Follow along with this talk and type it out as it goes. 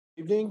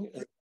Evening.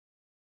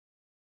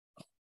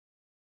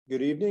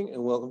 Good evening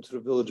and welcome to the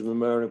Village of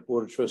Mamaroneck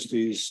Board of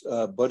Trustees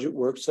budget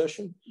work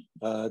session.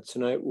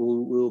 Tonight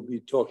we'll be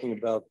talking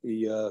about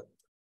the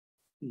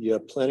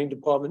planning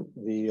department,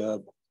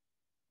 the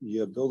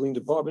building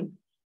department.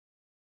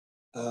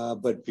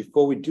 But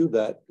before we do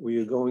that,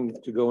 we are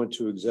going to go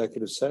into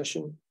executive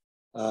session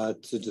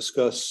to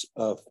discuss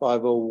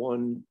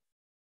 501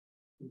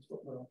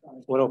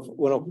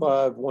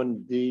 105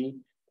 1D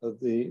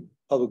of the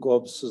Public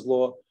Officers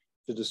Law,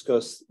 to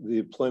discuss the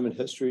employment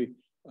history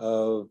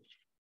of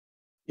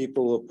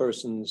people or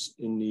persons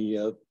in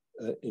the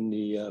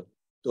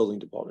building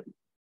department.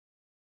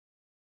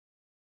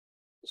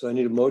 So I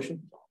need a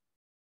motion.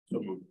 So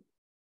moved.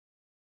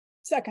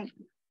 Second.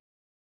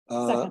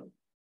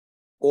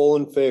 All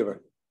in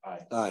favor?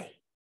 Aye. Aye.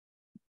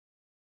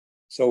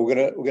 So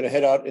we're gonna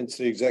head out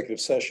into the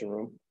executive session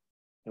room,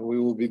 and we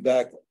will be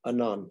back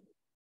anon.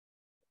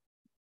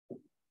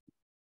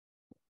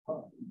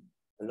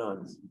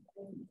 Anon.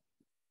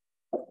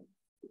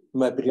 You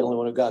might be the only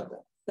one who got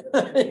that.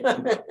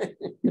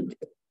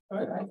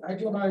 I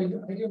do my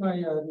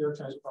New York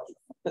Times project.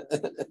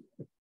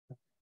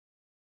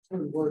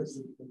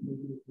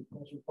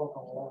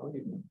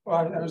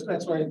 Well,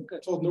 that's why I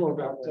told Noah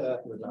about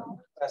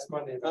last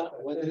Monday.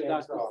 When did the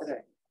doctor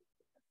today?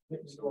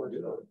 That's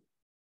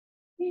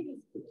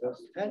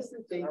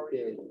the thing that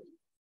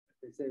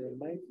they said it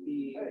might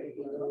be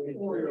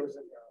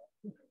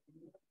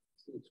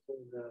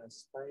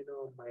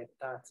spinal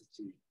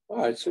metastasis. All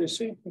right, so you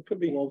see, it could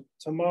be. Well,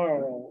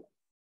 tomorrow,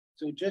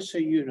 so just so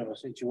you know,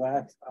 since you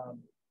asked,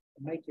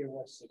 make your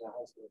rest to the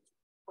hospital.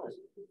 What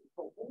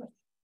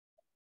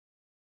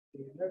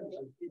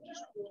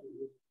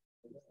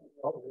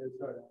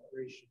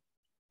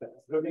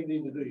do you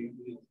need to do? You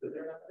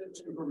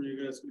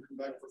guys can come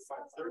back for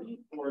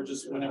 5:30 or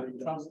just whenever you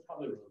come.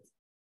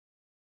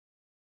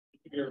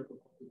 Give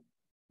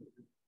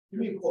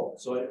me a call,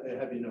 so I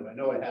have you know. I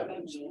know I have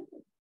it.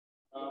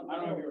 I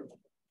don't have your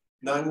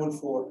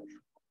 914.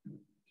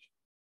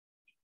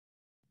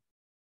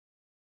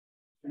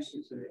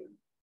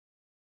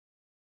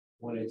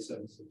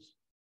 1876.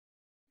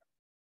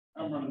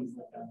 I'm running.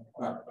 All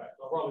right.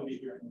 I'll probably be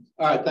here.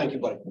 All right, thank you,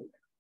 buddy.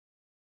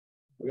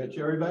 We got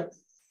Jerry back.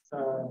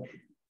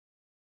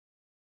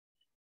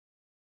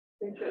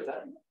 You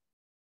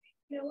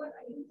know what? I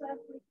used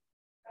last week.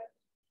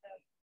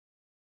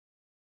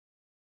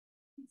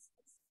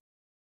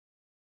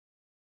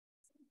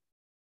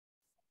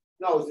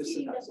 No, just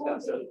sit down.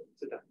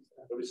 Sit down.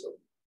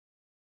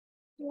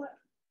 What?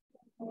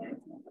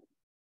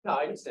 No,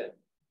 I understand.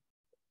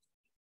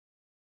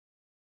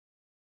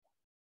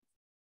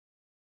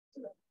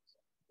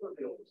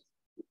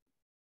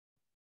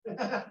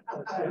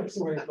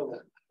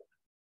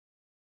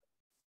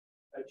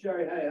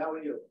 Jerry, hey, how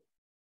are you?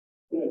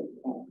 Good.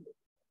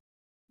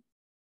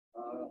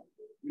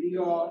 We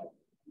are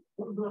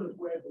going to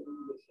way to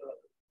do this.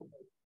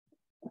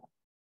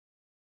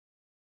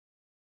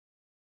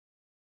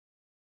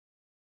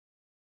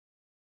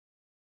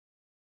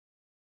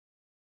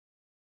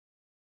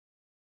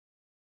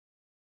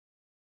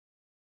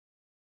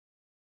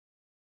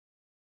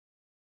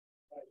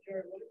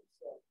 Jerry, what is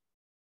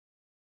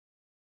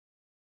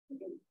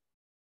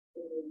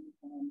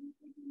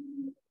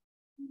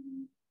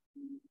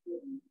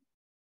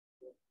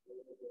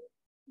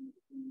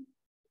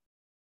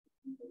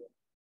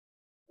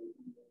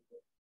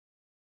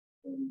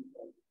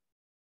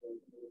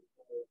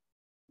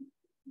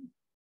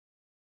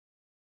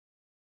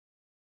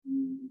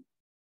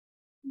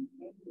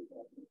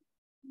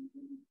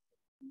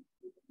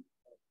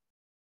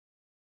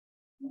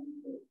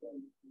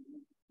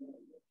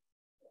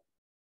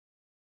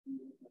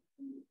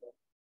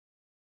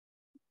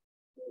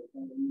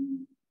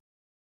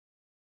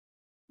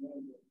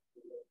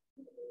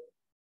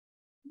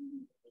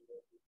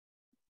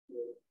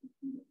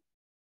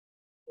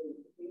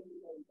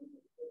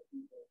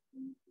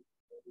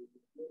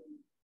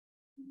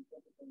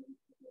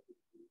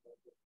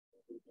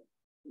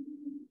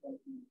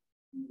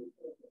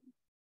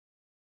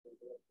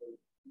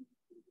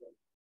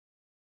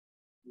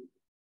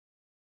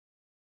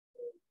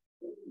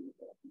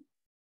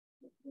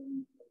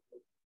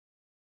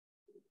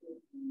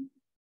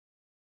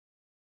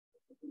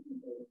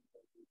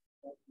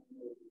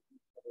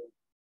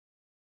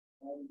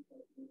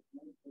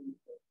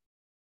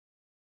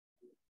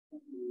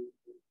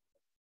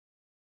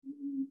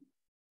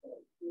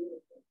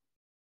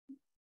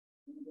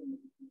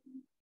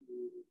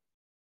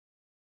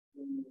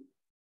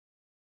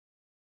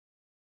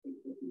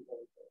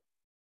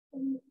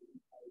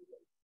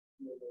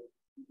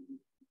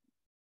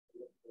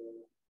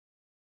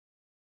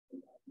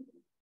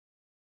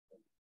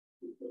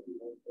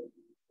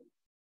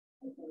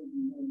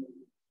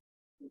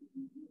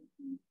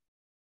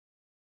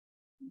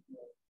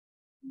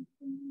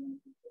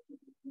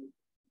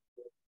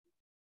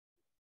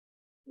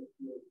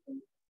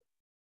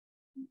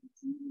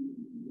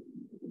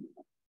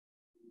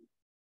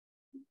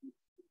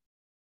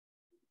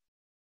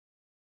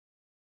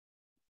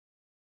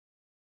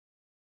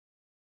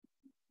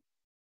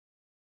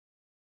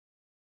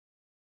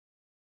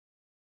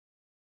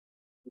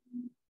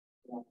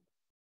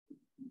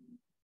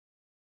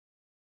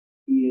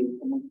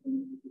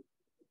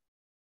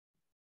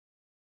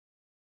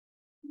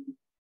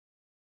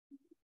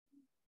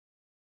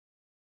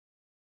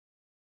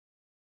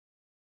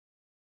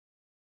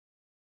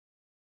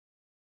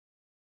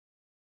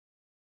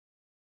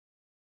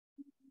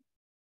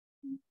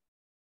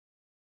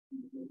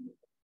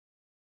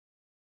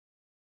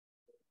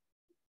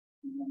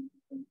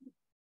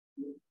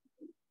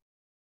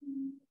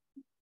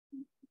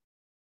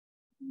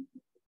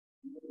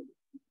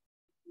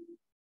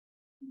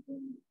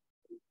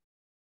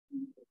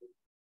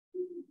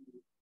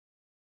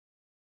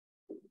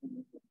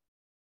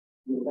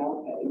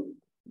Without pay.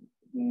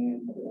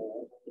 And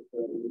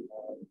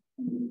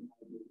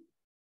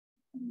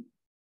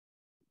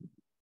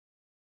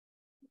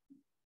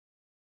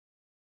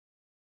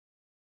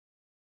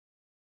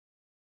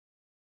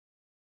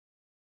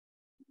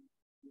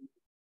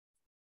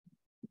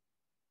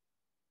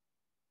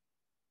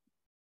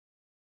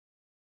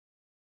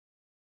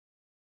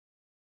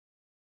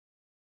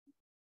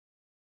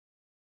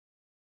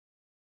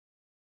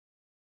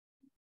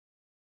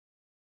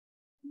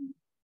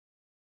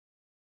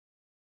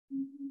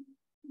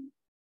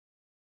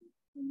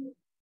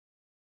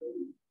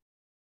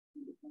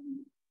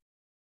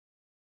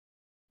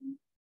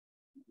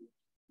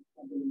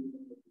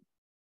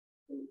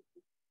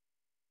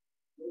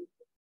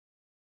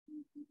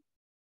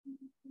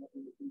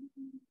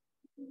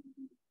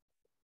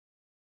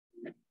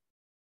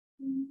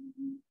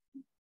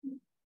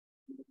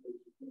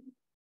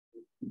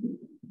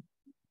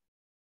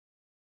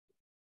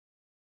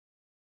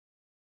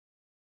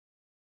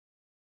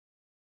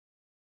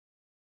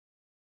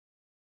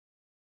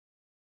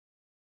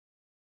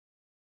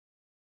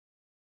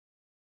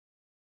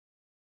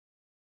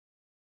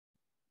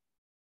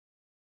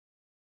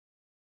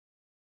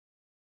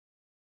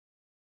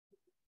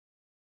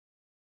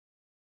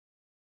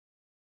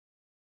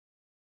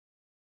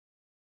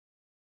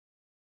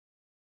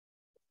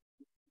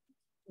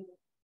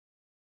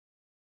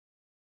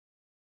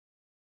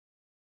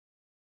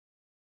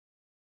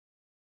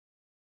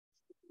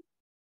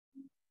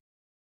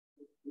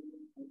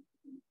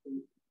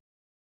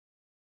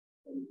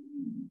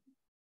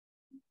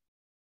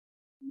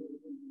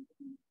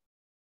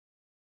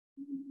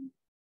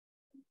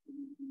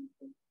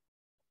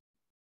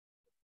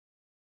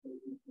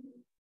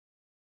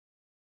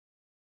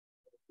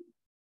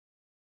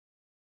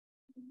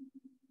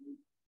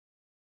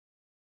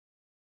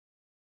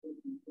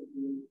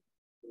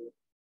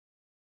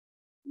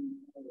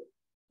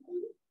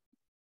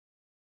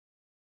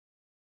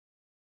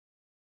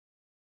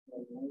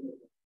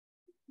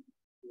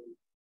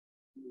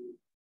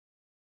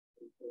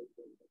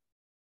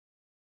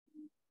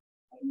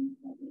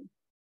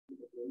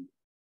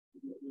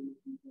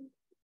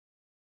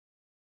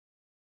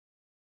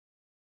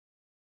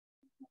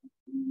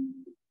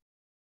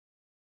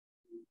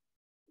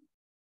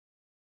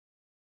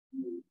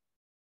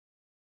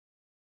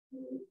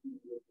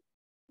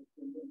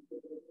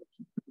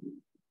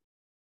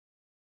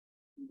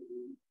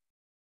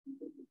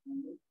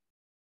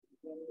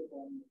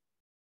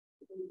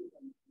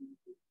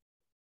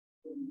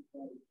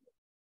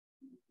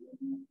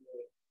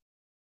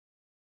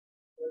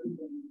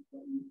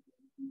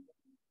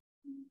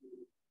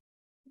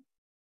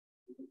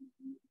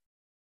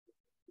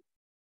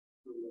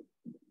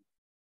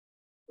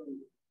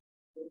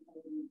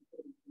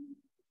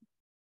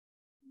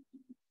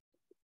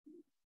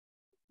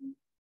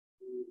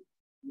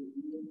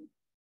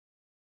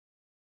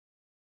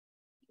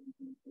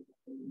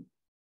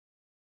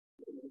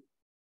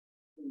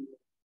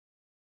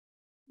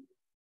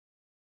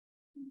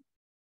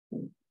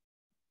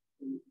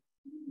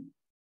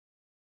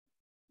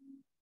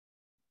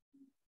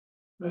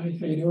Hi,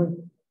 how you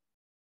doing?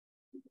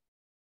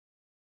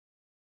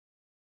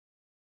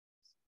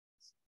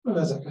 Oh,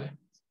 that's okay.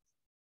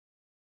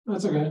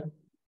 That's okay.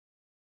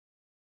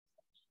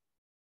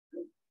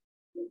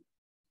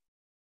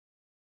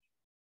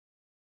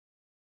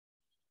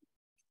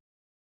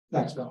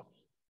 Thanks, Bill.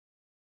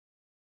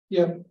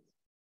 Yep.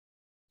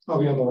 I'll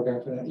be on the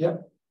lookout for that.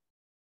 Yep.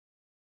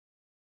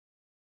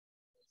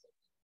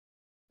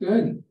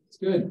 Good. It's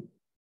good.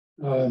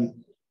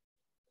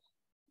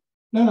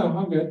 No,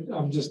 I'm good.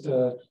 I'm just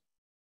there.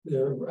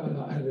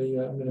 I had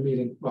I'm in a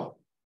meeting. Well,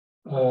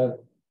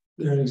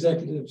 they're in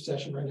executive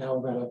session right now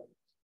about a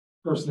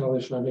personnel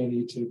issue I may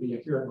need to be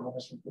a hearing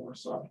officer for,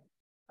 so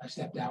I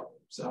stepped out.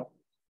 So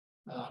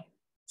I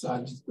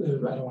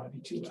don't want to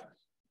be too loud.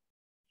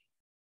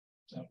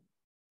 So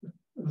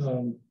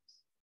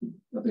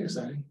nothing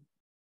exciting.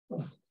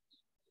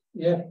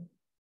 Yeah,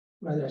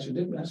 I actually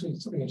did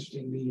something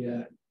interesting.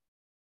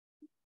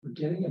 We're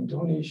getting a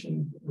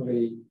donation of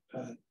a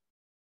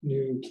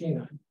new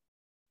canine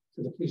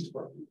to the police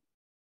department,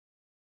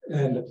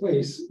 and the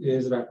place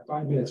is about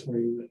 5 minutes from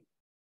where you live.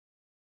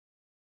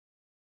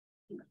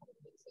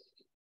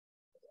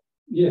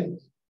 Yeah,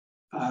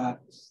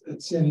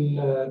 it's in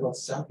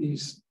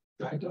Southeast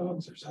Guide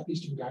Dogs or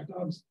Southeastern Guide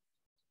Dogs.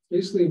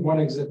 Basically, one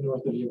exit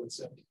north of you at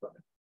 75.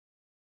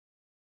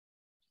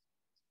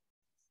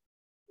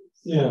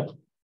 Yeah.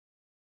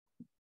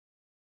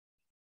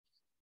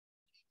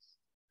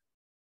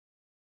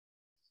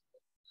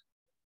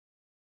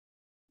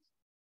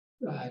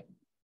 I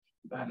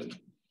don't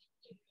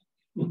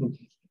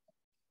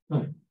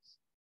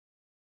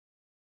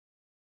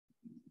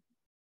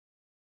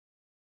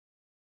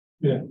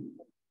yeah.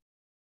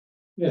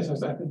 Yes, I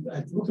looked it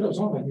up, it was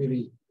only like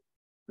maybe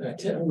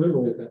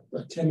literally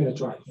a 10-minute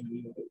drive.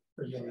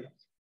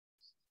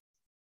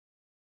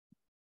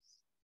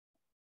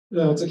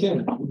 No, it's a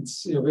kennel.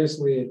 It's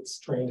basically it's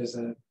trained as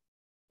a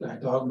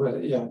dog,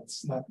 but yeah,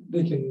 it's not.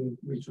 They can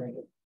retrain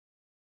it.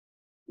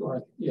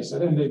 Or yes, I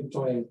didn't they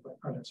donate like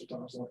hundreds of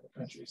dogs all over the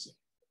country. So.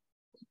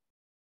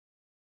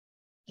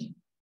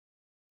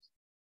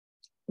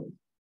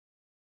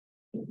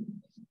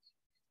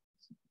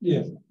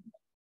 Yeah.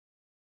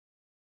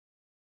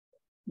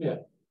 Yeah.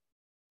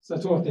 So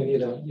that's what they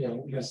need.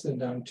 You got to send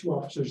down 2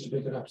 officers to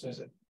pick it up. So I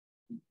said,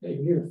 hey,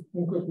 you need a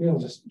home cooked meal,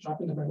 just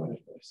drop into my mother's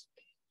place.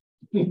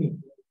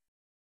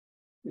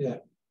 Yeah.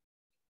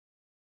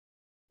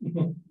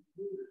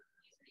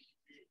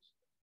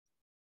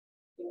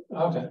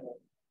 Okay.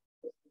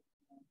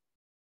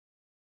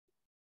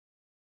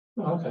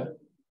 Okay.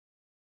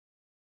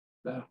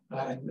 No,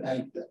 I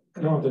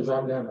don't know if they're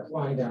driving down or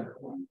flying down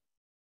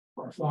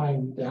or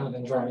flying down and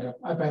then driving up.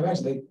 I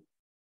imagine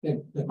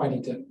they might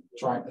need to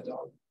drive the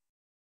dog.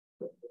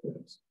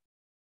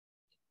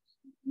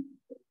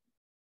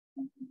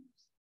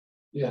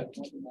 Yeah.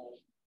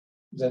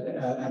 Is that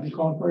Abby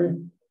calling for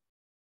you?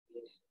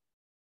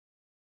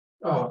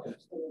 Oh, okay.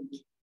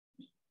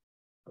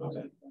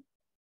 Okay.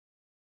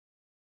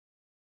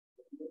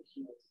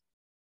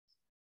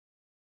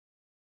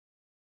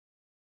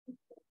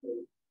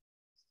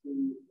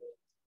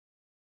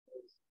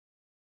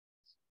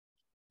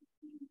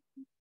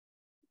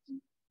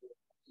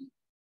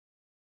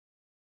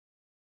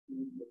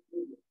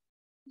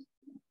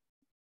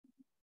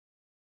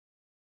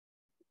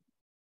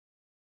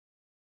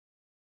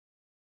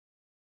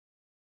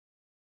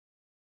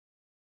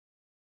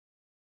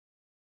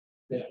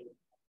 Yeah.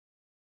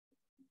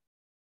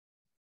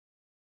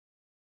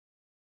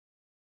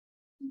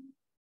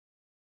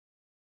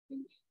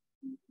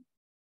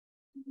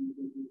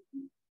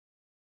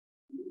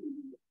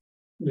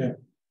 Yeah.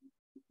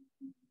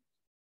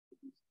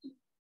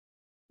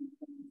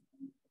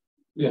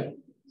 Yeah.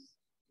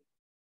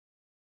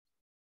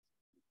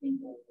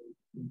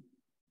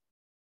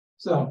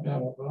 So yeah,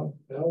 well,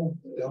 they'll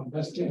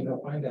investigate and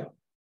they'll find out.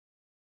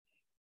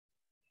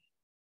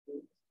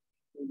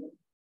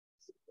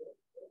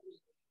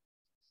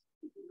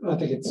 I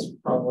think it's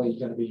probably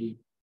going to be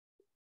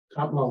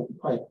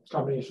probably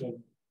combination of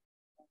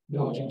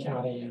village and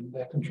county, and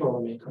the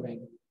controller may come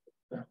in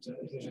after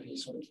if there's any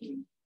sort of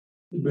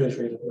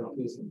administrative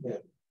malfeasance. Yeah.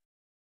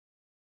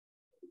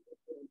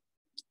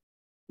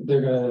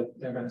 They're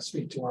gonna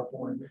speak to our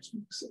board next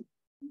week. So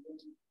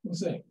we'll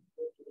see.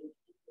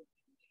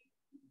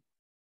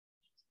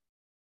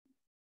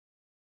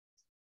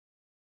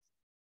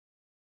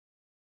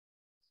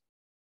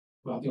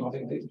 Well, the only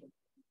thing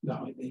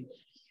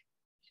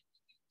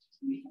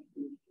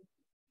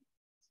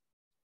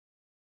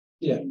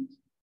yeah.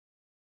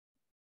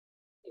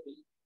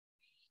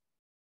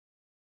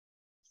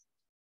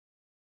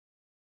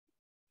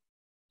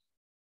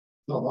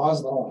 The law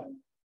is the law.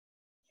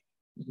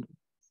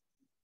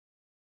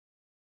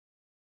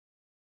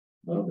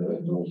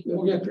 Well,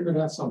 it'll get figured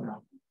out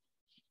somehow.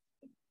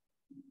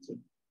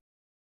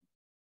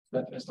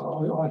 But that's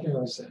all I can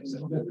really say is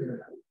it'll get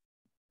figured out.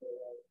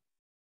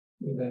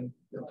 And then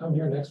they'll come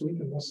here next week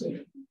and we'll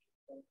see.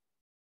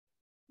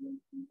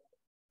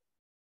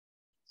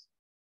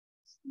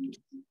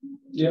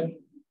 Yep.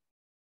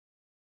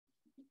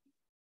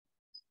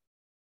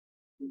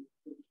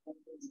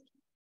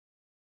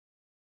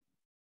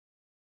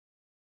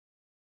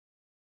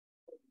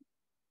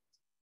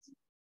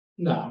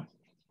 No.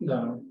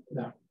 No.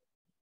 No.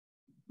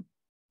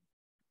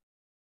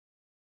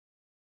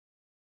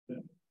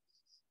 No.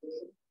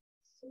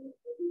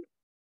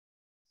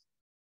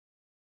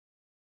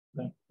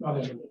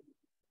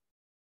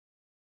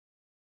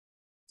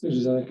 So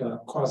just like a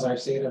quasi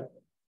SATA.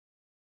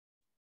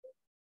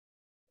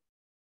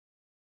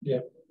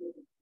 Yep.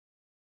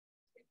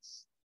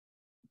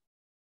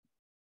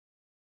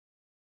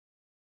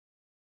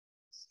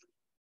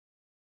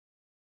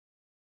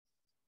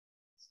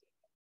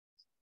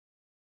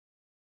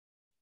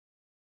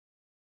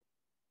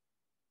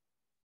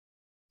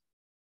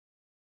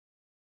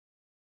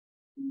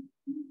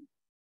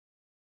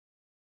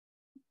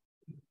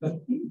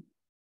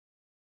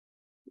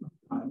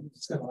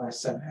 It's gonna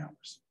last 7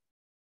 hours.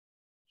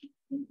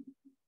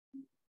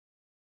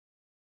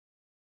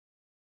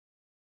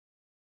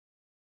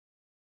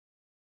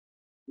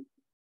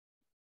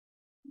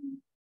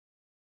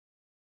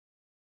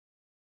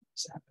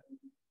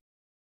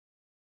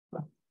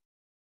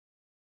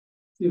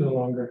 Even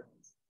longer.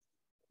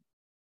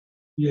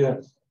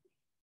 Yeah.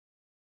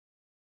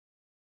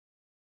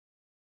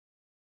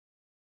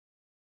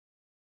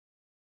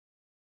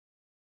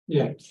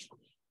 Yeah. It's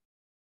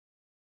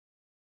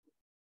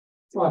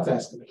a lot to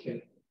ask of a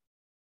kid.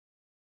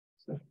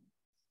 So.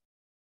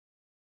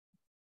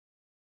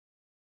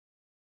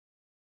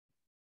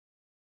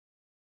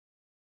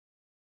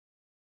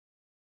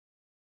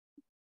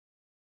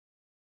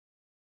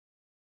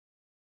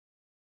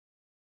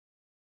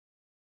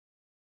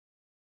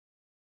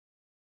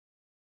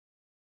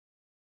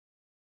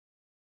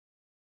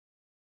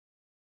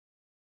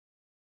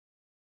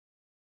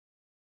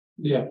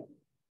 Yeah.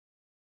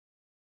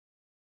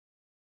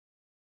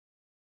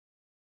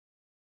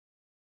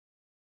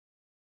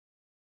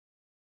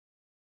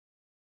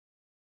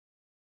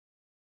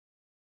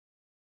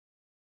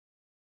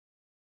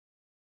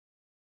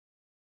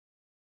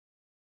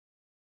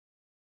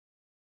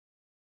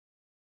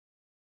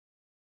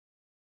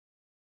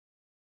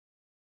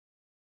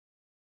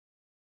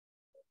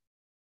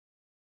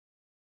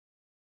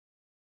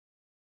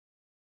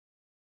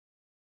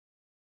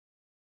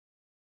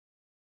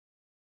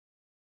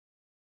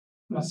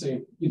 Let's see,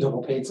 you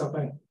double paid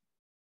something?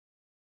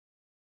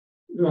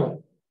 Yeah.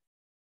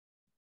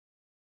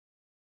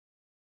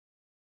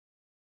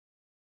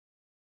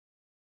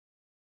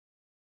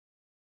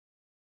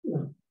 Yeah.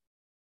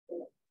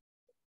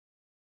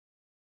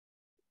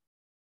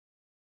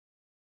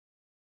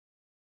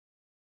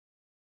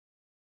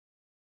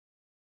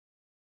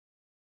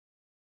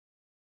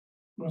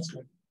 That's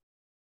good.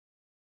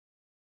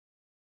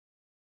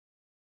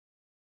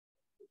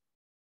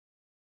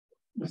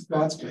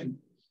 That's good.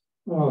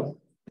 Well,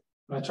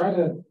 I try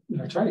to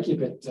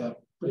keep it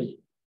pretty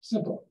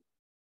simple.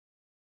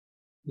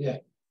 Yeah.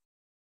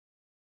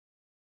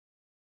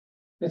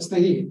 It's the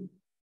heat.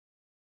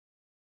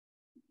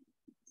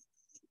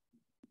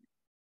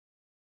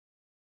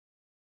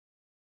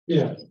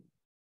 Yeah.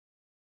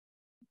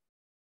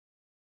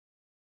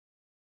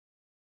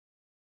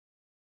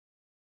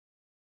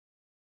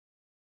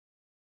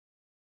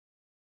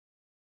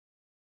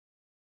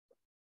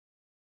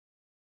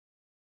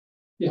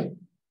 Yeah.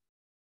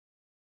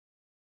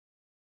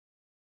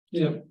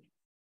 Yeah.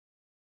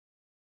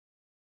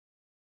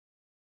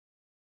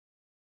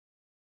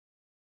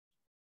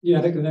 Yeah,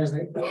 I think the next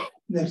thing,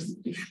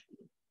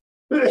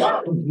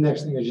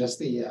 next thing is just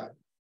the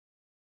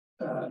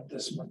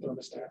smart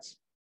thermostats.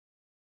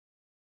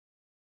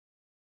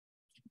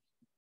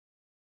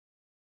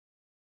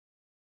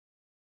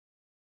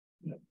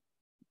 Yeah.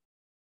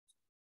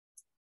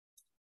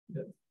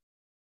 Yeah.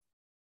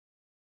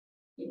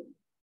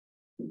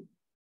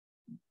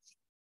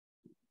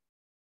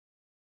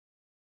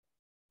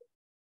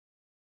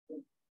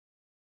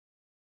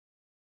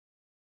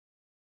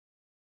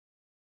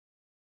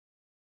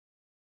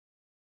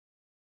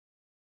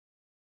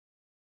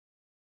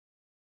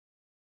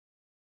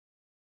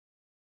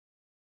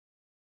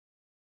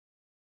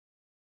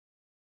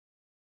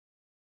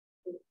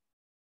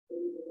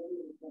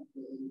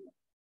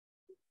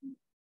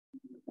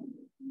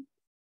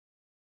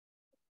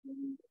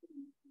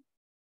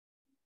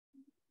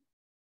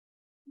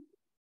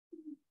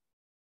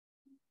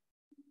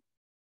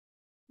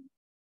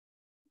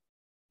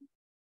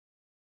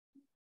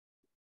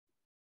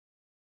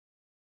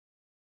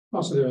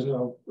 Also, there's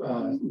no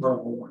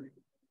verbal warning.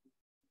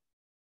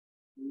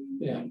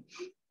 Yeah.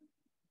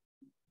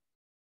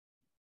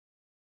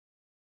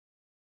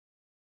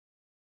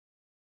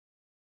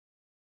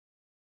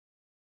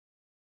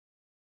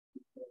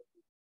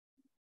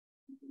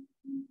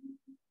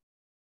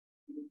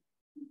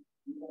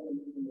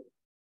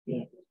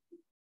 Yeah.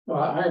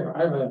 Well, I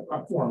have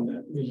a form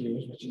that we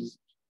use, which is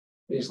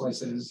basically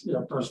says, you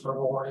know, first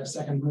verbal warning,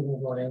 second verbal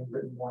warning,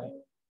 written warning.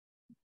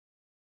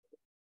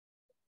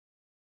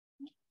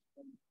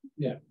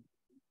 Yeah.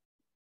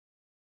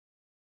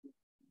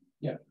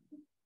 Yeah.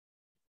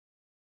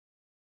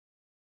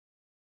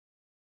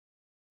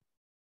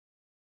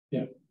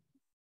 Yeah.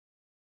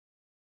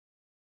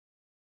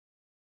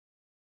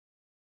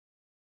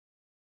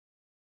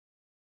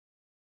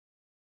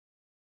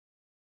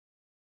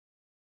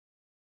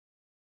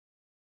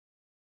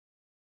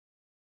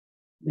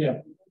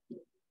 Yeah.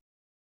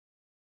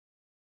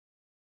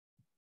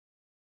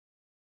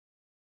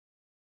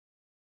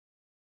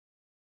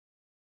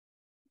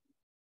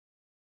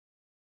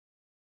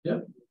 Yeah.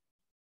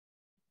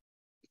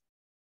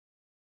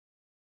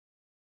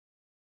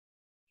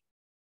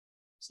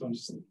 So I'm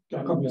just got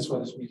a couple minutes before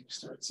this meeting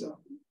starts. So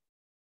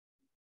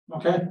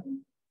okay.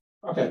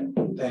 Okay.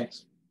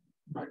 Thanks.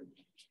 Bye.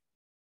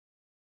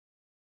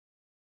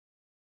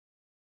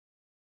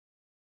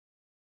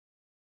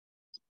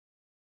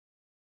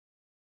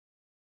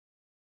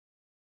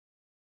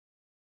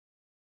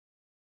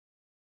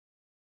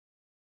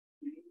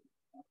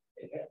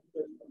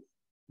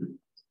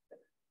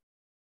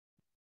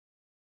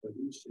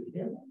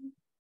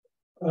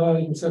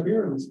 You can sit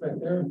here and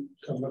spend there and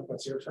come up.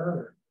 What's your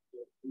turn?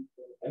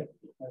 Okay.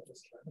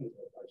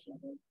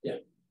 Yeah.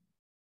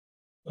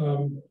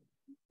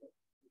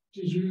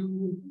 Did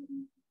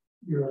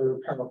your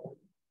PowerPoint?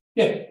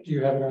 Yeah. Do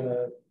you have it on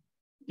a?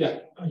 Yeah.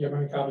 You have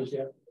any copies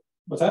yet?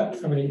 What's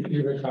that? How many? Do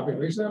you have a copy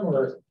of each of them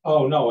or?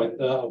 Oh no!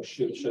 Oh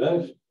shoot! Should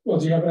I? Well,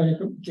 do you have any?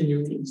 Can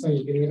you? So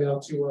you can email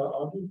to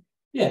Augie?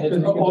 Yeah. You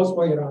can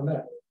display it on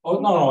that. Oh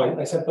no!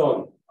 I sent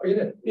Augie. Oh, you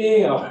did?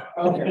 Yeah.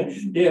 Okay.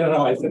 Yeah.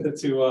 No, I sent it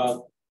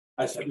to.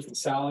 I sent it to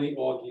Sally,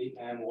 Augie,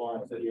 and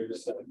Lauren. That you're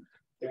just.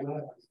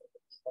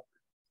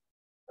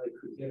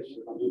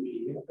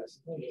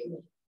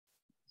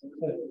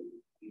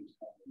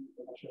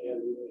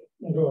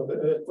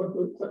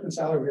 Click and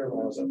salary here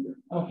when I was up there.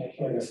 Okay,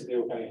 yeah, so they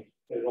were going to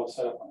get it all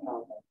set up on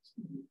PowerPoint.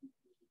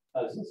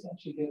 Does this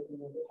actually get,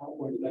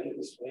 where did that get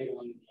displayed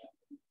on?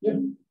 Yeah.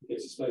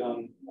 It's displayed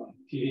on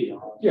TV.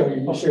 Yeah,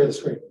 you share the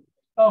screen.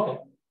 Okay.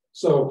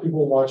 So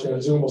people watching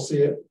on Zoom will see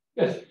it,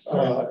 Good.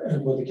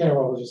 and with the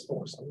camera, we'll just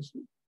focus on the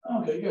screen.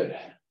 Okay, good.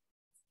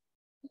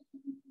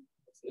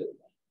 That's it.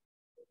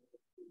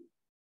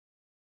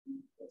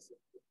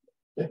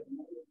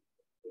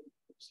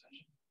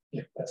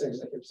 Yeah, that's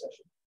executive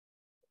session.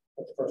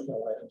 That's the first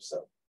one item,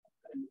 so.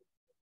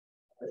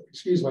 I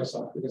excuse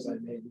myself because I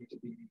may need to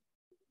be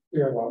the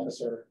hearing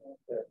officer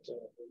that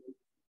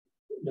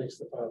makes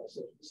the final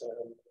decision, so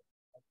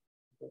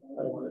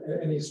I don't want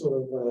any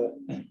sort of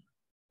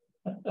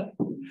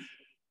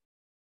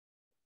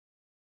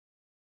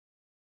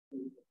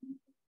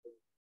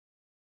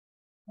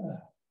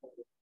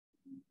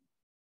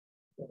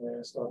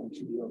I started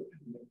to do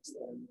minutes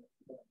then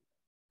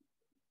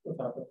the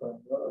topic of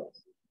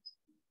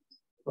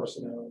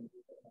personnel.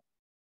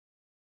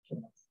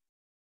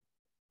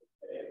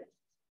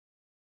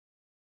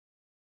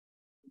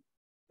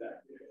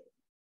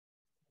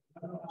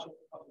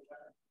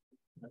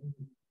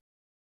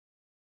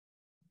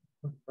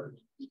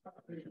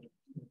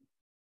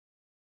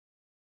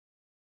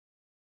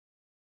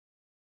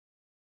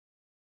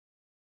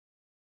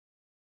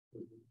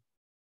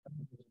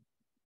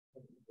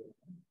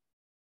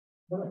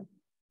 Right.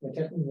 I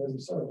technically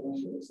wasn't sorry.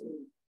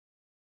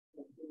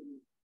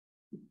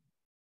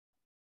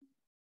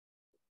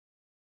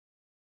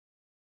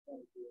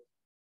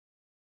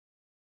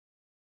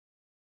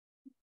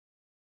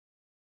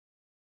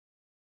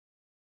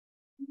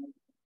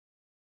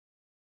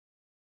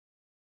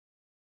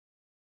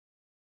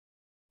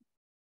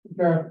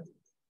 Okay.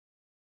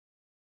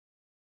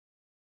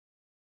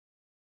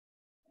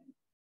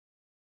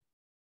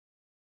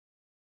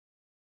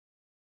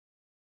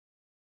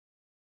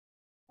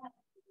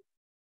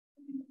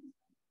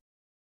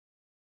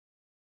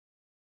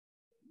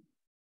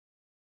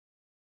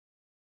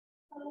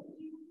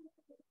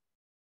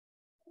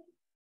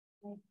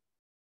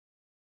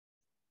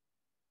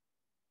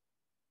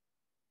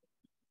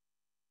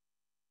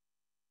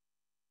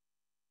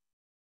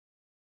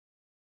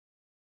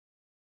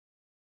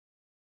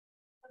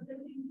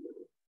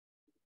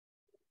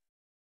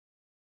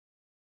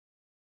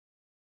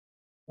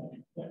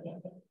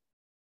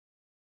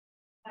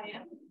 I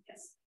am,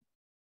 yes.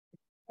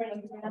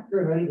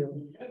 Good, how you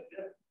doing?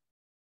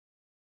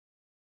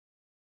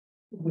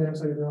 Yeah,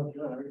 so you're doing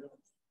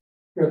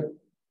good.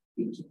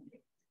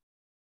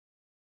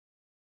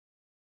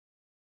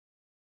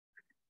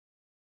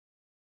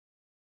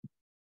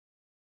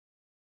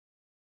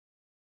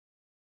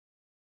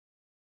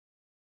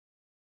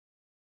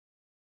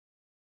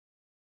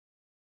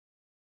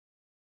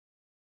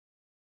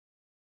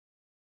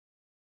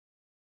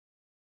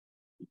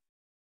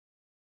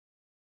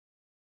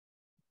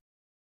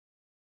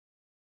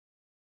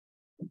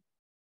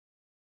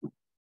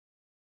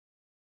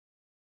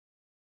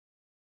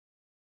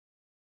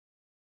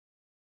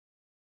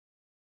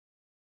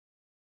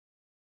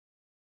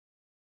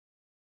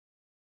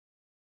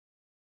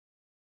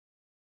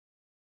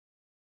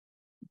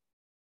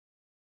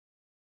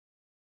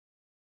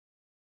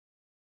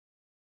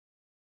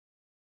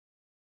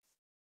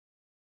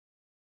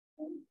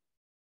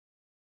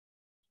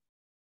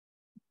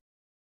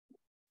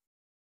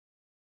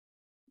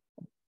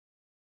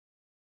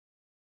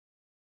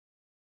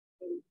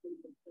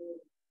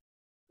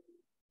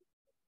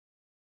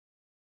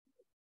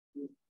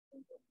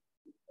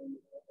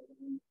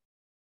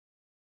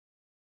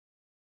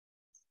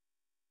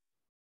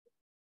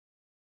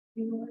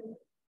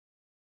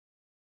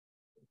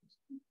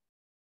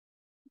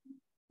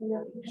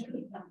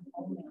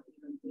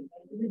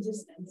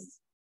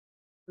 Resistance.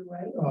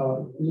 Right?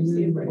 You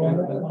see it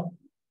Oh,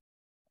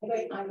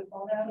 wait, I'm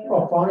phone out here.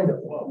 Oh, find it.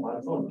 Well, my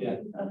phone, yeah.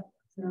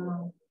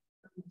 No.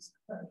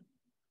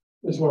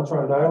 Just want to try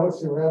and dial it,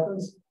 see what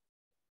happens.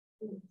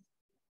 Okay.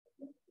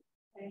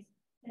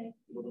 Okay.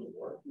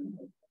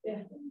 Yeah.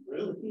 Yeah.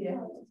 Really?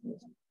 Yeah.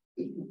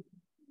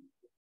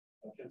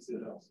 I can't see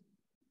the house.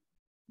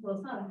 Well,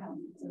 it's not a house,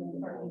 it's an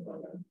apartment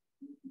building.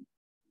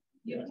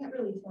 You can't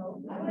really tell.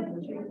 I don't know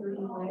the tree through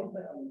the way,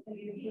 but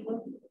if you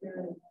look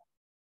there.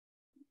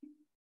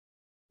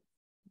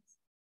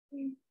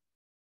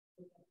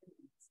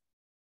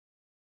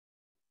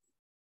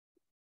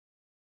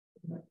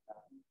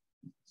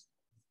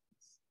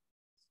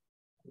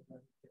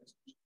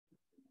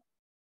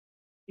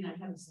 You know, I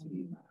have a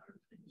studio.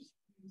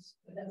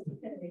 But that's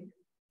okay. It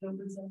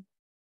opens up.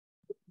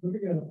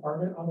 Moving an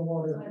apartment on the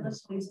water I love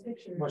is these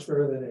pictures. much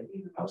better than a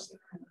house.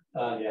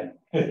 Yeah,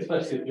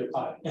 especially if you're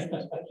hot.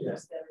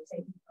 Yes.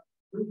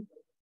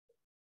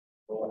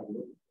 12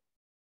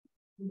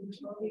 years.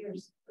 12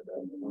 years,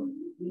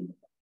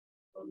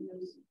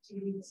 2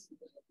 weeks.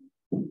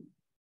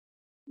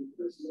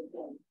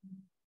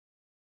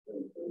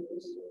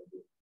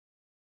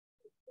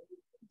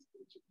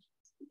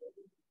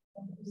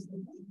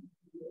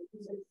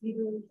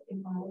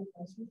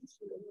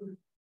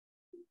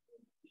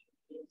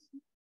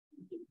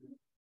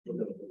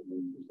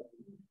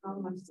 How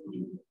much?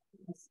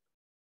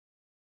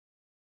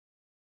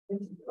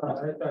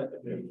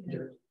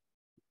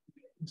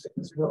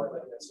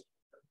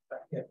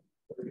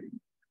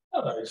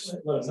 Let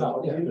us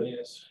know. Yeah,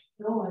 yes.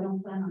 No, I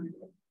don't plan on it.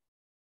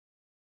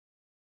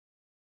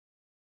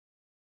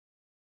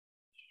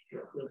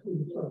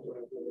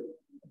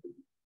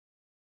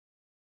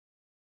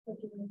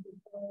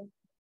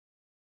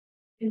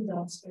 In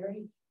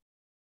Duxbury.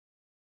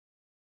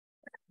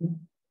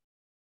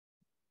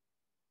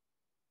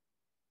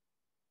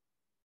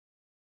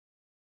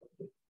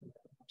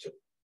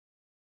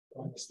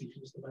 On the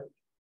speakers, the mic.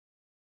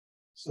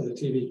 So the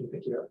TV can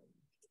pick you up.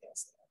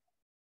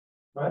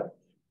 Right?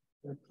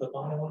 Clip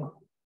on one?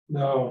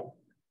 No.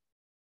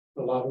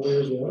 The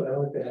lavaliers, you know, I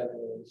don't think they have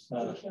any.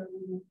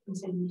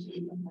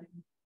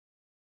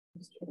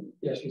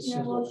 Yeah, she's.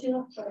 Yeah, well, she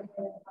left for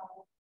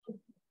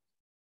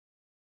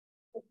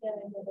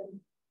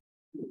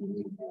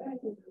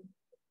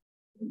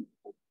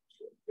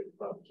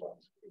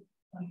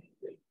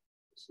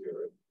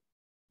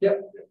Yep.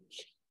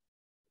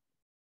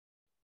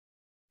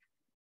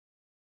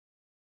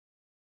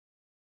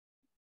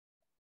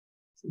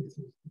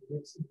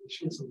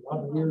 Shoot some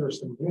lavaliers or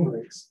some boom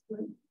rigs.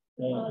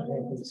 Yeah,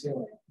 it's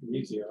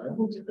easier, right?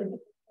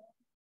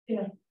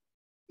 Yeah.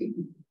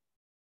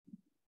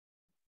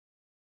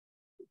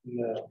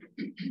 No.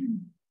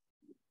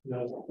 No,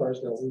 as far as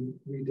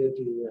we did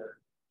the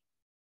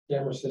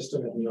camera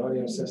system and the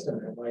audio system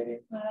and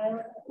lighting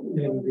in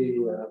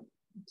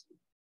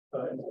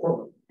the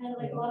courtroom. I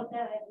like a lot of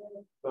that.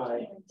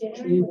 By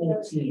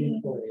cable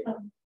TV play,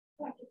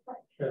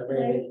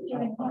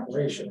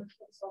 operation.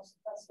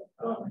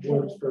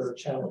 Works for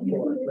Channel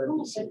 4,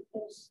 NBC.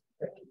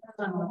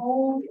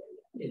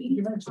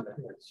 You mentioned that.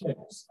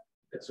 Yes.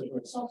 It's a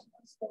word.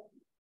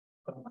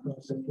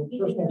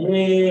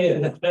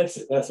 Yeah, that's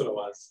what it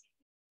was.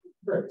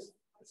 Great.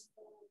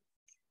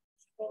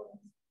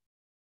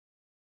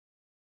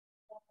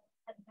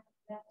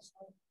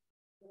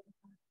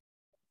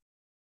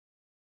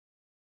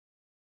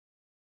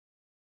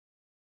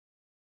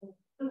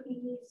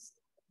 Cookies.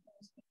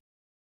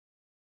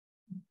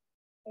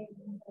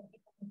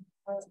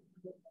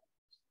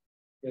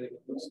 Gotta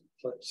get those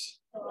clips.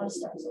 A lot of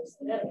stuff.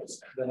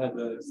 They had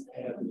the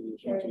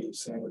turkey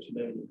sandwich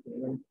today.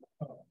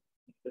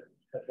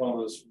 Had one of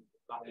those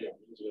where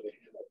they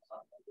had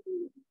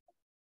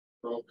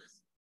broke.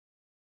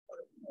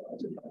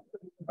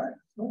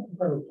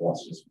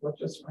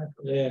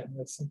 Yeah,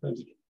 that's sometimes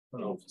you get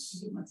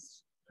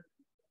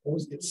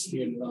always get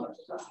smeared on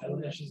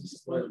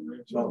eyelashes. Weird.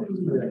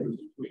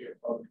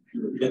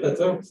 You get that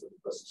too?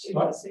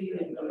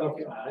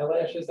 Okay,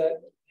 eyelashes that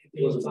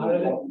was out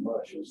of it.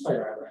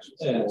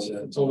 Yeah,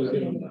 it's always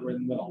getting right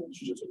in the middle.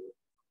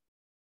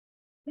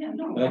 Yeah,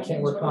 no. And I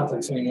can't wear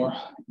contacts anymore.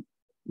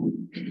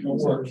 Don't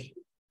work.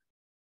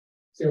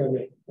 See what I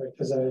mean?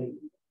 Because the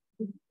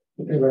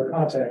thing about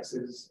contacts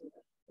is,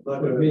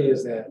 for me,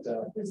 is that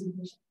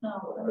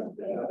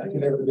I can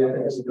never be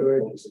as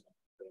good.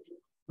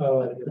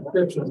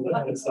 Prescriptions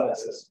behind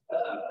glasses.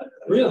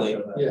 Really?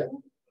 Yeah.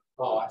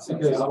 Oh, I see.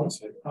 Because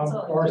I'm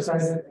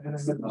farsighted and I'm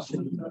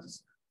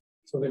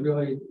so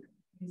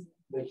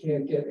they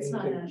can't get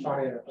anything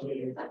fine.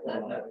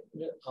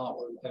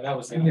 And that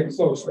was. They can get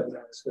close, but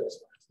not as good as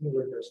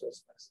nowhere near as good as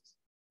glasses.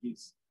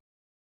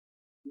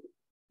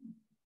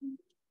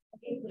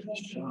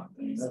 Shocked.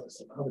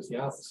 I was the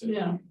opposite.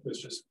 Yeah. It was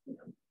just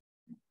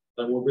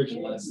the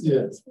original list.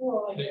 Yeah.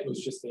 And it was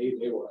just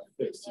they were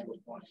fixed. You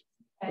would want.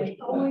 I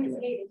always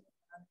hated.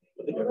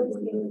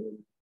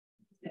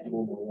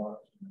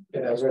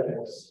 And I was right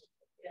there.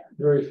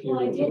 Very few.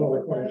 Well, I did.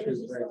 Only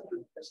 22 right.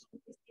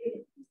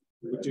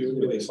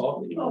 Were they soft?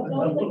 Oh,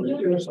 no, but you know,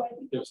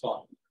 They were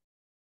soft.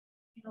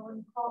 you know, when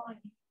you call my.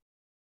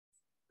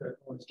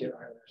 Ones get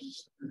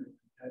eyelashes.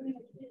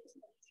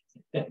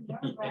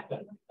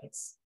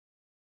 That's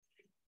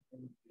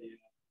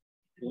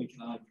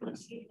blinking on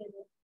first. You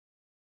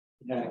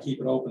gotta keep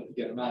it open to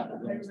get them out.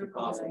 It's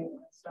impossible.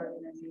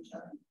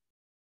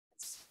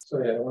 So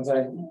yeah, the ones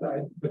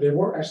but they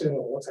weren't actually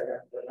the ones I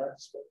got. They're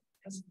not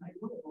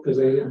because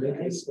they didn't make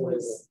it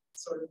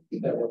so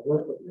that would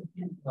work with me.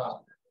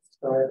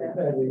 So I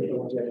had the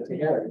ones you had to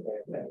take out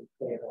everything.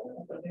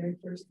 Very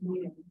first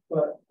meeting.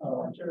 But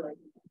After like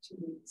 2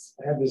 weeks.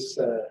 I have this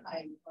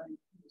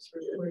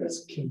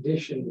this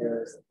condition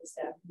where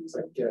it's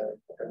like a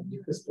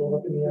mucus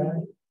buildup in the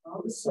eye.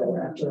 So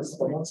after a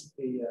couple months of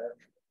the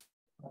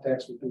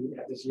contacts would be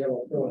have this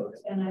yellow film.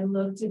 And I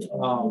looked at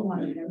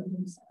one and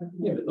everything's.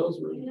 Yeah, but those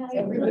were.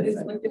 Everybody's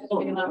looking at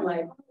me and I'm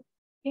like.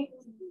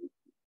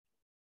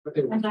 But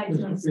they were And I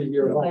 3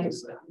 year like,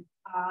 olds.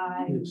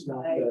 It's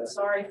not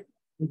sorry.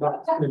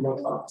 about 3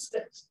 months.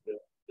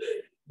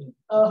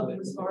 Oh, it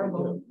was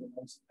horrible.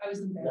 I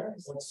was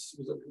embarrassed. Once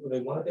they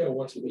wanted there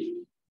once a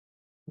week.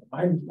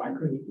 I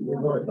couldn't. They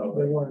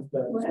weren't.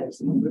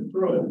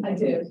 I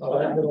did. Oh,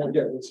 I don't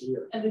get it once a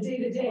year. And the day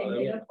to day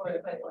made up for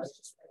it, but it was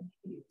just.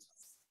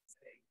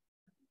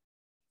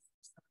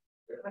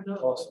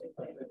 Awesome.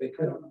 They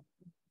couldn't.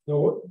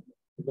 No,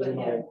 because of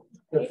my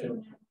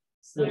prescription.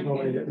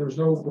 There's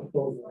no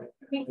proposal.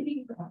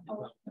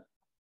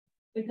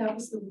 Like that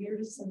was the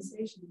weirdest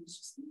sensation. It was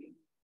just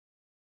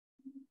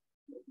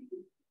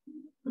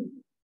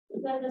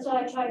That's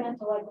why I try not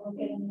to like look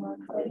at anyone.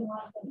 I didn't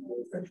want them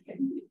to.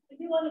 If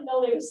you want to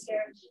know they were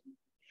scared.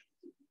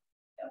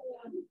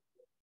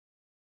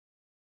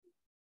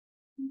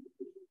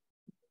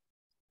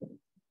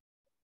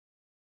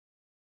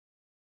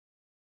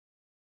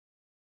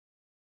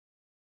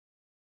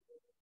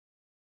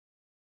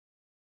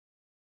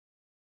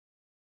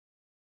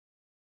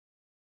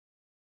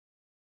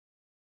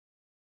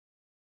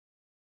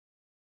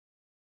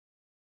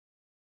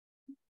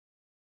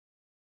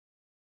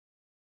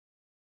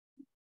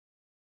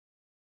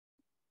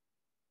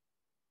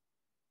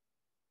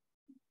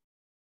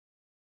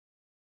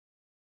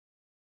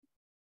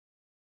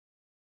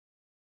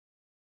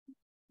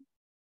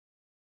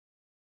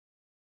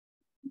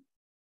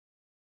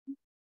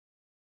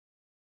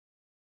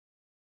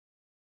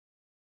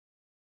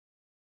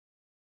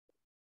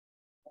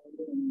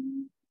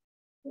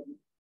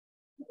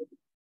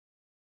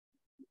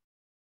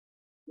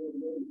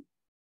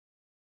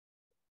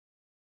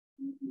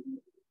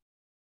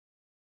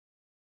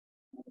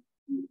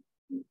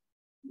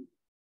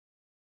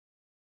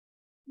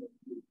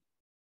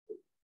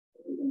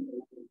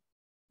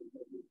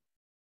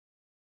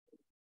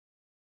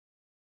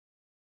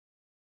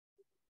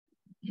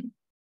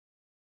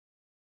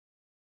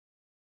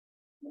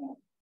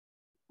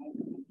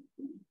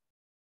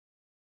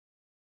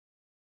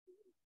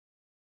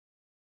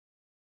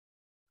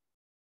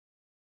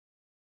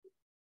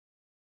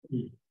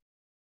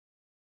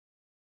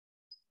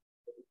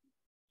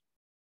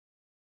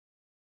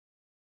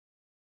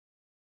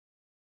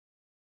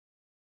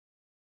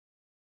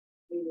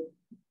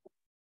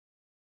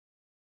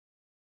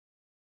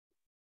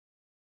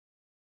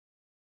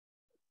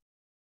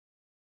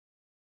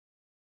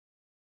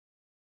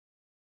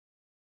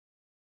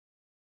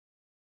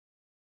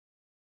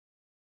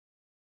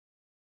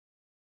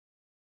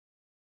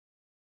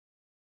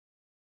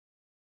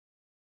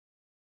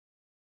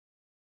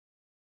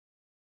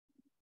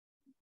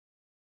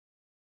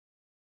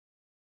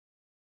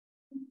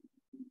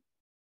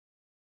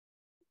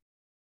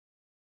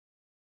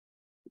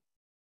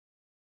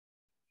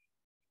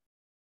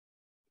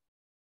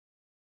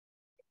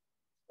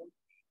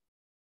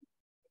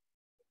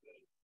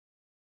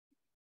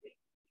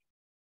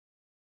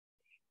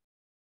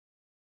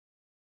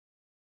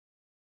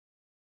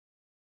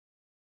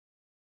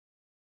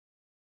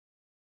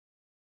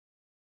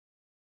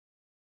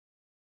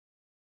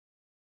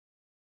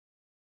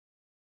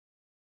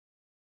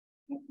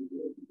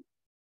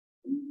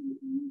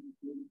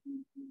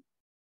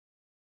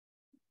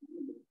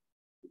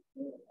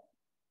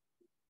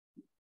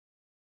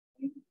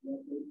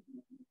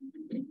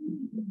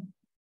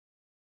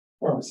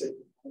 Pharmacy.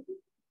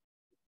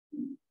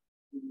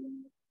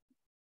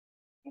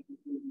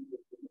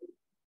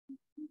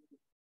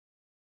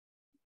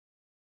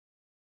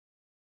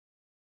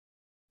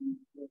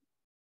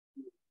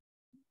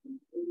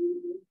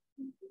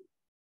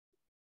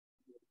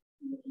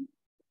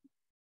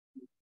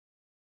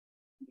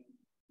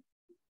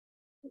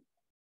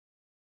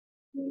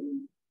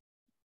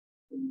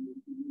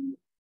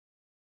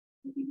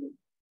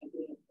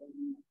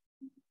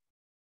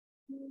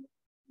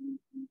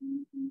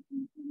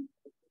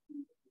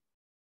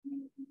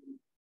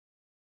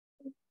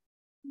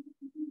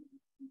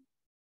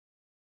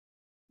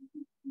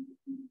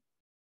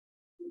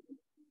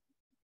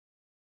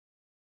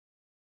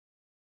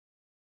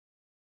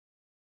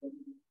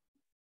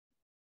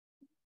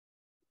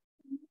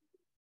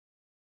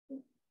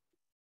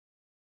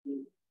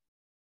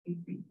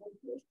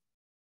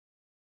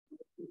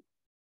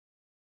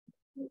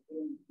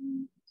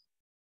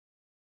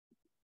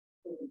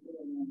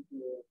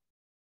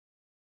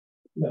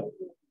 No.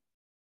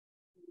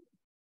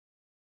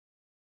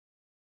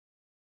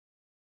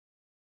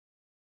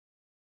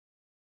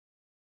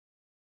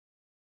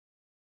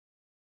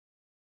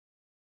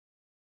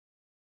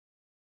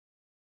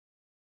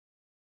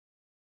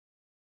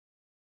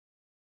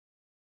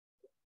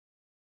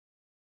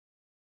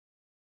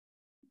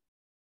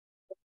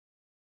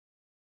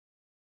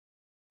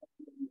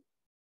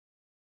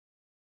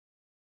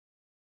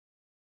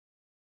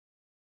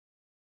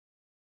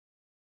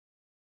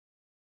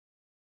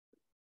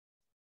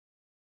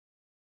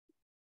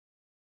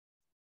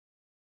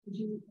 Did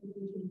you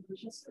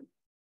purchase it?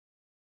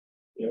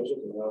 Yeah, I was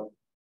looking around.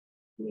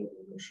 Yeah,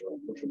 I'm sure I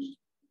purchased.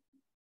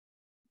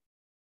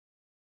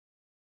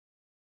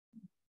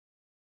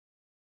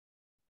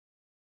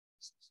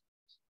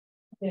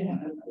 Yeah.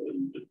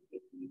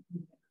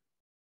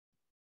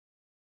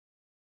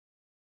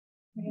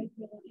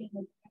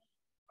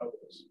 I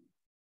was.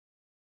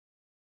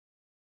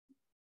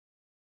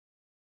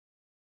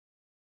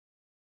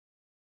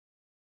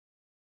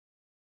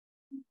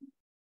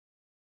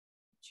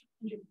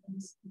 Did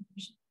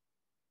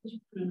you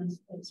put it in this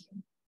place?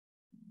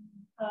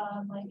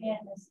 My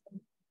hand is.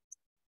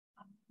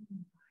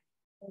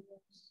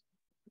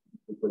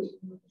 He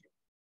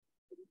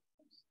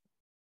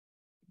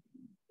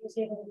was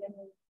able to get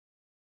me.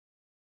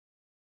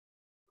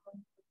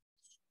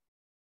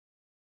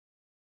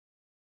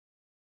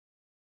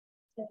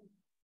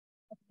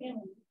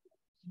 family.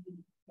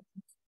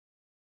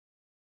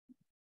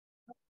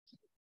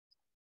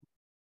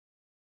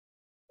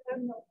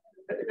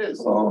 It is.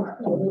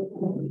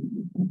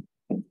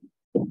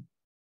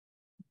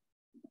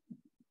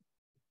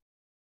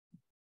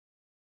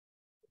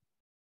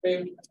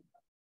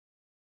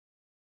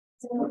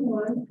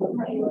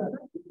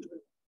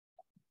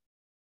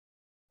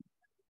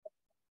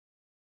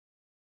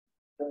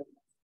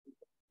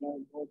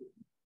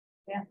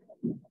 Yeah.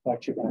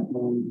 Got you back.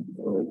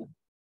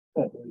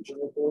 What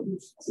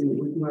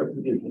are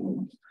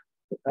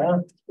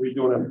you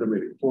doing after the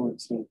meeting?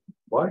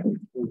 Why? You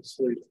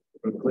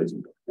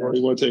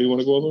want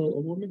to go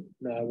over me?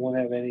 No, I won't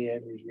have any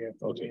entries yet.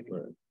 Okay, all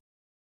right.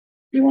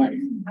 You want,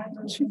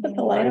 should we put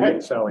the light on? Hey,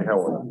 Sally, how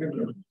are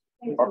you?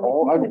 I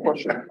have a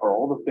question. Are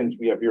all the things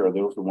we have here, are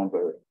those the ones that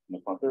are in the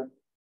front there?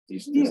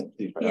 These.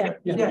 Yeah.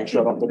 Make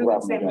sure I don't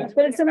grab them again.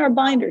 But it's in our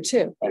binder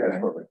too. Okay, that's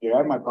perfect. Yeah, I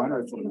have my binder.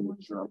 I just want to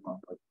make sure I'm not.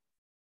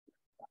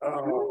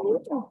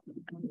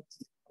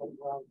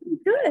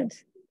 Good.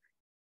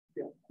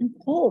 And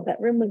cold. That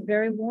room was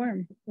very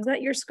warm. Was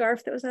that your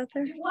scarf that was out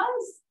there? It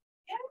was.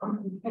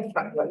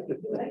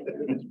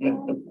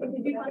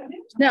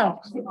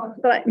 No,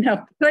 but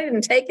no, I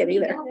didn't take it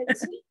either.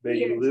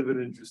 They live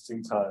in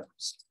interesting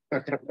times.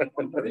 Thank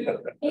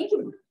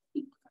you.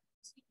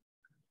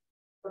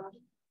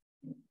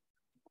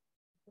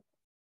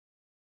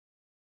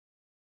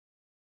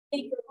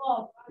 Thank you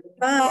all.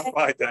 Bye.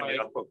 Bye,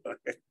 Danielle.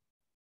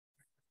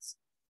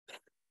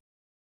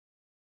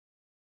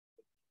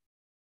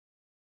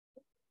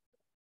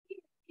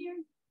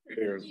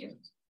 Here's.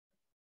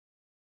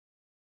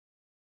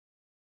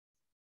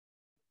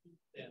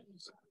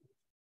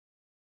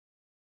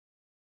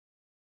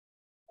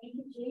 Thank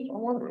you, Jay.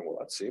 I'm wondering, will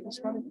that save us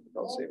money?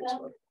 That'll save us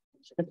money.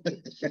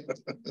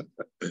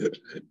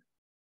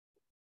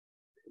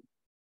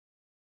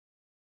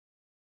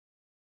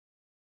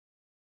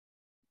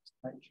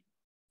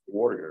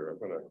 Water here, I'm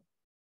gonna.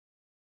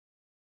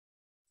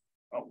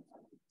 Oh,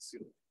 see.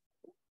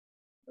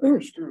 We're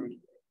screwed.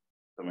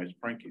 Somebody's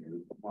pranking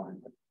you.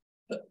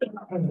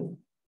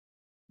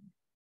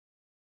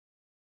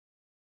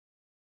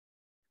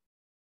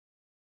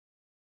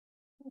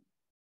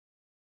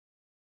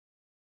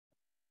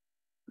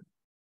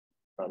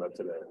 Found out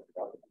today,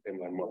 in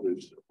my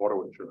mother's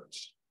auto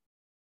insurance.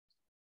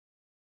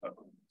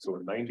 So a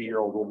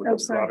 90-year-old woman Oh,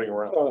 was sorry. driving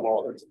around.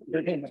 What's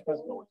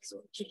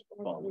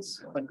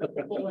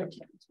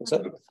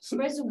that?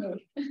 Resume.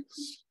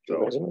 So,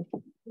 Resume?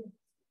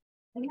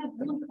 I have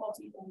one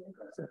copy. You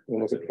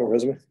wanna look at her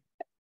resume? I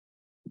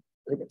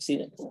think I've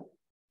seen it.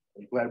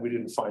 I'm glad we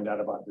didn't find out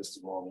about this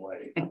the wrong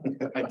way.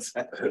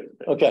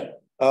 Okay.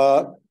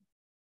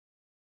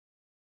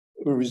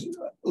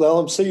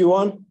 Lelam, see you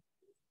on?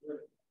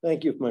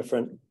 Thank you, my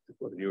friend.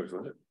 what yours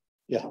was it?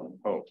 Yeah.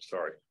 Oh,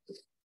 sorry.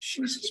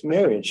 Jesus,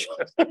 marriage.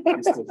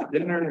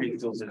 Dinner, he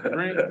feels a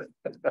drink.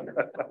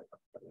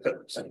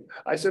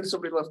 I said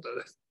somebody left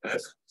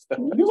it.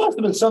 You must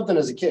have been something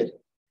as a kid.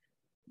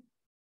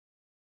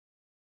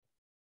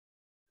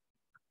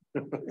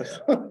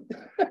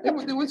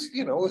 It was,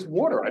 you know, it was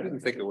water. I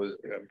didn't think it was,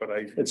 but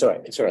I. It's all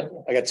right. It's all right.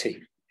 I got tea.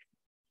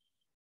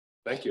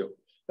 Thank you.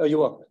 Oh, you're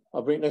welcome.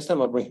 Next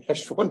time I'll bring an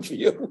extra one for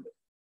you.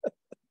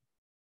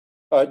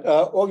 All right,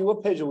 Augie,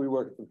 what page are we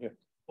working from here?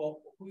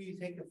 Well, who you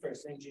taking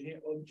first, engineer?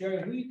 Oh,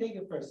 Jerry, who you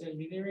taking first,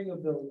 engineering or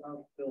building?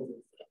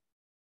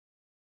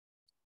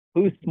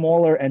 Who's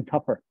smaller and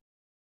tougher?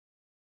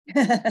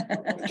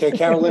 Okay,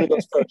 Carolina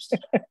goes first.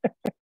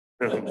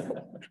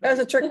 That was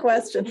a trick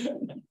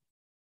question.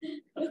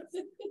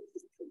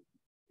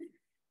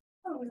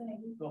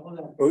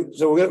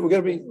 So we're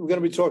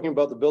gonna be talking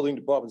about the building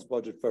department's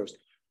budget first.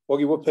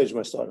 Augie, what page am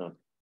I starting on?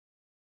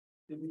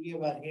 Did we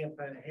give out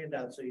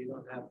handout so you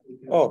don't have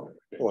to? Oh,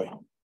 boy.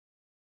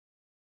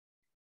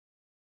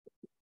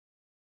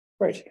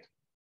 Great.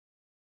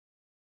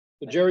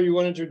 So Jerry, you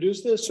want to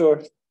introduce this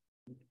or?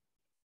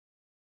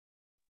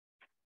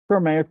 Sure,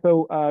 Mayor.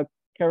 So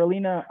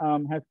Carolina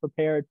has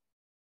prepared,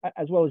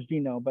 as well as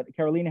Gino, but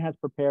Carolina has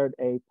prepared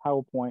a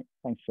PowerPoint,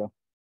 thanks, Joe,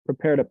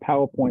 prepared a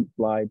PowerPoint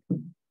slide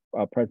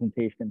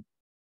presentation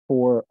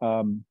for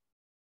the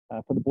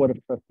Board of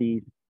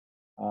Trustees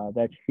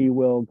that she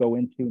will go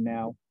into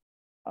now,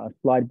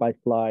 slide by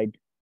slide,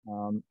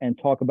 and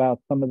talk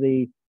about some of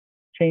the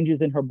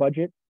changes in her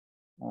budget,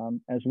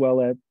 as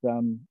well as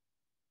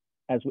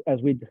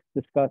we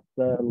discussed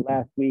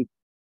last week,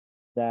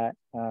 that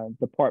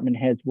department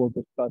heads will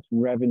discuss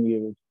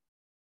revenues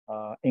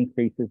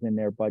increases in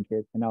their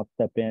budget, and I'll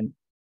step in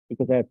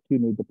because I have two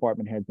new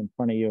department heads in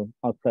front of you.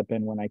 I'll step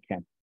in when I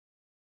can.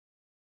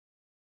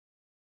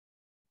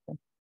 Okay.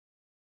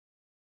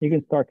 You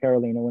can start,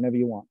 Carolina, whenever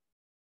you want.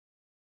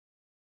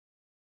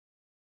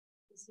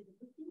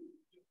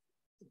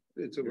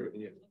 It's over,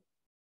 yeah.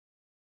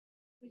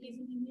 Good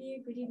evening, Mayor.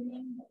 Good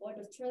evening, Board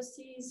of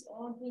Trustees,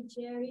 Augie,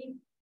 Jerry,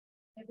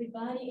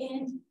 everybody,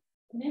 and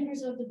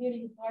members of the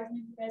building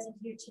department present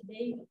here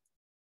today.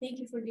 Thank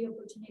you for the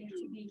opportunity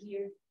to be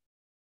here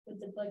with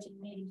the budget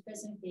meeting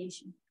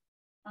presentation.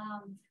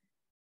 I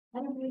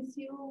don't know if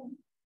you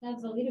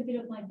have a little bit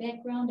of my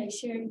background. I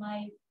shared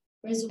my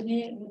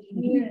resume with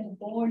you and the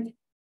board.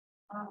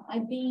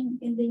 I've been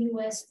in the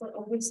US for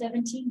over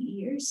 17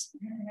 years.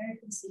 I'm an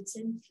American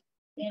citizen,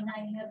 and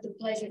I have the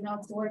pleasure now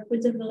to work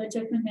with the Village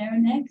of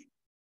Mamaroneck.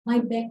 My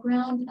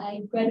background,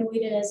 I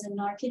graduated as an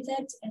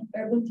architect and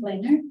urban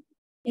planner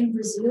in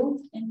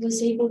Brazil and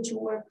was able to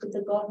work with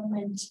the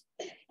government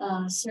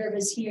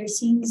service here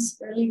since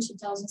early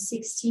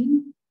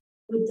 2016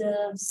 with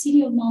the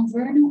city of Mount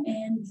Vernon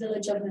and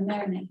Village of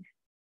Mamaroneck.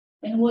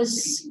 And it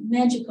was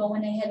magical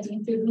when I had the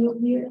interview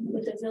here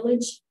with the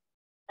village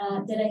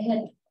that I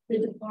had the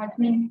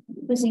department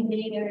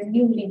presenting their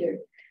new leader.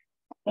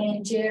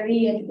 And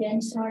Jerry and Dan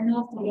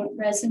Sarnoff were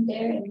present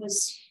there. It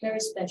was very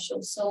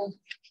special. So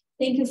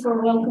thank you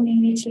for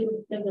welcoming me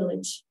to the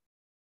village.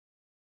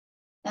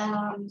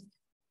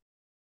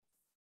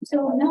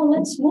 So now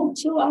let's move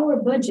to our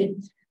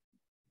budget.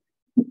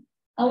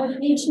 Our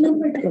page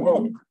number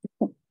 10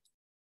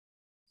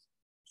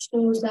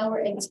 shows our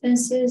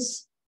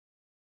expenses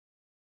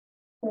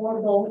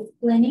for both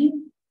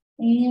planning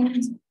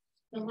and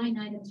the line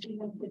items we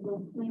have for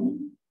both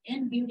planning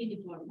and building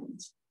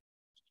department.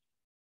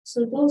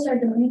 So those are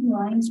the main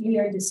lines we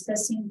are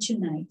discussing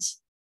tonight.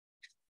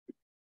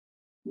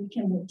 We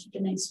can move to the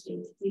next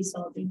page, please,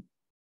 Audrey.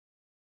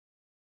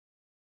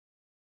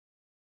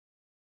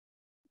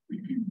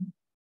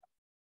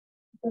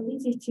 I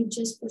believe if you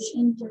just push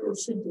enter, it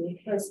should be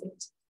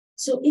perfect.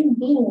 So in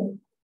blue,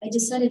 I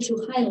decided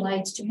to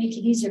highlight to make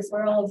it easier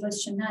for all of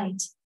us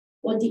tonight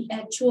what the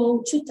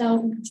actual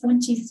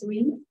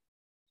 2023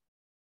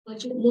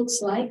 budget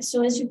looks like.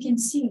 So as you can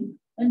see,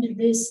 under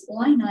this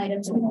line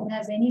items, we don't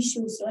have any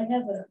issues. So I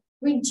have a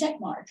green check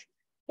mark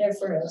there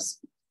for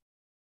us.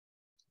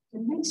 The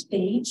next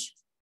page,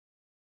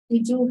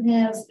 we do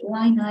have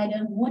line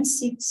item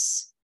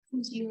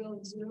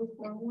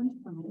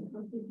 1620041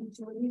 for the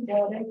utility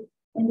water,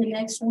 and the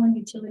next one,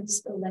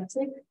 utilities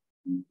electric.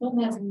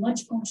 Don't have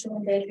much control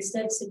on that because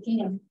that's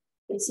again,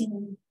 it's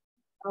in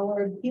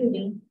our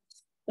building,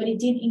 but it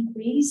did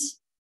increase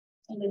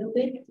a little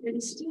bit, but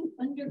it's still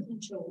under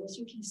control. As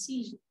you can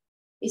see,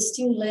 it's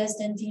still less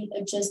than the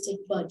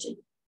adjusted budget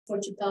for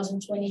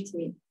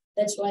 2023.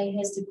 That's why it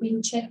has the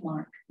green check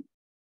mark.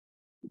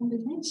 On the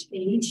next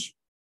page,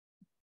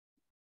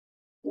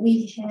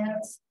 we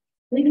have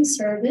cleaning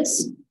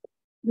service,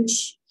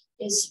 which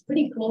is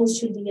pretty close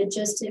to the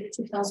adjusted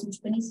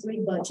 2023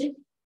 budget,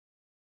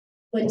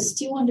 but it's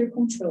still under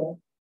control,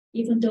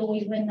 even though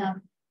we went up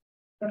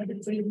from the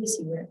previous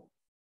year.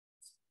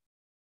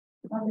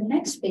 On the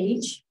next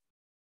page,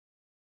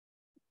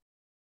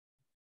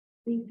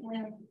 we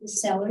have the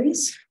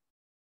salaries,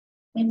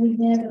 and we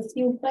have a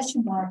few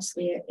question marks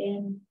there.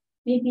 And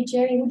maybe,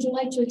 Jerry, would you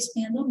like to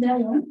expand on that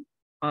one?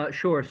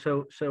 Sure.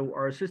 So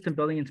our assistant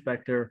building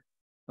inspector,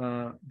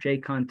 Jay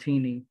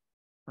Contini,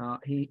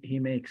 he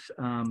makes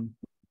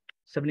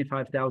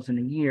 $75,000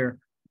 a year.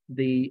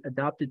 The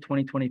adopted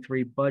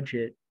 2023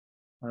 budget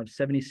of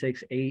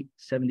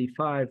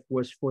 $76,875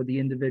 was for the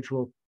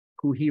individual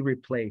who he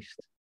replaced.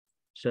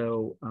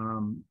 So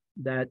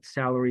that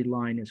salary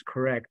line is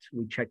correct.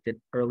 We checked it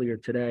earlier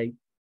today.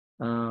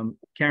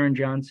 Karen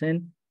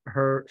Johnson,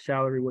 her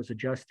salary was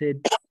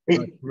adjusted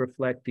to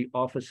reflect the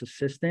office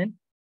assistant.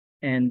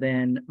 And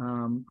then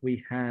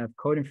we have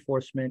code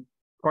enforcement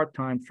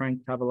part-time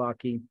Frank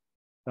Tavolaki.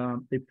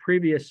 The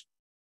previous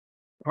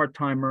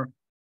part-timer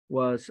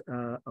was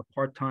a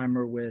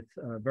part-timer with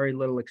very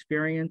little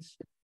experience,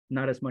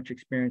 not as much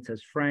experience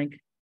as Frank.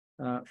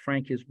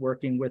 Frank is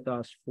working with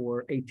us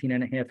for 18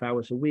 and a half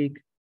hours a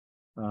week,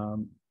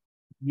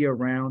 year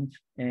round,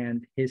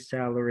 and his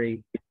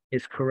salary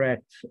is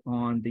correct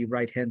on the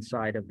right-hand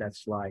side of that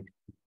slide.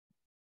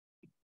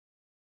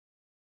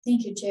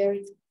 Thank you,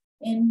 Jerry.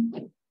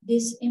 And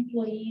these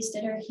employees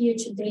that are here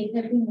today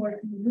have been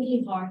working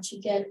really hard to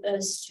get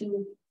us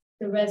to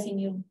the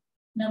revenue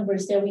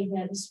numbers that we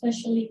have,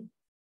 especially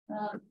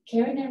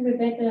Karen and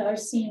Rebecca are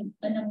seeing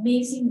an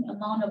amazing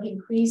amount of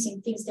increase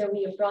in things that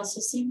we are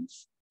processing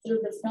through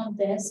the front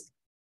desk.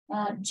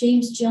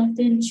 James jumped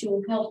in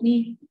to help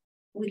me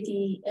with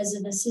as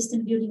an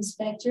assistant building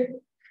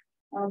inspector.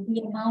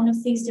 The amount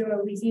of things that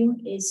we're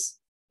reviewing is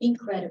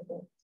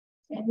incredible.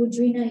 And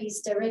Woodrina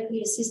is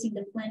directly assisting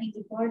the planning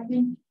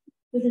department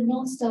with a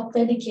non-stop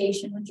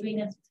dedication.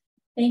 Woodrina,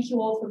 thank you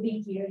all for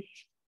being here.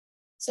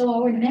 So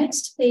our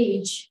next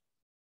page,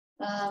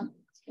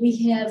 we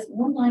have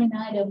one line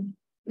item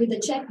with a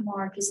check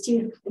mark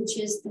still, which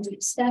is the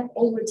staff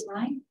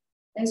overtime.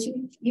 As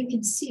you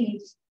can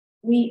see,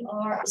 we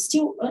are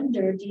still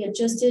under the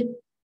adjusted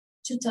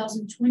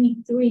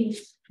 2023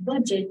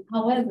 budget.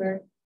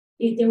 However,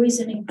 if there is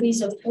an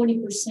increase of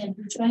 40%,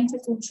 we're trying to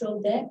control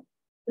that,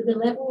 but the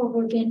level of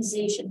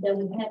organization that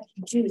we have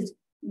to do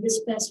in this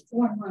past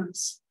 4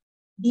 months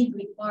did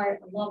require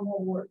a lot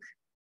more work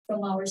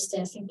from our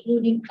staff,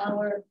 including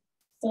our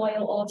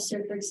FOIL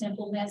officer, for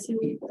example,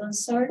 Matthew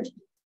Dunsart.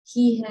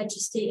 He had to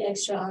stay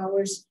extra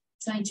hours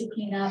trying to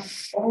clean up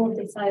all of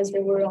the files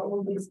that were all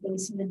over the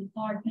place in the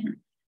department,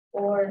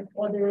 or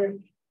other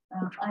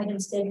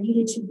items that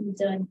needed to be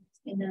done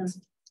in a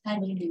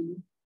timely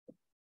manner.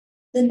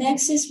 The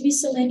next is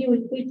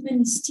miscellaneous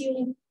equipment is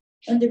still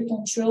under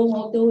control,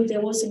 although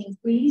there was an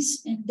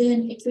increase, and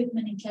then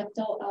equipment and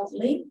capital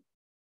outlay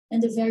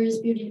and the various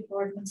building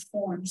department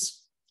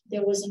forms.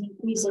 There was an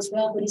increase as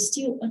well, but it's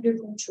still under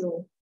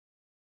control.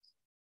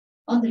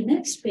 On the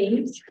next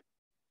page,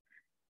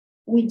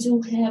 we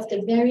do have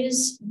the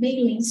various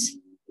mailings.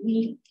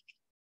 We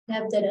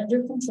have that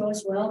under control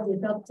as well. The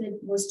adopted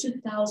was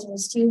 2,000,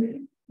 was still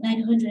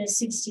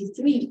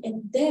 963,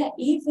 and that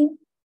even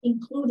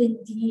including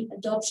the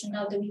adoption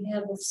now that we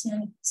have of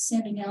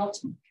sending out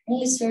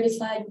only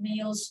certified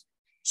mails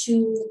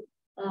to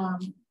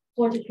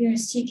court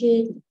appearance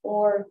ticket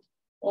or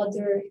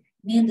other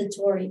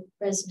mandatory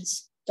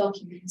presence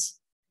documents.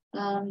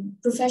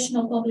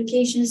 Professional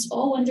publications,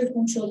 all under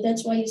control.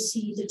 That's why you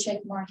see the check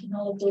mark in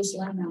all of those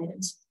line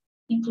items,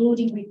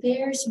 including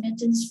repairs,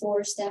 maintenance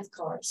for staff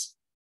cars.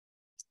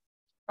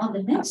 On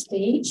the next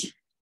page,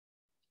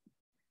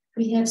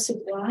 we have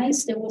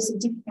supplies. There was a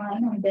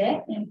decline on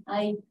that, and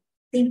I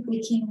think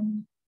we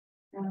can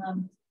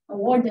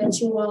award that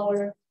to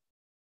our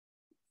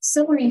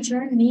summer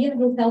intern, Mia,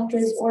 who helped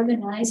us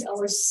organize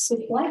our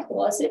supply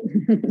closet,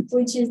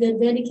 which is a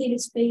dedicated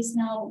space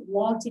now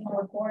locked in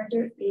our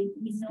corridor.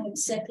 We know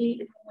exactly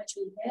how much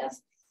we have,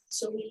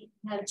 so we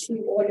have to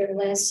order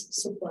less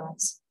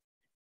supplies.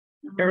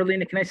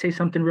 Carolina, can I say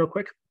something real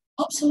quick?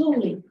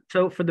 Absolutely.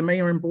 So for the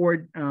mayor and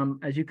board,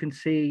 as you can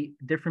see,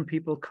 different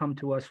people come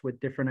to us with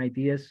different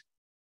ideas.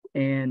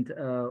 And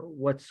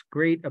what's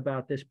great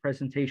about this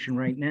presentation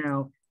right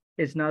now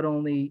is not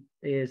only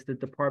is the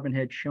department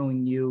head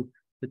showing you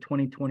the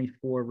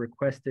 2024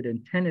 requested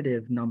and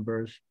tentative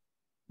numbers,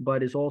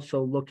 but is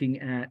also looking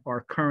at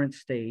our current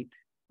state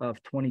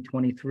of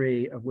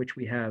 2023, of which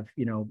we have,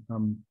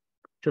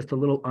 just a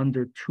little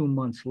under 2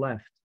 months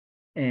left.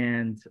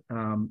 And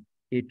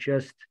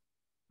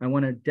I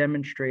want to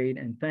demonstrate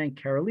and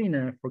thank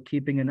Carolina for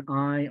keeping an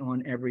eye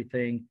on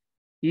everything,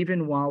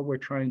 even while we're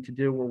trying to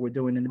do what we're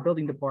doing in the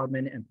building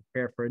department and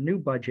prepare for a new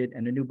budget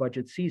and a new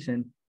budget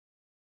season.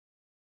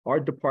 Our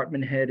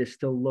department head is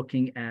still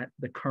looking at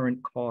the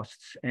current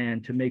costs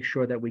and to make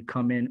sure that we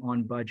come in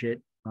on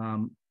budget,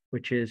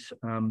 which is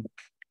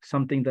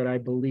something that I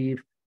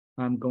believe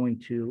I'm going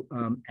to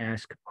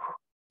ask.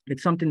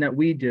 It's something that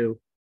we do,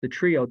 the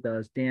trio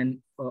does,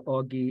 Dan,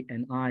 Augie,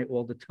 and I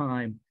all the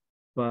time.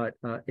 But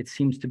it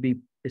seems to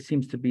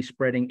be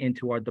spreading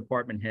into our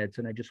department heads,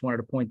 and I just wanted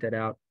to point that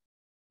out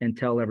and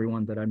tell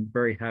everyone that I'm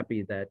very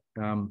happy that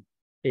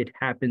it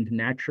happened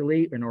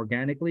naturally and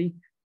organically.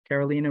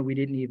 Carolina, we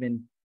didn't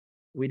even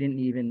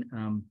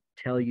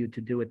tell you to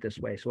do it this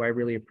way, so I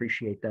really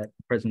appreciate that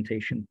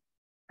presentation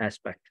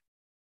aspect.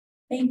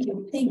 Thank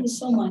you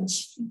so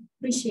much.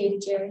 Appreciate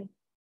it, Jerry.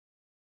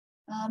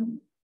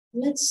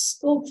 Let's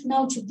go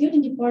now to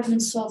building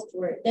department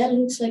software. That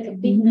looks like a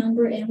big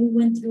number, and we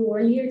went through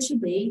earlier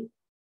today.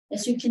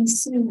 As you can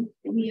see,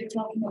 we are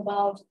talking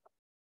about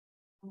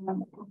a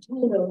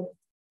total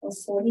of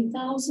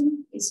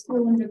 40,000. It's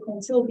still under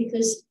control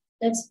because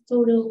that's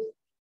total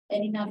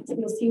and enough to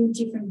do a few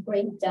different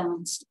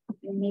breakdowns.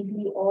 And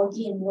maybe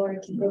Augie and Laura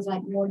can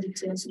provide more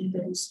details on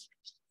those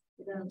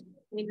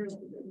later.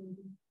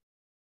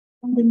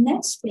 On the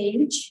next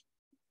page,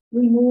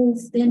 we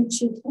move then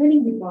to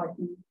planning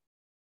department,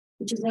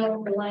 which is our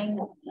line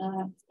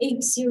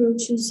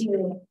 8020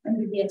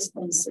 under the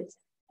expenses.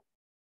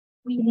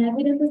 We have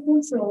it under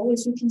control,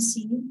 as you can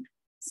see,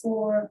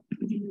 for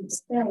the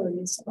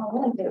salaries.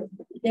 However,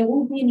 there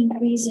will be an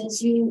increase,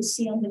 as you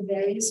see on the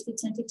various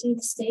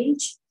tentative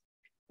stage,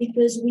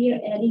 because we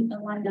are adding a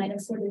line item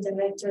for the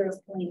director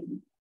of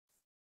planning.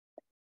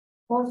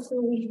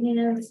 Also, we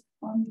have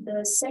on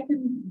the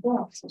second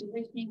box,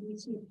 directing we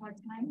see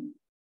part-time,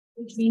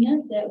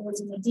 Regina, that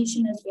was an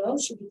addition as well.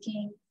 She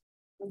became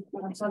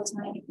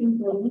part-time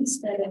employee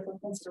instead of a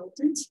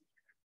consultant.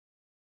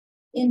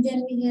 And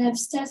then we have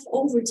staff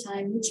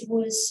overtime, which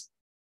was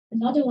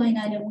another line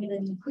item with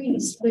an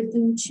increase, but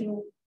due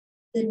to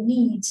the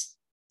need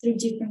through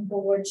different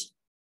board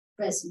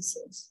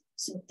presences.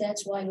 So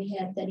that's why we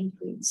have that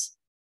increase.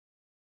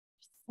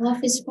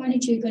 Office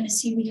furniture, you're going to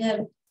see we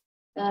have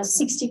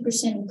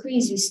 60%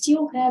 increase. We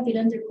still have it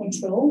under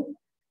control.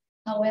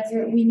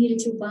 However, we needed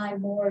to buy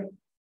more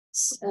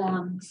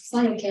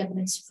file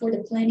cabinets for the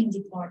planning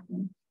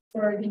department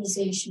for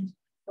organization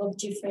of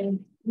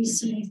different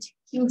received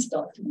huge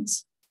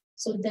documents.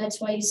 So that's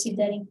why you see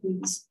that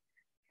increase.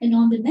 And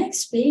on the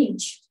next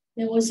page,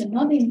 there was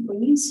another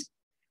increase,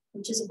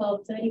 which is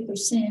about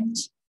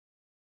 30%.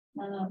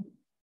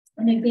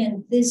 And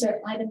again, these are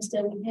items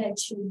that we had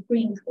to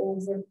bring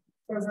over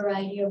for a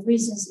variety of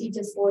reasons,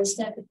 either for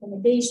staff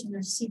accommodation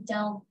or sit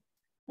down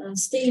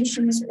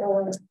stations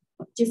or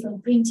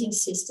different printing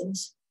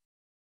systems.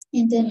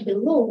 And then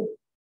below,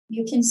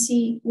 you can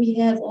see we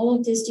have all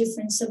of these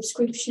different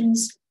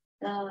subscriptions,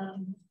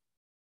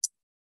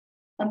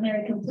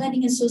 American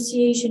Planning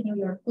Association, New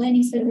York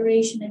Planning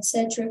Federation,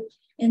 etc.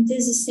 And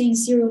this is saying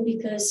zero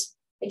because,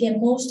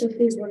 again, most of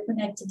these were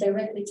connected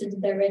directly to the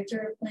director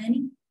of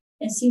planning.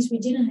 And since we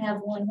didn't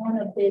have one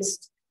of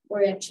these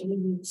were actually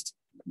used.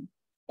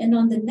 And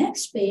on the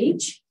next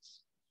page,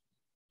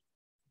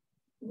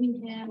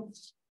 we have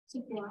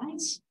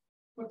supplies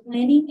for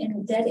planning,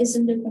 and that is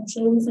under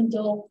control, even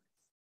though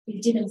we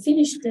didn't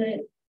finish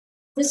the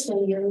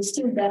fiscal year, we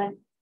still got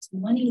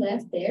some money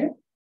left there.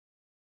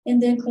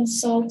 And then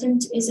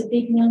consultant is a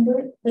big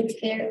number, but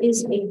there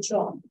is a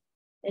drop.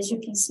 As you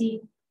can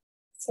see,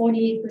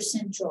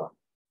 48% drop.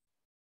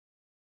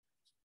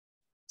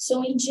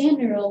 So in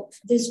general,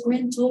 this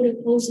grand total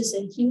poses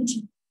a huge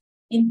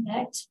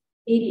impact,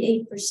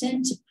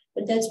 88%,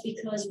 but that's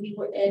because we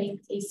were adding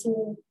a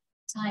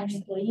full-time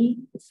employee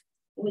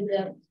with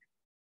a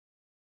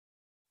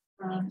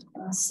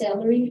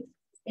salary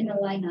in a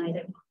line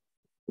item.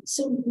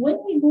 So when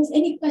we move,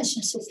 any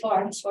questions so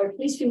far? I'm sorry,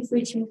 please feel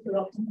free to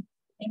interrupt me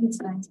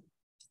anytime.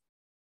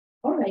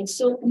 All right,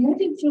 so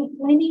moving through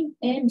planning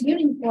and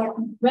building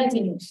department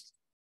revenues.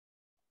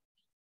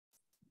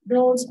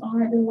 Those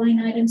are the line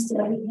items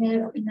that we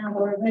have in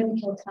our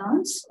revenue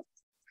accounts.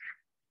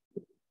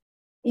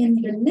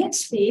 In the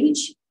next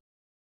page,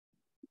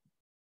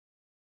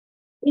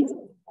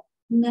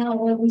 now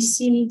we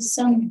see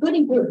some good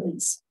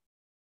improvements.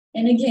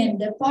 And again,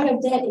 the part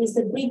of that is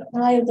the big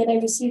pile that I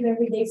receive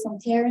every day from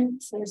Karen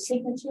for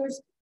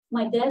signatures.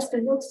 My desk,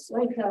 it looks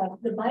like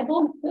the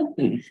Bible,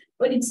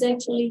 but it's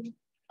actually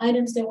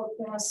items that were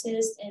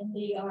processed and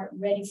they are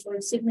ready for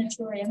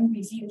signature and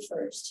review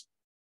first.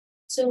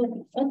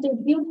 So under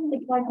building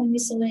department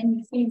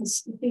miscellaneous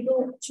fees, if we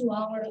go to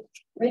our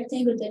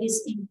rectangle that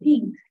is in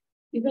pink,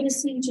 you're going to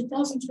see in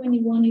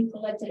 2021 we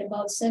collected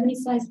about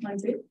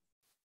 7,500.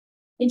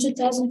 In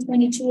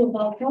 2022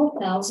 about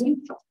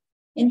 12,000.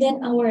 And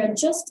then our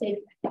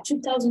adjusted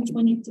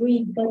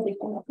 2023 budget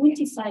of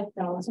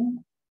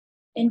 25,000,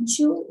 and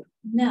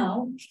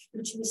now,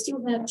 which we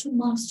still have 2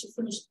 months to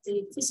finish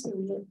the fiscal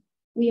year,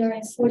 we are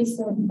at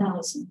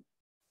 44,000,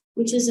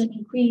 which is an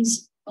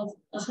increase of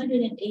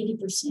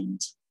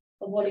 180%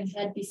 of what we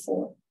had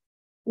before.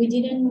 We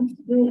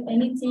didn't do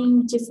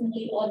anything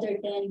differently other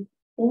than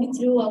going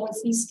through our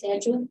fee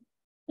schedule,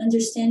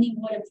 understanding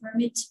what a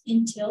permit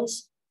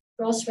entails,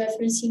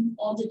 cross-referencing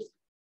all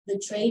the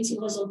trades. It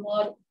was a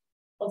lot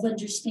of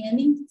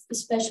understanding,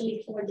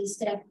 especially for the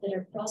staff that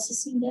are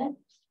processing that.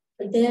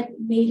 But that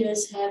made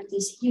us have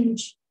this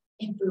huge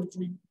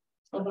improvement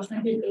of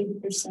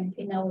 180%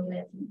 in our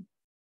revenue.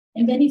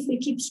 And then if we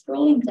keep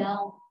scrolling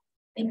down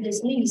in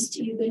this list,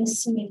 you're going to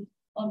see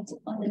on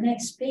the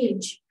next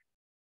page,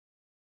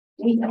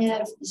 we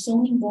have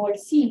zoning board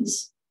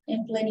fees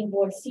and planning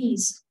board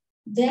fees.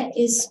 That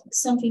is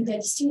something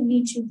that still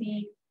need to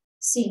be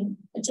seen.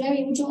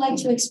 Jerry, would you like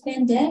to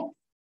expand that?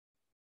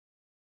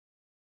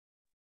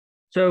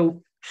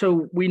 So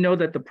we know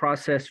that the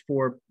process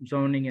for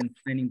zoning and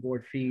planning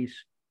board fees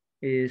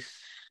is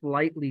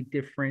slightly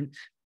different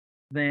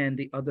than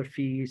the other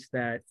fees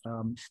that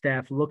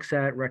staff looks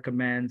at,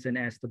 recommends, and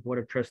asks the Board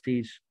of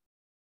Trustees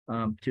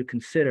to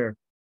consider.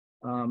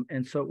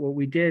 And so what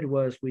we did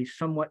was we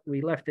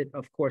left it,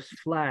 of course,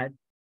 flat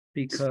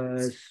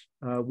because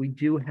we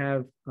do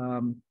have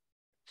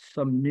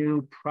some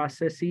new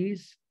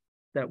processes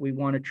that we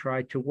want to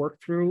try to work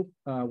through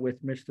with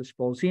Mr.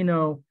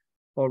 Spolzino,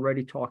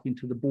 already talking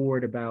to the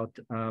board about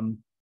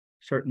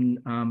certain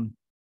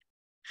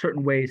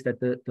ways that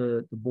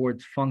the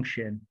boards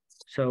function.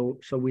 So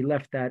we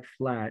left that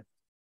flat.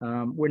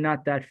 We're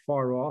not that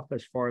far off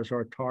as far as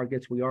our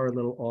targets. We are a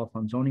little off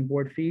on zoning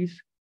board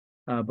fees,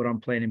 but on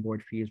planning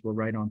board fees, we're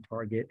right on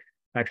target.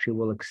 Actually,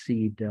 we'll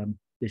exceed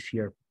this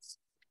year.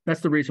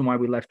 That's the reason why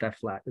we left that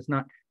flat. It's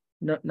not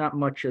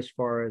much as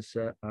far as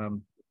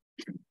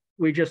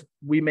we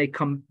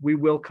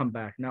will come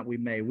back,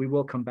 we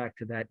will come back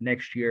to that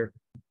next year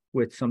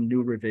with some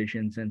new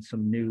revisions and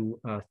some new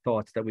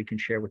thoughts that we can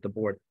share with the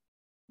board.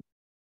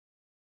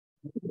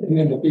 And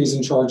then the fees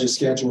and charges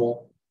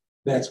schedule,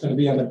 that's going to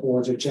be on the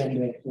board's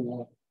agenda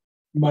for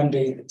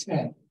Monday the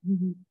 10th.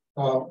 Mm-hmm.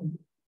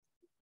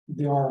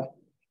 There are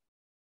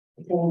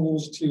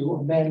proposals to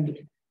amend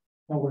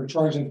how we're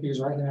charging fees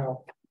right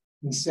now.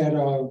 Instead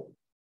of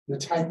the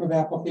type of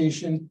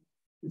application,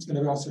 it's going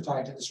to be also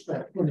tied to the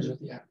square footage of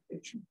the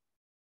application.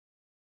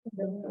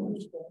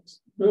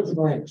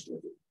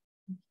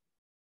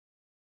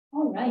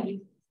 All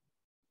right.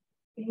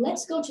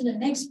 Let's go to the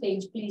next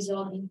page, please,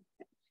 Ollie.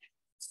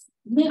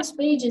 Next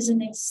page is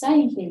an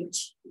exciting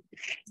page.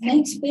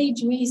 Next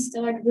page, we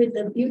start with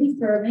the building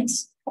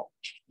permits.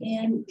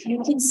 And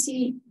you can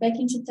see back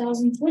in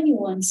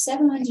 2021,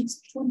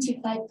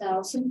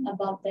 725,000,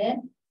 about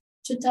that.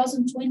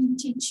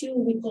 2022,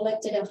 we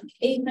collected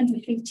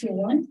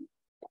 851.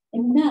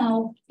 And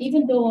now,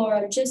 even though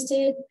our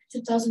adjusted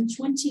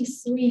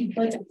 2023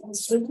 budget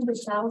was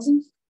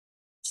 300,000,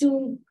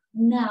 to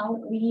now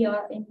we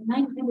are in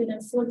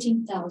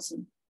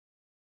 914,000,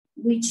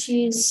 which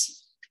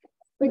is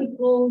pretty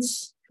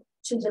close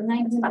to the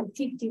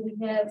 950 we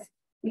have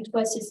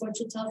requested for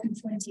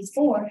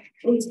 2024.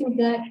 But we still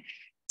got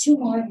 2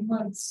 more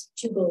months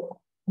to go.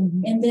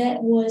 Mm-hmm. And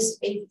that was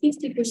a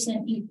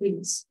 50%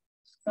 increase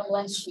from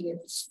last year.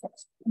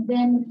 And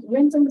then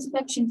rental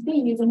inspection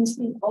fee, you're going to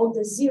see all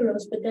the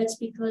zeros, but that's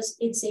because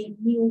it's a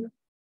new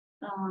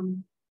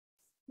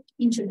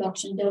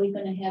introduction that we're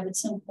gonna have at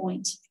some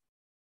point.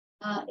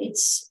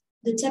 It's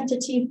the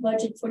tentative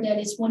budget for that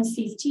is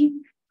 150.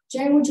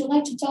 Jerry, would you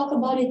like to talk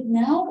about it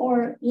now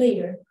or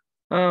later?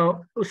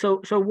 So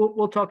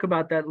we'll talk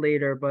about that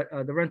later, but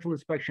the rental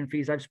inspection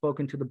fees, I've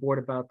spoken to the board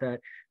about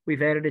that.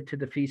 We've added it to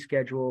the fee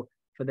schedule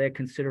for their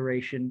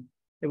consideration.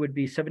 It would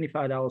be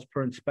 $75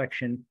 per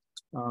inspection.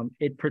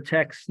 It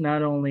protects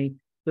not only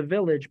the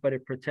village, but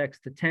it protects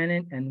the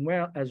tenant and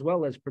as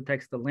well as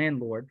protects the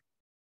landlord.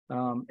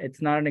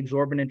 It's not an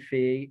exorbitant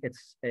fee.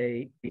 It's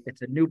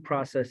a new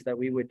process that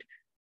we would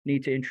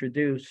need to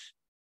introduce,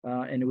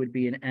 and it would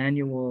be an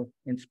annual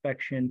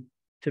inspection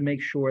to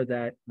make sure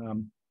that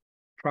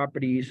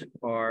properties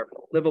are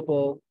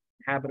livable,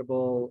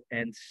 habitable,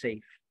 and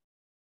safe.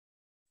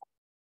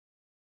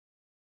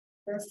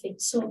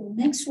 Perfect. So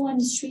next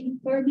one,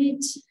 street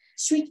permits,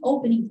 street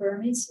opening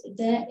permits.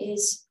 That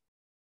is,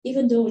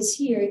 even though it's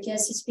here, I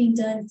guess it's being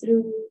done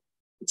through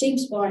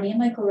James Barney.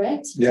 Am I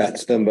correct? Yeah,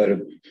 it's done by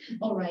the.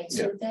 All right.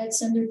 So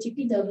that's under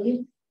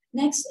DPW.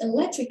 Next,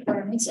 electric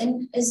permits.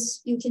 And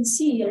as you can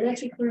see,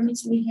 electric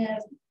permits, we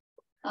have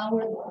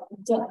our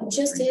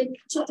adjusted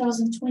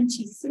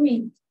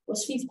 2023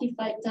 was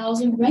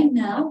 55,000. Right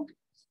now,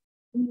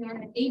 we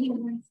are at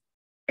 81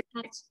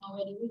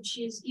 already, which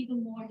is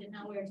even more than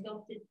our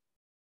adopted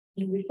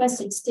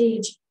requested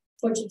stage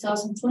for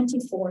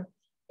 2024.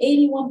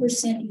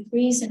 81%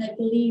 increase, and I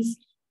believe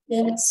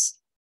that's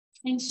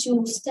thanks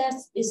to staff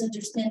is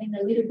understanding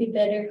a little bit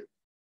better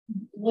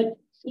what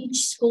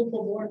each scope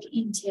of work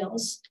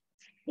entails.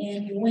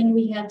 And when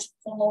we have to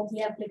call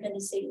the applicant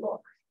and say,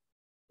 look,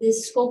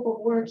 this scope of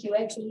work, you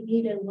actually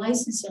need a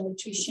licensed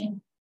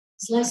electrician.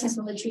 This licensed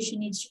electrician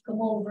needs to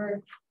come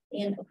over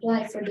and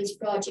apply for this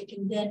project.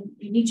 And then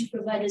you need to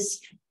provide us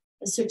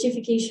a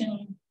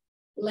certification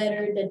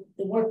letter that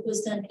the work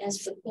was done as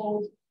per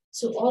code.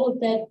 So all of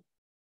that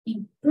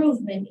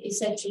improvement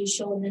is actually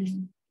shown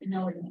in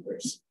our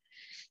numbers.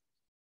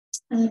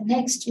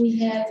 Next, we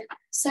have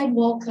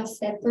sidewalk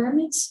cafe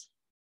permits.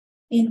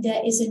 And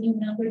that is a new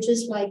number,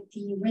 just like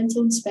the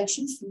rental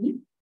inspection fee.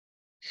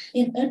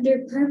 And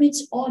under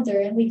permits order,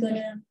 and we're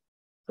gonna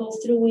go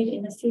through it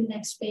in a few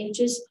next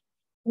pages,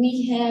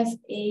 we have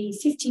a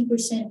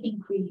 15%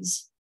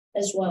 increase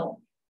as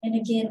well. And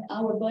again,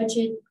 our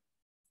budget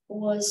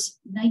was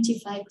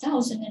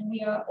 95,000 and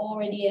we are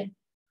already at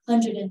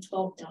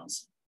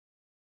 112,000.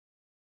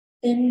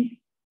 Then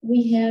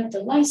we have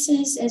the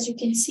license. As you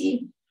can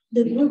see,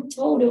 the group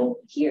total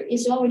here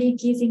is already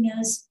giving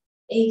us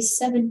a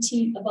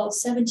about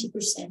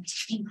 70%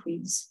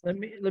 increase. Let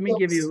me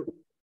give you,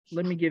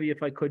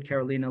 if I could,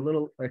 Carolina, a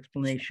little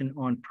explanation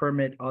on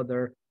permit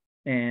other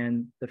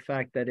and the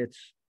fact that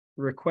it's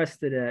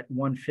requested at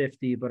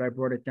 150, but I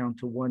brought it down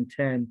to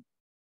 110.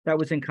 That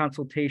was in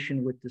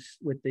consultation with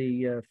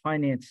the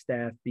finance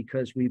staff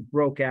because we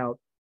broke out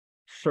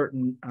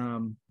certain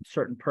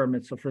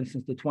permits. So for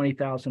instance, the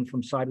 20,000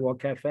 from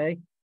Sidewalk Cafe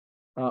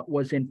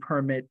was in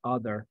permit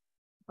other.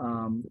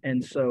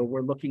 And so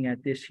we're looking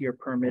at this year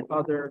permit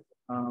other.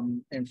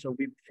 And so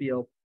we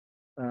feel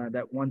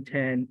that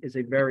 110 is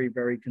a very,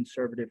 very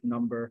conservative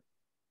number.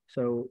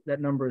 So that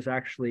number is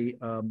actually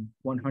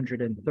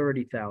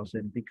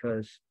 130,000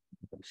 because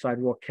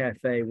Sidewalk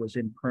Cafe was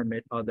in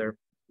permit other.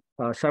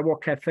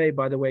 Sidewalk Cafe,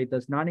 by the way,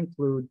 does not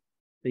include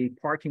the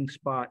parking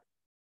spot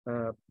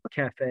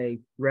cafe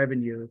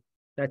revenue.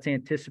 That's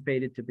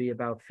anticipated to be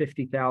about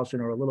 50,000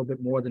 or a little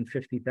bit more than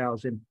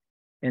 50,000.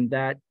 And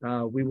that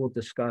we will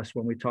discuss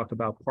when we talk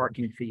about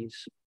parking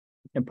fees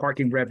and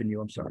parking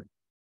revenue, I'm sorry.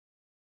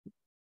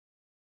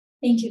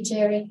 Thank you,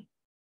 Jerry.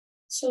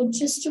 So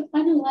just to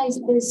finalize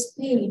this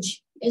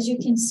page, as you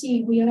can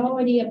see, we are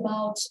already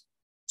about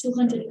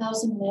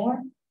 200,000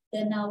 more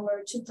than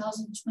our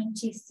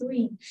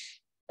 2023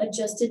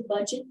 adjusted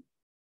budget.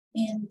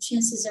 And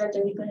chances are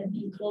that we're going to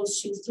be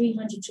close to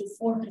 300 to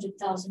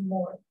 400,000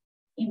 more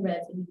in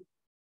revenue.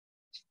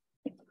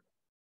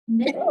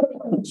 Next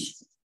page,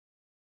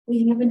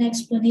 we have an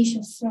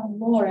explanation from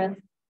Laura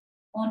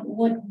on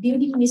what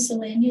building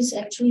miscellaneous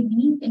actually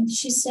mean. And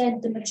she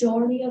said the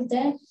majority of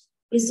that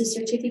is the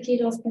certificate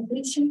of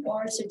completion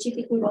or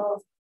certificate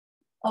of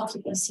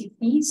occupancy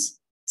fees,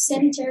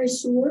 sanitary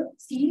sewer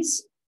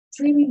fees,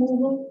 tree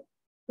removal,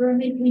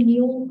 permit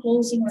renewal,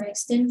 closing or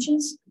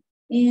extensions,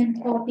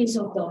 and copies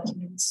of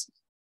documents.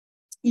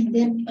 And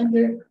then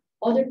under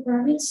other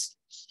permits,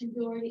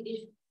 majority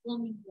is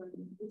plumbing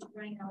permit, which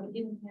right now we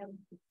didn't have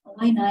a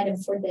line item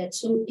for that.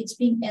 So it's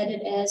being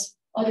added as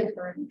other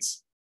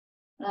permits.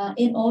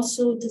 And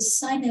also the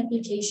sign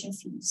application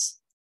fees.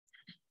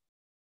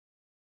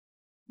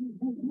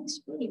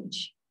 Next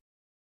page.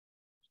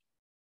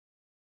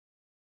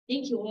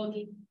 Thank you,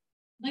 Augie.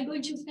 Am I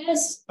going too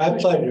fast? My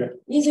pleasure.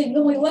 Is it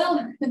going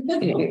well?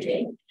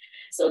 Okay.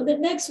 So the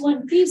next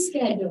one, fee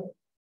schedule.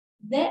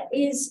 That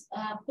is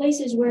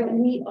places where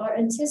we are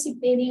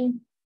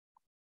anticipating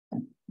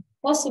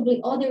possibly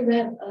other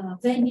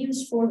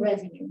venues for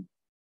revenue.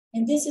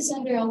 And this is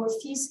under our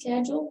fee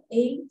schedule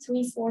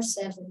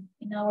A347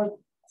 in our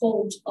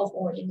code of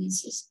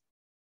ordinances.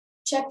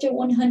 Chapter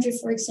 100,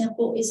 for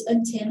example, is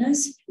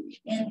antennas.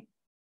 And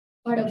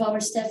part of our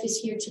staff is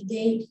here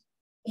today,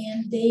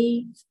 and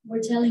they were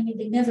telling me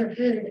they never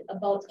heard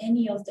about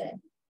any of that.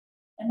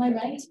 Am I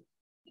right?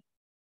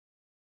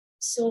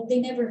 So they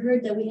never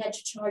heard that we had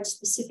to charge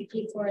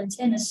specifically for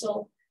antennas.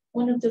 So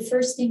one of the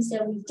first things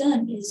that we've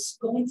done is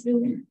going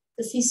through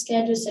the fee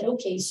schedule, said,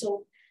 okay,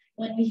 so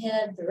when we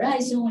have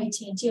Verizon,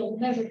 AT&T, or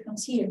whomever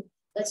comes here,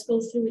 let's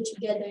go through it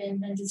together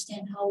and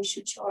understand how we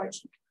should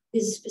charge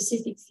these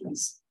specific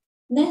fees.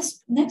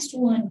 Next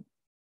one,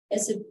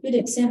 as a good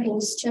example,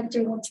 is chapter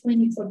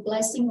 120 for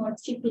blasting or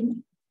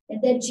chipping.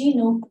 And that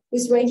Gino,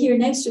 who's right here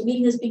next to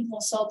me, has been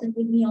consulting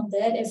with me on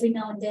that. Every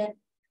now and then,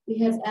 we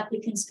have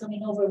applicants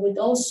coming over with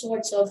all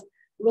sorts of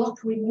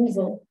rock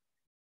removal.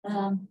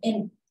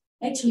 And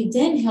actually,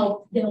 Dan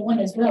helped them one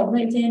as well,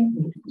 right?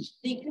 Dan,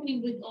 they come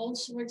in with all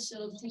sorts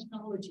of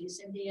technologies,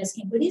 and they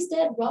asking, but is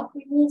that rock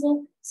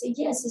removal? Say,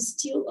 yes, it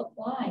still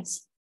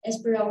applies as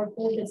per our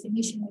code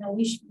definition. And I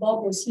wish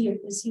Bob was here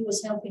because he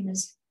was helping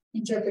us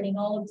interpreting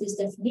all of these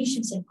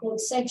definitions and code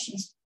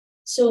sections.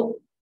 So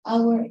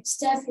our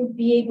staff would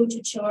be able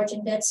to charge,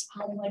 and that's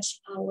how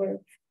much our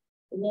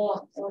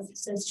law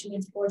office has to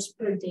enforce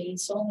per day.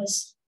 It's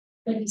almost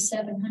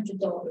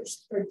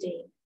 $2,700 per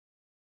day.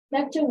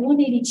 Chapter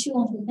 182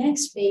 on the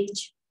next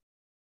page,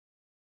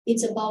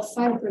 it's about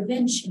fire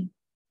prevention.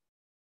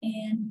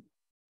 And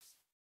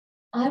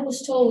I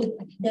was told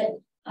that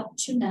up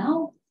to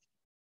now,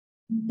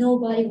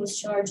 nobody was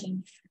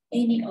charging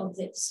any of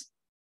this.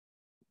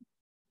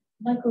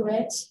 Am I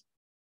correct?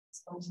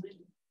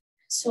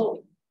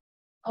 So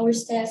our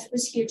staff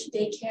was here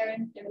today,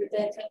 Karen and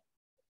Rebecca.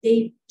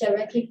 They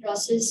directly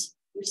process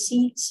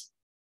receipts,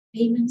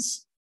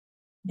 payments.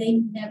 They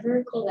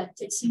never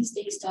collected since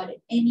they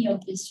started any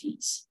of these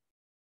fees.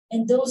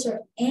 And those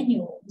are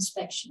annual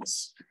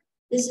inspections.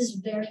 This is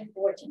very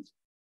important.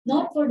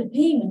 Not for the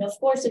payment, of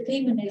course, the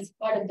payment is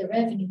part of the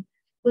revenue,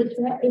 but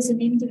that is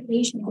an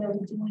indication that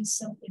we're doing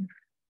something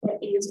that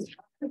is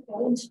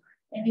proposed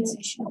and it's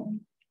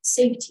ensuring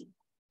safety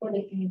for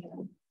the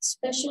community,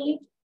 especially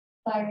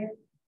fire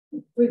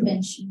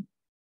prevention,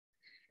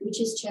 which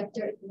is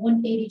chapter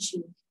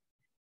 182.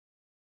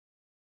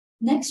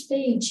 Next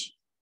page,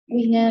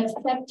 we have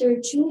chapter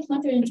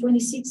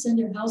 226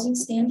 under housing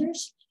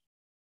standards.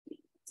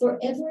 For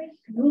every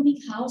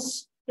rooming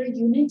house per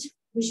unit,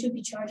 we should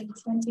be charging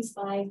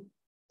 $25.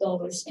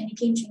 And it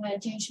came to my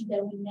attention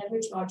that we never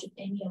charged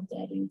any of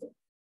that either.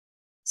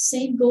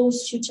 Same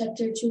goes to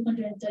chapter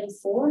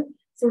 234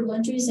 for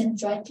laundries and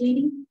dry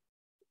cleaning.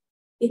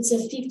 It's a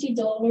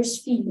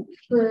 $50 fee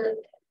per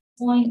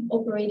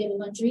coin-operated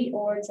laundry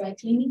or dry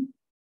cleaning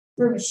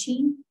per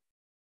machine.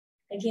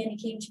 Again,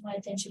 it came to my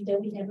attention that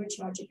we never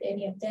charged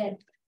any of that,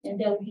 and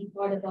that would be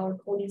part of our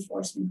code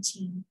enforcement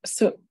team.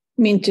 So,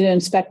 I mean, to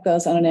inspect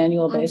those on an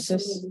annual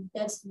basis? Absolutely.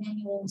 That's an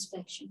annual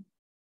inspection.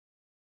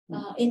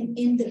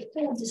 And the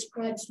code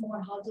describes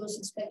more how those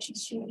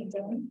inspections should be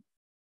done.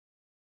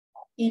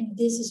 And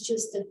this is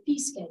just the fee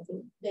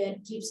schedule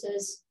that gives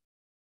us,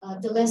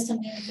 the last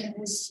amendment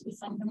was, if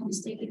I'm not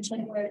mistaken,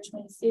 January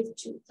 25th,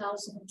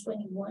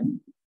 2021.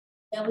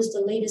 That was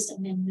the latest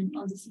amendment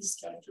on the fee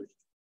schedule.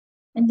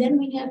 And then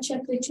we have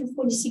chapter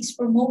 246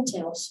 for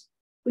motels,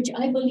 which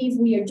I believe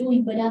we are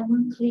doing, but I'm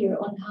unclear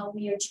on how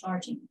we are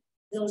charging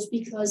those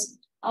because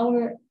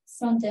our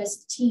front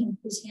desk team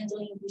who's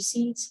handling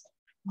receipts,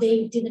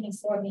 they didn't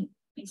inform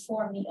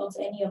me of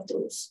any of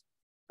those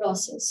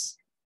process.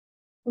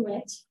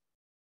 Correct?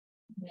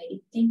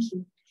 Right, thank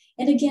you.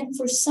 And again,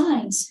 for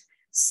signs,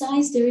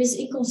 there is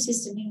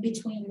inconsistency in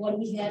between what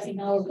we have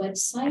in our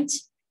website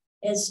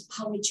as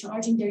how we're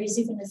charging. There is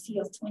even a fee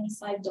of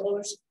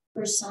 $25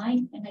 per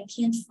sign, and I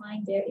can't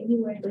find there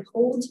anywhere in the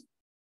code.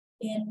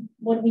 And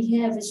what we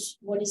have is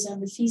what is on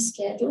the fee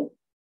schedule.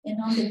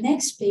 And on the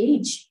next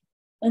page,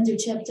 under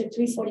chapter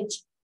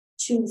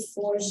 342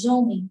 for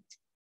zoning,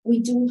 we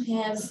do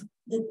have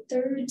the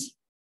third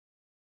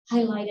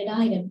highlighted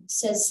item,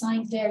 says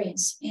sign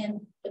variance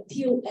and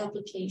appeal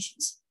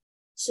applications.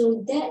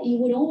 So that you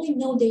would only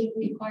know that you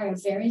require a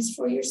variance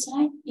for your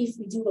sign if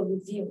we do a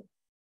review.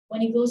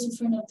 When it goes in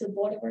front of the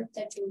Board of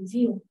Architecture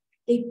review,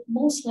 they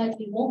most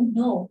likely won't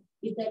know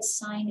if that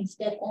sign, if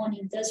that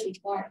awning does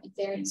require a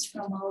variance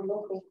from our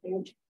local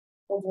code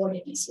of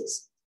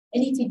ordinances.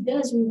 And if it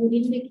does, we would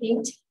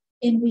indicate,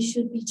 and we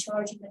should be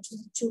charging a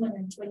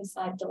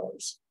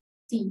 $225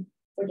 fee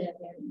for that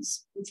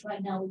variance, which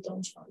right now we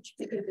don't charge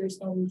because there's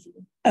no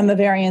review. And the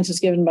variance is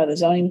given by the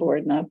zoning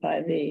board, not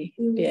by the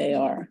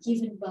BAR.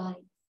 Given by,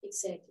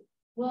 exactly.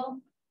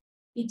 Well,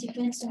 it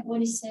depends on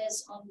what it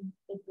says on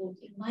the book.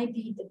 It might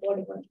be the Board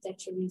of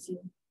Architecture review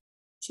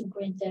to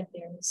grant that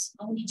variance.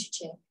 I'll need to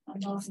check. I'm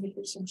not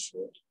 100%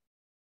 sure.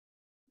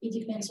 It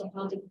depends on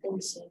how the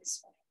code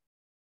says.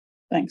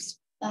 Thanks.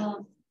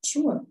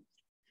 Sure.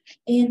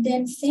 And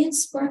then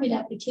fence permit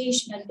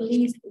application, I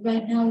believe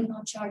right now we're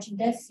not charging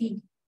that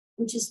fee,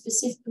 which is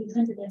specifically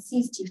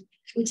 $150.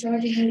 We're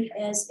charging it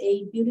as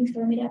a building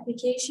permit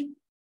application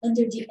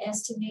under the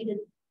estimated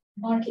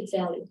market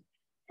value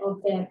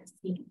of that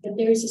fee. But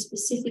there is a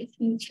specific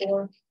fee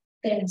for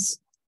fence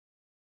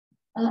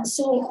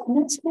So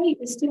that's great,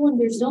 it's still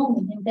under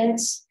zoning, and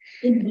that's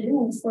in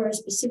blue for a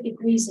specific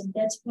reason.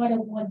 That's part of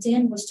what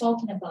Dan was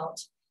talking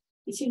about.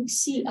 If you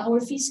see, our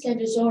fee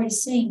schedule is already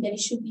saying that it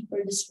should be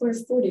per the square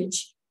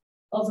footage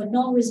of a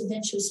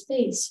non-residential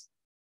space.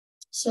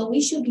 So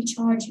we should be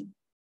charging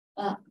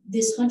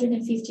this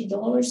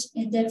 $150,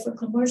 and then for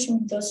commercial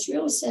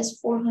industrial, it says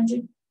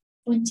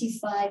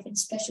 425, and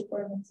special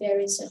permit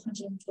varies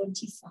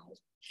 125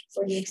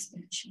 for the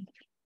extension.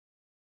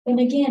 And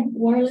again,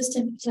 wireless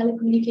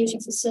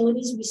telecommunication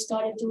facilities, we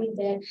started doing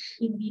that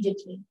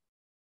immediately.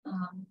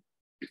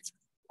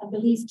 I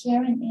believe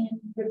Karen and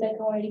Rebecca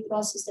already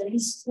processed at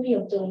least 3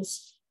 of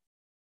those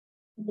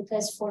in the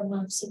past 4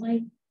 months. Am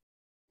I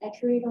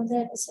accurate on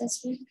that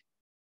assessment?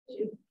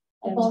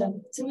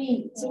 About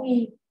three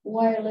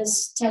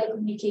wireless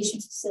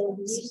telecommunication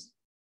facilities,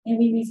 and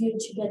we reviewed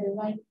together,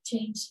 right,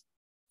 James?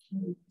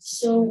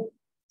 So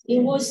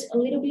it was a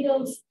little bit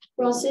of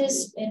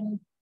process, and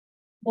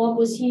Bob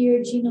was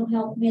here, Gino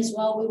helped me as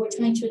well. We were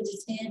trying to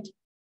understand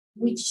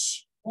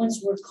which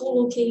ones were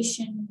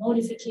co-location,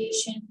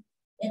 modification,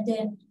 and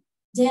then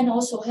Dan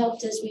also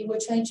helped us. We were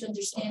trying to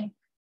understand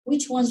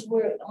which ones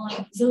were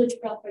on village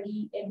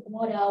property and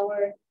what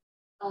our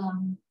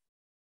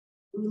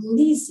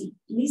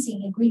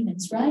leasing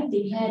agreements, right?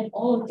 They had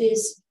all of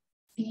this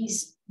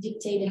fees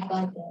dictated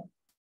by them.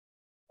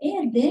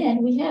 And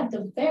then we have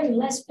the very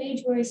last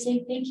page where I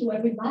say thank you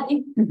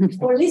everybody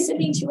for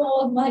listening to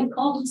all of my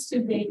comments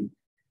today.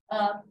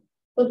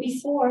 But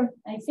before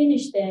I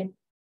finish that,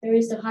 there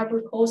is the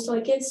Harbor Coastal. I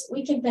guess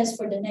we can pass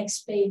for the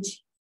next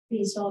page,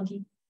 please,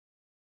 Augie.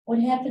 What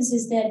happens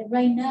is that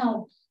right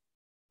now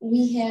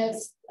we have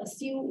a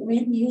few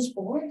land use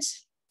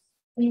boards,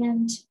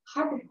 and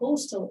Harbor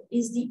Coastal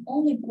is the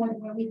only board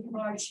where we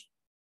charge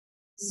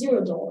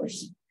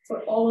 $0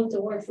 for all of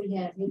the work we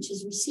have, which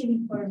is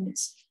receiving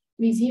permits,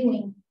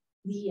 reviewing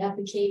the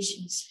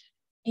applications,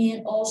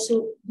 and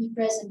also be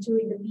present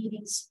during the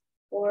meetings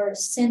or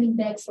sending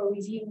back for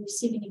review,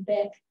 receiving it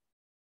back.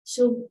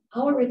 So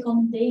our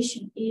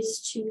recommendation is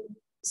to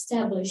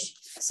establish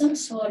some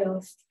sort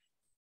of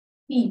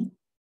fee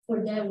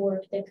for that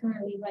work that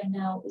currently right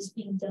now is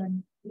being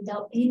done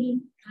without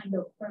any kind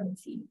of permit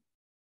fee.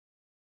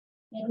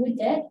 And with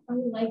that, I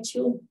would like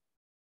to.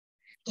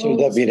 So would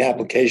that be an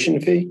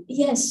application fee?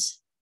 Yes,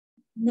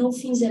 no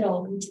fees at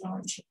all we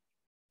charge.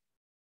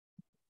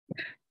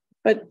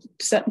 But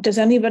does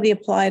anybody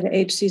apply to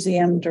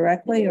HCZM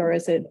directly, or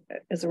is it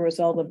as a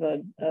result of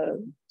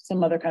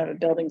some other kind of a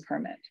building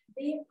permit?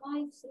 They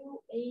apply through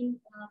a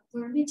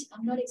permit.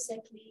 I'm not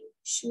exactly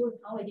sure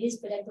how it is,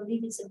 but I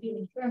believe it's a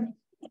building permit.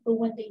 But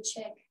when they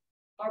check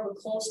Harbor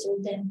Coastal,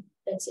 then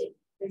that's it.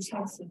 There's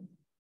no fee.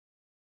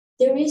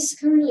 There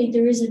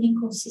is an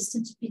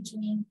inconsistency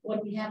between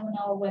what we have on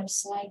our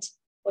website,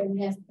 what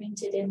we have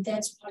printed, and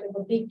that's part of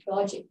a big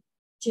project.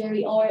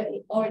 Jerry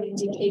already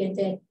indicated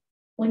that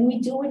when we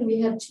do it,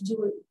 we have to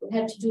do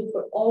it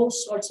for all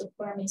sorts of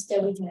permits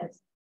that we have,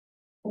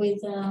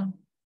 with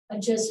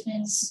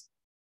adjustments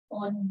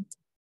on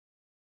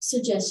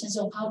suggestions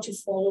on how to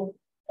follow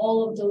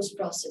all of those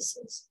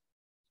processes.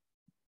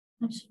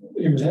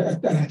 Absolutely.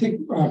 I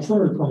think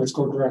perimeter permits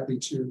go directly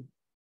to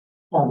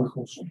Harbor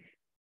Coastal.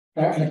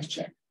 I have to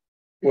check.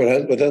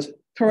 What does?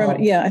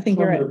 Perimeter, yeah, I think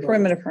you're right.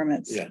 Perimeter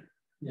permits. Yeah.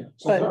 Yeah.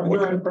 So there are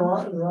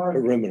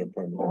Perimeter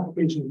permit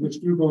applications which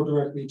do go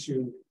directly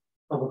to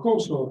Harbor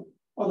Coastal.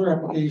 Other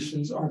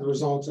applications are the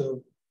result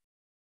of,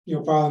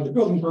 filing the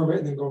building permit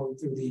and then going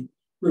through the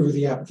review of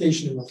the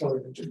application and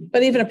referring them to.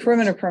 But even a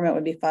perimeter permit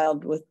would be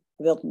filed with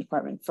the building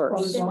department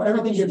first. So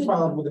everything gets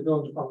filed with the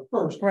building department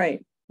first.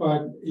 Right.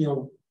 But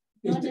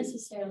not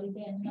necessarily,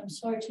 Dan. I'm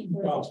sorry to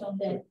interrupt on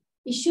that.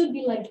 It should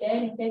be like that,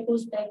 and that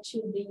goes back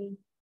to the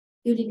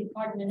building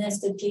department as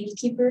the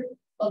gatekeeper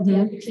of the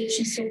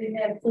application, so we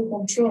have full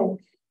control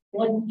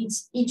what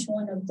needs each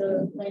one of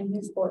the land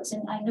use boards.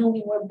 And I know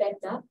we were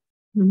backed up.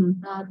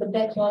 The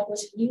backlog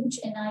was huge,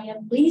 and I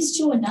am pleased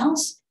to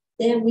announce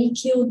that we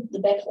killed the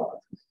backlog.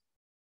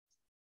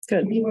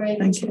 Good. We were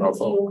able to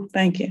review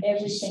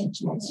everything.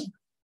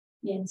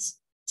 Yes.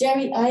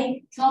 Jerry,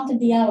 I counted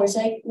the hours.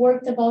 I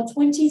worked about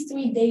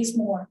 23 days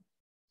more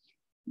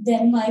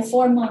than my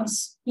 4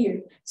 months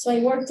here. So I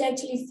worked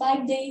actually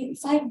 5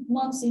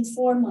 months in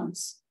 4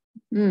 months.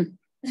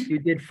 You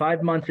did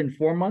 5 months in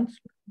 4 months?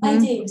 I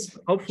did.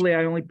 Hopefully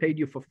I only paid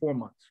you for 4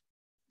 months.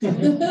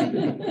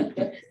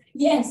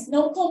 Yes,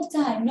 no comp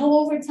time, no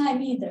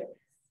overtime either.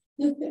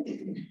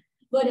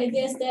 But I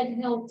guess that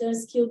helped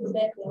us kill the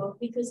backlog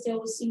because there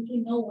was simply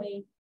no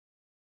way.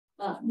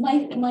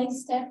 My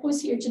staff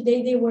was here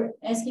today. They were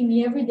asking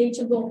me every day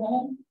to go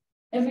home.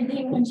 Every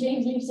day when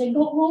James leaves, say,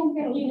 go home,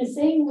 Carolina,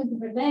 same with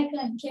Rebecca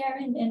and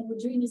Karen and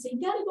Rodrina, say, you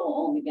gotta go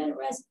home, you gotta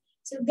rest.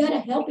 So we gotta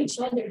help each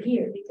other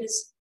here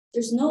because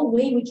there's no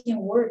way we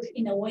can work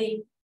in a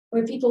way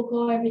where people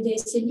call every day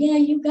and say, yeah,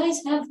 you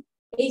guys have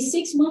a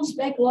 6 months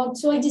backlog,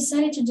 so I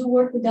decided to do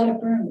work without a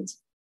permit.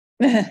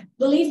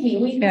 Believe me,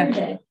 we heard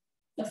that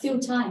a few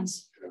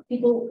times.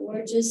 People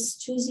were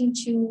just choosing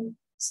to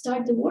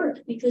start the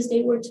work because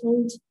they were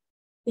told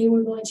they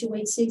were going to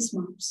wait 6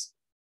 months.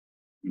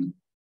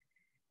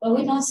 But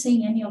we're not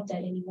seeing any of that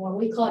anymore.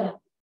 We caught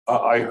up.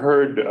 I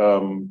heard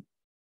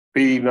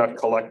fee not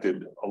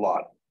collected a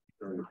lot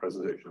during the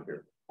presentation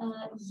here.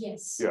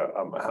 Yes. Yeah.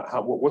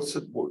 What's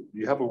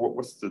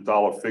the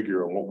dollar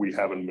figure on what we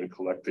haven't been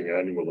collecting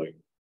annually?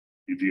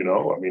 Do you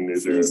know? I mean,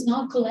 is there? It's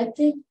not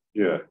collected.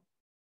 Yeah.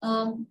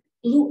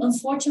 Lou,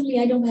 unfortunately,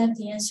 I don't have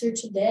the answer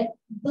to that,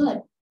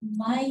 but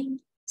my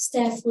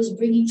staff was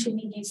bringing to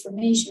me the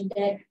information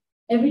that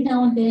every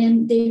now and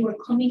then they were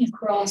coming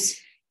across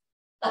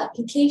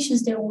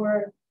applications that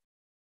were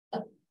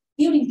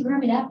building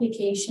permit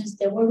applications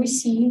that were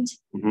received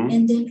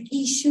and then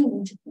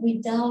issued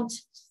without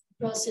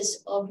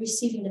process of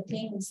receiving the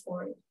payment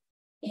for it.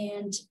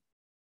 And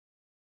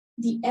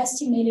the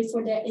estimated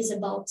for that is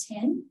about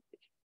 10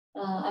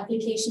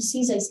 applications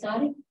since I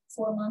started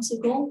 4 months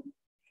ago.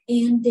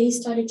 And they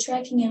started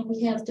tracking, and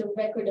we have the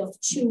record of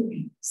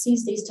 2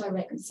 since they started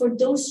record. For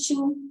those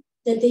 2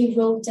 that they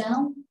wrote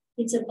down,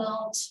 it's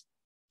about,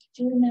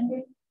 do you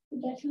remember,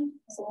 Rebecca?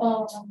 It's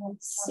about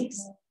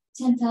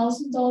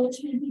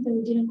 $10,000 maybe that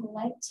we didn't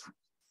collect.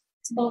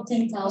 It's about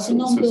 10,000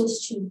 on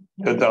those 2.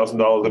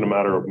 $10,000 in a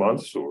matter of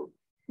months, or?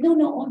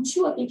 No, on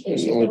 2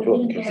 applications. We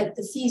didn't collect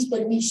the fees,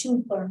 but we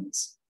issued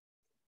permits.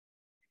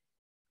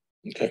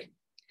 Okay.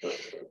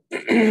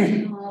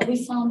 We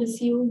found a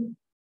few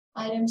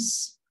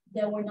items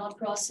that were not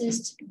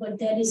processed, but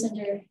that is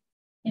under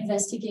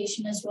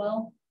investigation as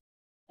well.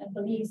 I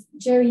believe,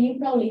 Jerry, you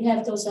probably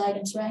have those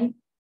items, right?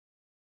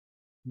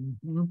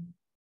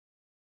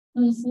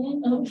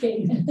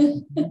 Okay.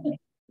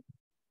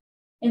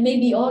 And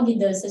maybe Augie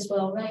does as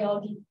well, right,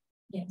 Augie?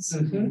 Yes.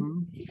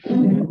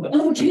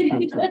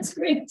 Okay, that's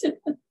great.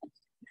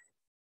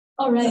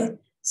 All right.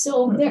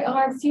 So there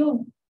are a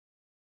few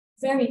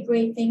very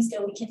great things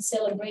that we can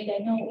celebrate. I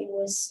know it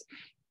was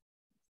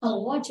a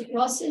lot to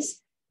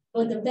process,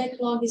 but the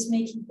backlog is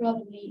making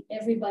probably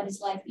everybody's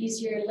life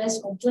easier, less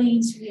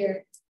complaints. We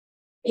are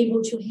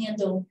able to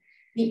handle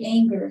the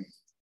anger,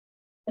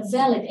 the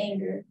valid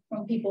anger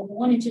from people who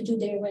wanted to do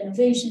their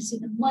renovations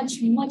in a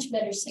much, much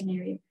better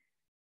scenario.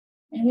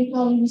 And we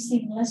probably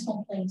receive less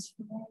complaints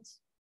from that.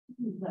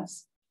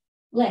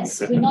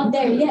 Less. We're not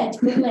there yet,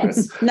 but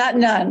less. Not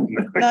none.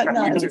 Not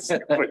none.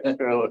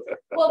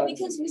 Well,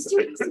 because we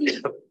still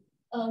receive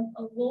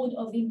a load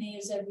of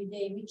emails every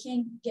day. We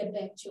can't get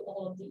back to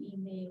all of the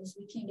emails.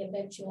 We can't get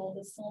back to all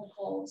the phone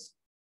calls.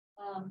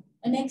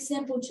 An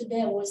example to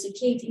that was a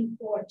case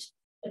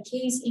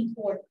in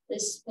court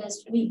this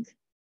past week,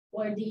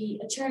 where the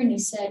attorney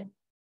said,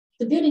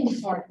 the building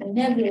department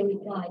never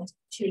replied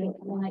to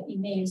my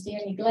emails. They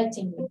are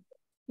neglecting me.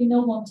 You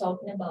know who I'm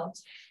talking about.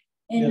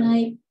 And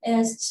I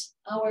asked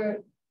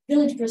our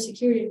village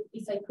prosecutor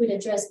if I could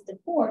address the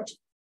court,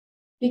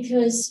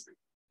 because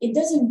it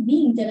doesn't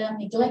mean that I'm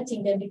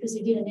neglecting them because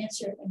they didn't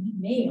answer an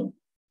email.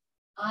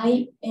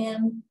 I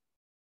am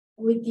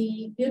with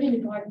the building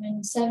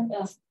department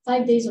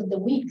 5 days of the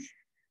week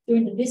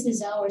during the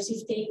business hours.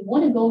 If they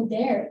want to go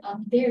there,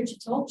 I'm there to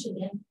talk to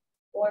them,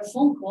 or a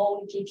phone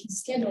call if they can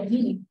schedule a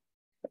meeting.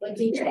 But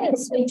they can't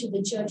say to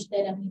the judge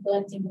that I'm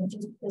neglecting them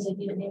just because I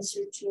didn't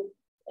answer to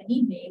an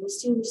email. We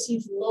still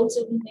receive loads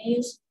of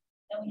emails,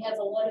 and we have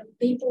a lot of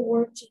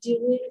paperwork to deal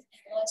with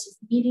and lots of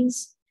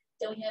meetings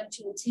that we have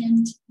to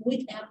attend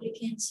with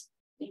applicants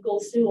and go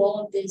through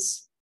all of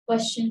these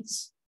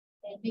questions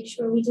and make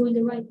sure we're doing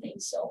the right thing.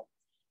 So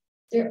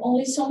there are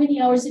only so many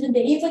hours in a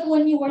day, even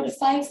when you work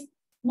 5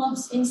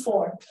 months in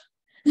 4.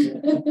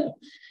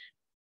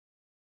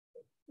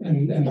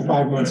 And the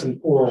 5 months in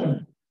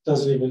 4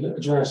 doesn't even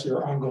address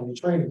your ongoing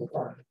training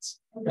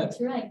requirements. Oh,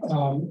 that's right.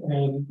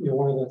 And you know,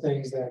 one of the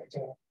things that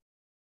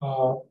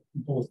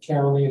both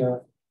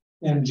Carolina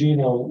and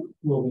Gino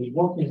will be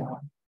working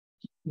on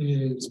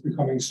is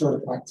becoming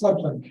certified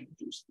floodplain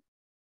managers,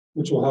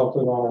 which will help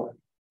with our,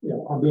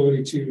 our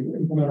ability to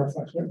implement our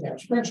floodplain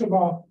damage prevention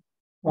law,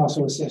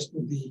 also assist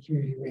with the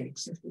community rating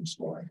system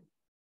scoring.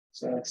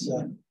 So it's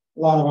a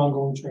lot of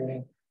ongoing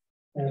training,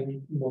 and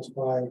you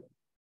multiply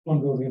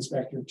 1 building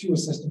inspector, 2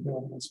 assistant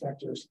building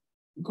inspectors,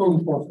 the code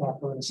enforcement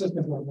officer, an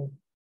assistant building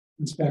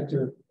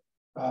inspector.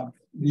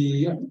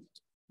 The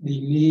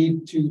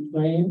need to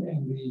train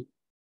and the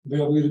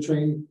ability to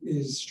train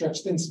is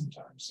stretched in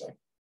sometimes. So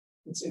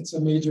it's a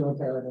major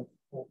imperative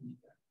for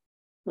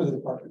the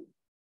department.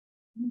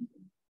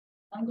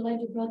 I'm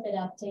glad you brought that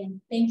up,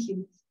 Dan. Thank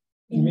you.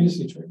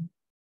 Municity training.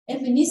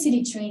 And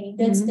municity training,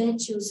 that's that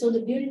too. So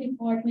the building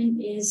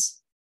department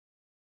is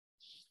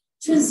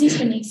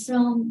transitioning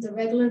from the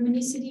regular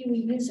municity we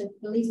use, I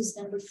believe it's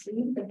number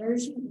 3, the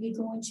version. We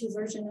go into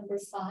version number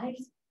 5.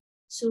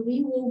 So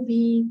we will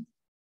be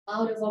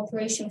out of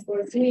operation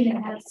for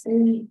 3.5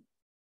 full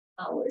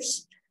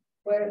hours,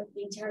 where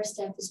the entire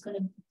staff is going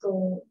to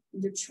go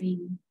under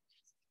training.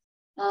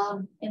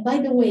 And by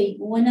the way,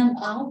 when I'm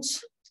out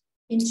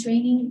in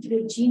training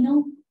with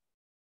Gino,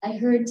 I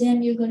heard,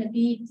 Dan, you're going to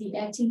be the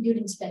acting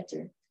building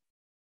inspector.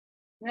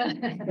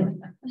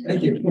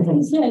 Thank you.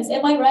 Yes.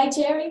 Am I right,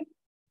 Jerry?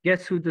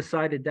 Guess who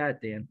decided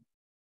that, Dan?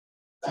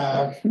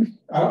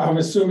 I'm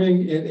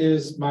assuming it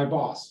is my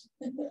boss.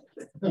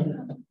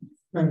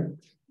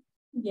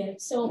 Yeah,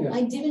 so Yes.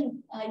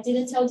 I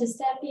didn't tell the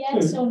staff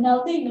yet, so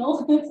now they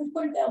know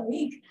for that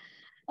week.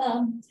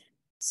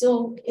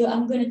 So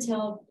I'm gonna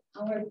tell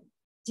our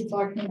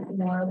department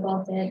more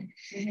about that.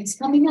 And it's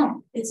coming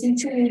up. It's in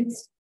 2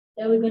 weeks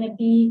that we're gonna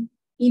be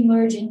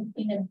emerging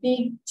in a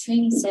big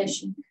training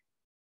session,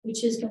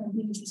 which is gonna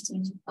be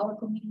interesting. Our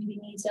community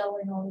needs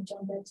our knowledge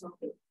on that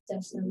topic,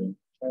 definitely.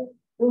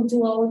 We'll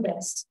do our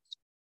best.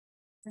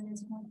 And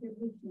it's one for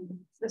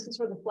everything. This is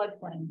for the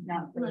floodplain,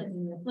 not for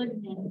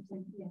Flood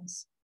management,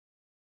 yes.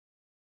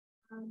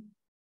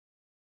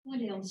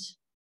 What else?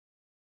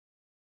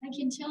 I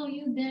can tell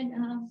you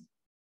that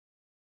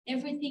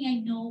everything I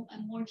know,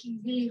 I'm working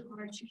really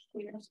hard to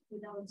share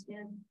with our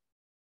staff.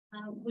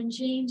 When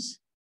James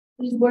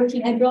was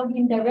working, I brought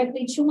him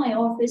directly to my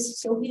office,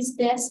 so his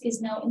desk is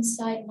now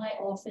inside my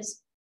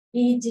office.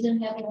 He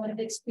didn't have a lot of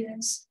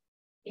experience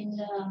in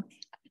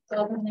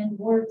government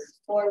work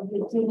or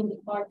with the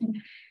department.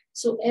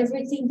 So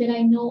everything that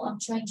I know, I'm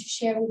trying to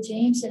share with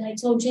James. And I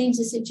told James,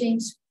 I said,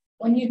 James,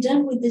 when you're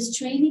done with this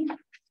training,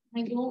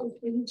 my goal is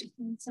for you to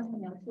train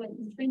someone else, so I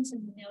can train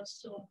someone else.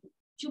 So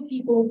 2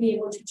 people will be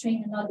able to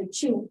train another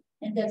 2,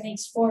 and that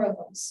makes 4 of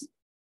us.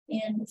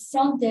 And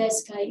front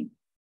desk,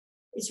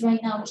 it's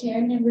right now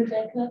Karen and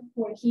Rebecca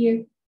who are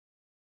here.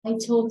 I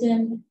told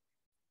them,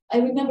 I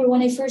remember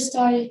when I first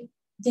started,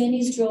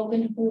 Dennis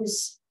Drogan,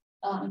 who's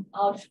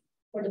out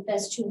for the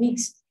past 2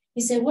 weeks,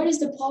 he said, what is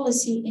the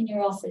policy in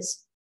your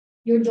office?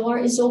 Your door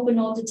is open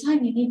all the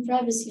time. You need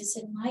privacy. I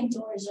said, my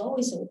door is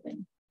always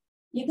open.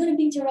 You're going to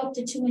be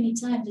interrupted too many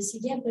times. I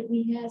said, yeah, but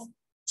we have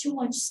too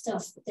much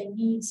stuff that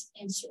needs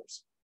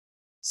answers.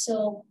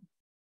 So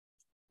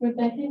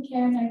Rebecca and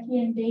Karen are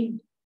here and they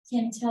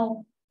can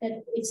tell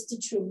that it's the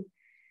truth.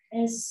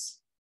 As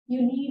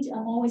you need,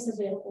 I'm always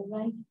available,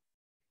 right?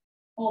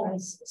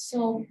 Always.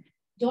 So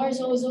door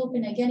is always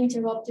open. I get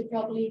interrupted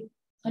probably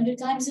 100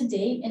 times a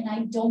day, and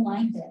I don't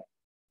mind that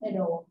at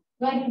all.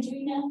 Right,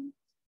 Audrina?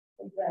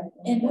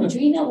 And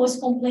Audrina was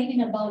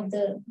complaining about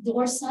the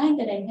door sign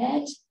that I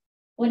had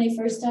when I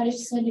first started.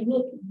 She said, it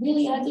looked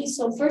really ugly.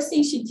 So first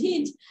thing she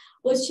did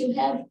was to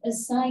have a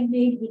sign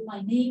made with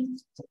my name,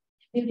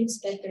 building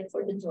inspector,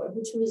 for the door,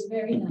 which was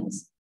very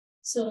nice.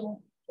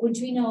 So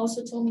Audrina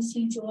also told me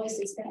she enjoys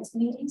the staff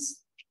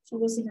meetings. She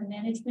was in a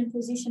management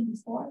position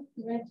before,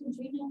 correct,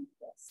 Audrina?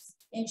 Yes.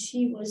 And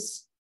she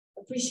was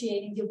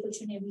appreciating the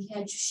opportunity we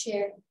had to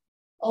share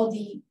all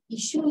the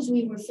issues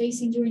we were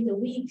facing during the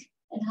week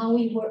and how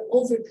we were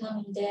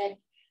overcoming that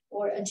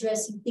or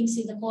addressing things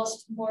in the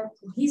more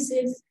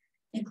cohesive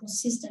and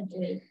consistent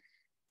way.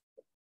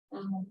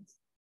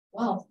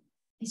 Wow,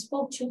 I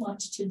spoke too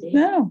much today.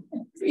 No. I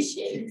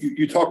appreciate it.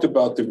 You talked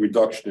about the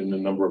reduction in the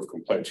number of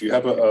complaints. You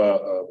have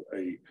a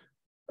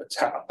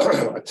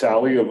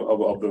tally of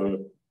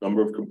the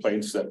number of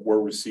complaints that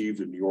were received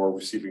and you're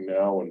receiving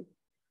now, and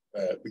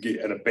a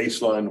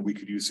baseline we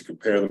could use to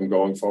compare them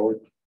going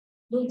forward?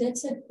 Well,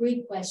 that's a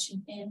great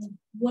question. And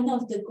one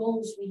of the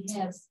goals we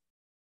have,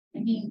 I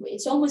mean,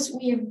 it's almost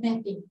we are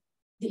mapping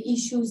the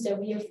issues that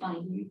we are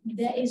finding.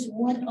 That is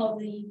one of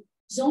the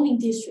zoning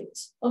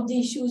districts of the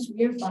issues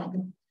we are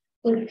finding.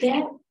 But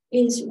that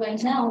is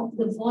right now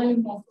the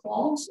volume of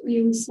calls we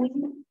are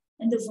receiving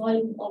and the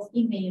volume of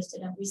emails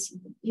that I'm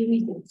receiving. It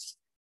reduced.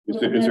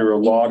 Is there a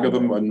log of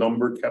them, a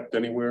number kept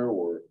anywhere,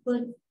 or?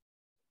 But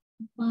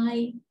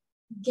my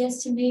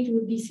guesstimate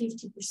would be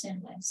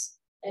 50% less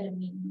at a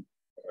minimum.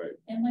 Right.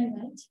 Am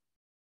I right?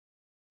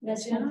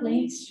 That's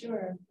complaints?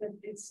 Sure, but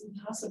it's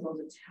impossible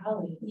to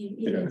tally.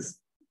 It is.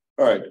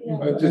 All right.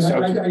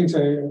 I can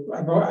tell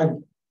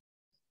you,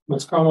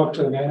 what's come up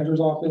to the manager's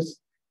office,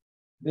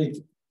 they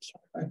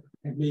had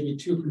maybe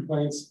 2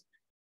 complaints,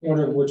 one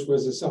of which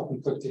was a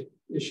self-inflicted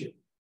issue.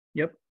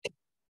 Yep,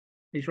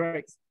 he's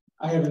right.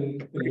 I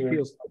haven't.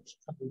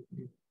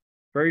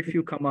 Very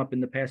few come up in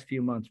the past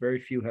few months.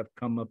 Very few have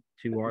come up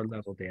to our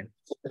level, Dan.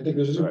 I think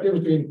there's a difference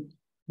between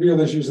real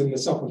issues and the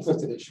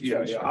self-inflicted issues.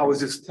 Yeah. I was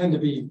just tend to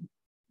be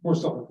more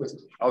self-inflicted.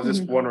 I was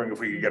just wondering if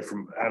we could get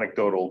from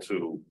anecdotal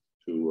to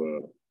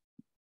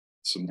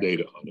some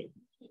data on it.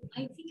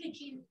 I think I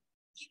can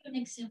give an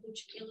example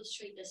to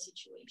illustrate the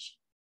situation.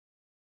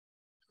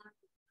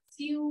 A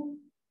few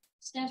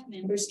staff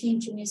members came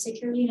to me and said,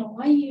 Carolina,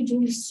 why are you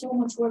doing so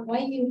much work? Why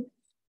are you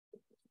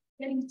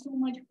getting too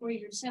much for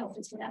yourself?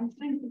 I said, I'm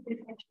trying to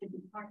protect the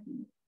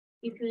department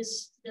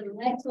because the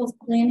lack of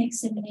plan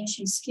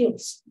examination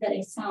skills that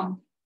I found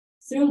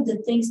through the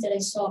things that I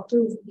saw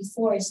approved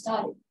before I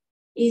started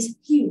is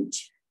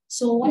huge.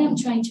 So what I'm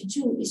trying to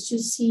do is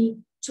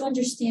to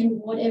understand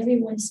what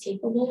everyone is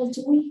capable of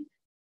doing.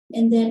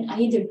 And then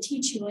I either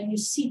teach you and you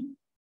sit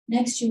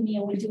next to me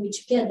and we do it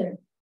together,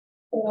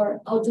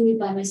 or I'll do it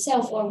by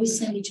myself, or we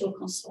send it to a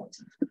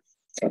consultant.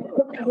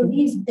 I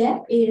believe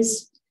that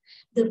is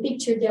the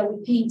picture that we're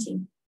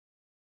painting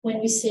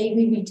when we say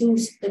we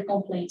reduce the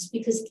complaints,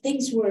 because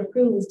things were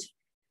approved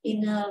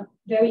in a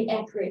very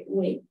accurate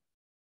way,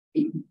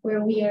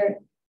 where we are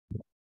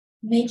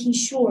making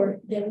sure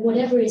that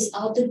whatever is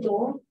out the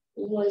door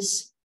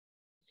was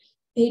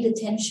paid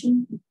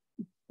attention,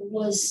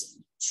 was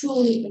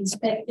truly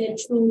inspected,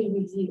 truly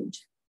reviewed.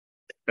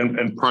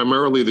 And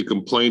primarily the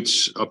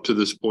complaints up to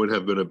this point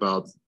have been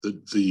about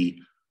the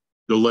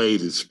delay,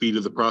 the speed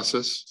of the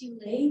process?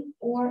 Delay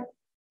or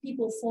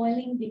people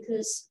foiling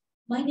because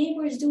my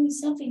neighbor is doing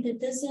something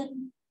that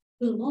doesn't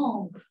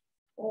belong,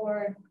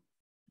 or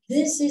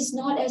this is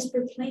not as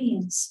per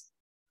plans.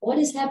 What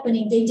is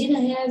happening? They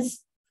didn't have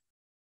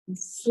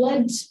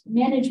flood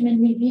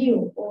management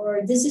review,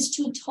 or this is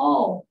too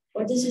tall,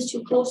 or this is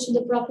too close to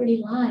the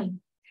property line,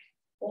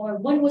 or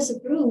what was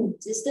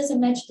approved, this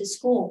doesn't match the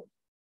scope.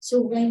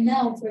 So right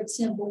now, for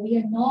example, we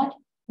are not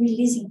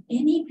releasing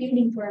any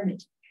building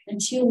permit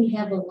until we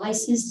have a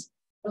licensed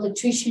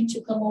electrician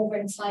to come over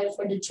and file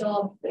for the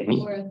job,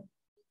 or a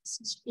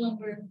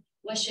plumber,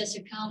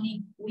 Westchester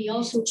County. We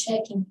also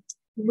checking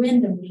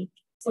randomly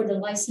for the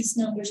license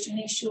numbers to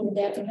make sure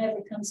that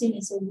whoever comes in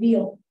is a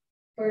real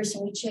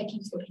person. We're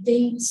checking for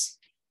dates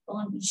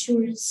on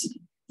insurance.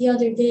 The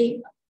other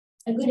day,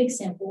 a good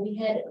example, we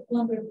had a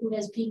plumber who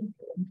has been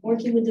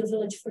working with the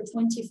village for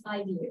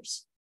 25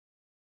 years.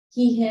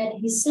 He had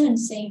his son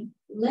saying,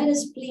 let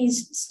us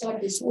please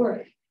start this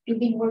work. We've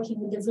been working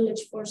with the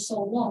village for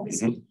so long.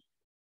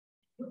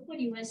 Look what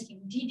you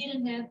asking. He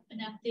didn't have an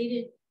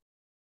updated,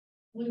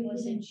 what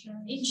was it?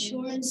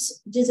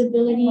 Insurance,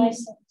 disability,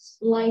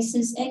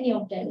 license, any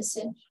of that. I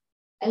said,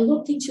 I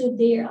looked into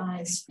their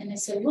eyes and I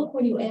said, look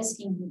what you're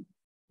asking me.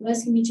 You're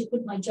asking me to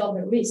put my job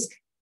at risk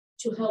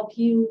to help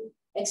you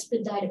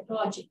expedite a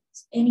project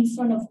and in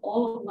front of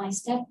all of my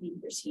staff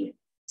members here.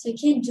 So I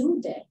can't do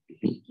that,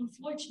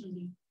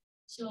 unfortunately.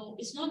 So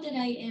it's not that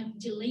I am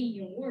delaying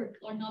your work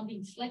or not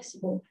being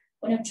flexible.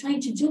 What I'm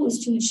trying to do is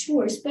to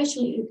ensure,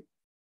 especially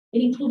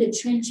it included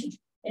trenching,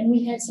 and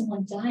we had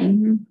someone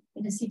dying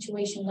in a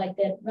situation like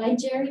that, right,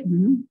 Jerry?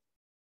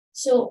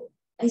 So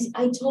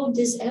I told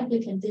this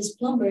applicant, this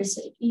plumber, I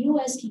said, you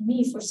asking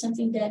me for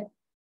something that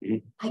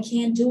I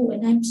can't do,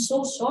 and I'm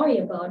so sorry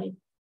about it,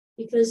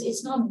 because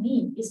it's not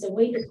me, it's the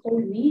way the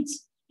code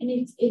reads, and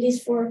it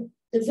is for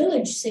the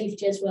village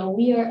safety as well.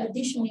 We are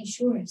additional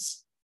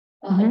insurance.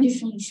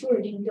 Additionally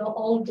insured in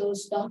all of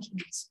those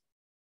documents.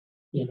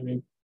 Yeah, I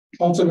mean,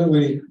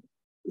 ultimately,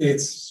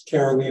 it's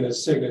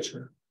Carolina's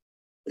signature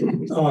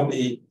on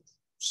the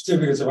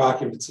certificates of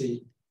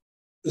occupancy,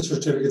 the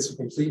certificates of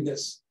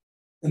completeness,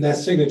 and that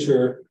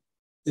signature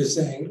is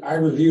saying, I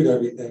reviewed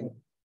everything.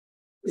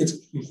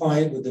 It's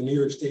compliant with the New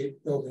York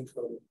State Building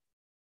Code.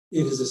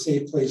 It is a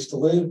safe place to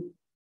live,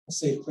 a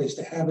safe place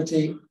to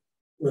habitate,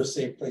 or a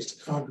safe place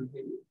to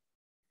congregate.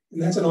 And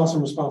that's an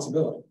awesome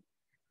responsibility.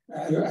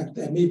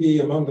 That may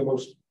be among the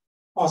most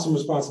awesome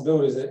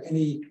responsibilities that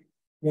any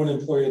one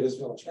employee of this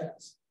village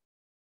has.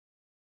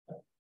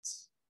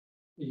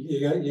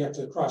 You have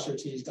to cross your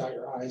T's, dot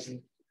your I's, and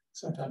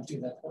sometimes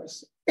do that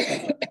twice.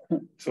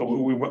 So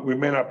we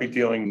may not be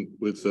dealing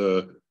with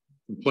a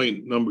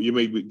complaint number. You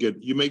may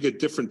get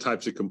different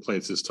types of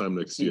complaints this time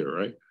next year,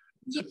 right?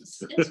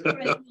 Yes, that's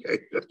correct.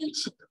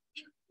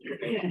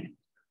 Okay.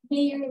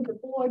 Mayor, the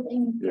board,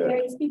 and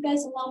if you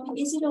guys allow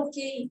me, is it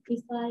okay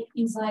if I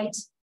invite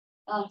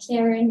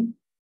Karen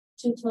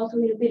to talk a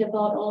little bit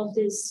about all of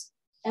these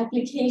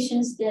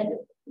applications that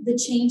the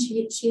change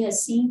she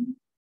has seen,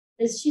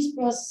 as she's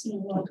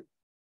processing a lot.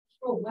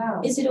 Oh,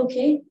 wow. Is it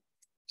okay?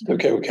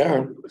 Okay with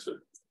Karen.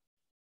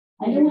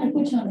 I don't want to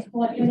put you on the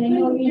spot.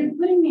 You're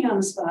putting me on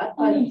the spot,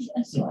 but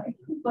I'm sorry.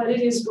 But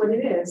it is what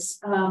it is.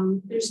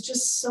 There's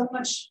just so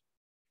much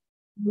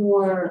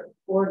more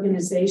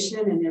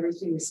organization and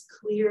everything is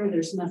clear.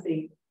 There's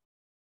nothing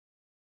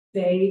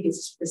vague,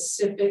 it's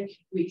specific.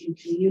 We can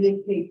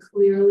communicate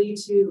clearly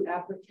to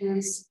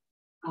applicants.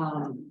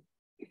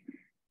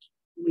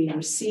 We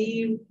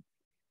receive,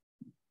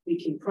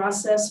 we can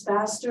process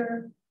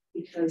faster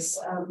because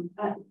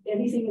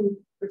anything in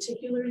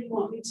particular you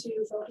want me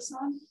to focus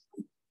on?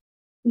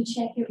 We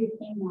check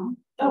everything now.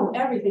 Oh,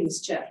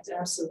 everything's checked,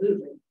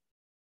 absolutely.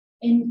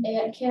 And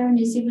Karen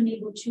is even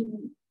able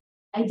to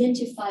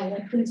identify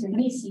what things are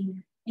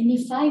missing. And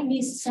if I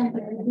miss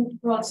something, we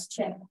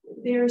cross-check.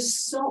 There are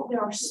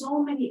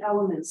so many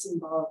elements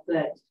involved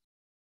that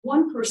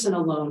one person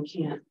alone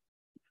can't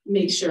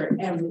make sure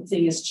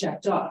everything is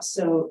checked off.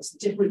 So it's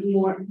different,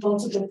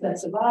 multiple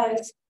sets of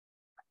eyes.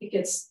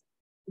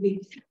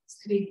 We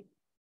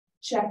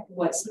check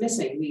what's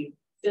missing. We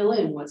fill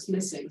in what's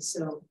missing.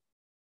 So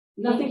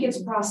nothing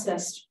gets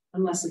processed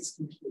unless it's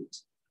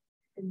complete.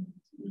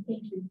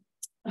 Thank you.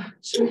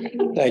 Sure.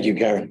 Thank you,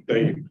 Karen.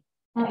 Thank you.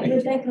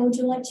 Rebecca, would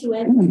you like to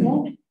add to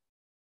that?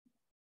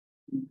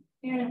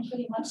 Karen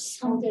pretty much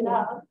summed it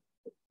up.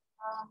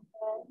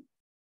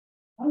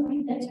 All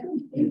right, that's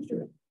good. Thank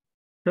you.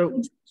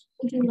 So,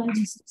 would you like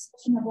to say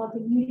something about the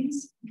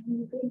meetings?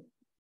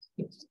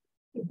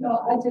 No,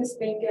 I just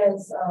think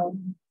as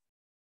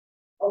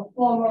a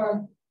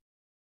former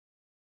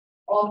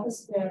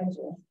office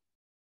manager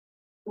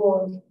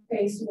for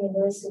Pace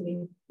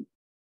University,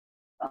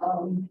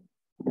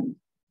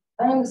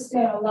 I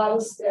understand a lot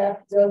of staff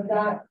does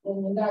that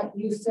when you're not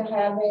used to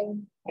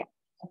having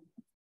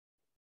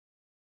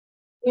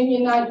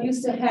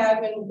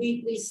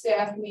weekly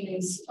staff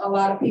meetings. A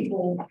lot of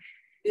people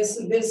there's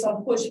been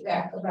some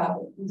pushback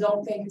about it. We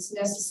don't think it's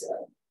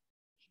necessary.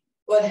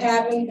 But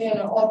having been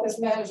an office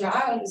manager,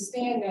 I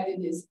understand that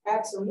it is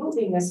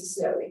absolutely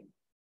necessary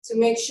to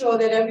make sure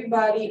that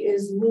everybody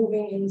is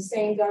moving in the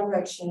same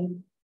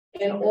direction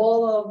and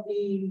all of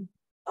the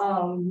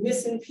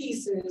missing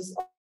pieces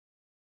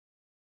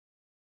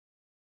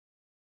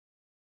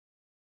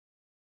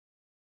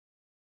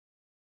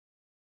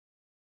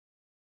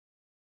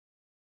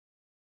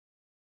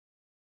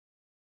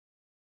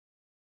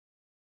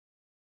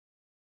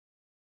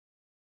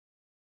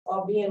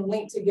are being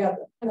linked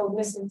together.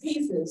 Missing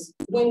pieces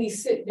when we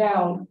sit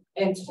down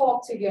and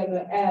talk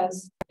together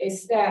as a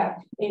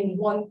staff in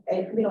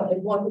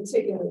at one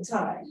particular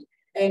time,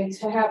 and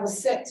to have a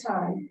set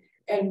time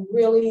and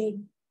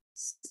really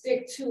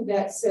stick to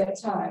that set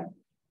time.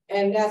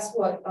 And that's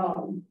what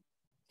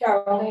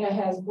Carolina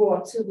has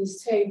brought to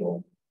this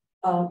table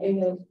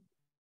in the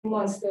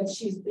months that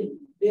she's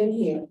been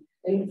here,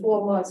 in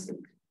 4 months,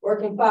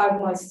 working 5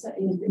 months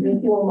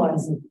in 4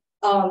 months,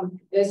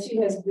 that she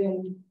has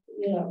been,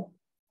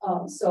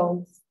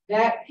 so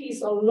that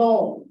piece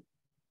alone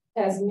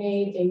has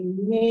made a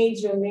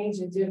major,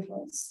 major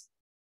difference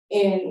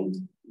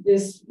in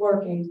this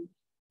working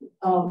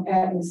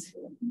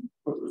atmosphere.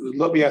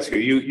 Let me ask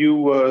you,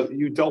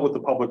 you dealt with the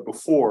public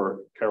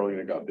before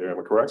Carolina got there, am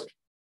I correct?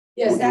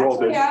 Yes,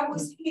 actually I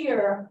was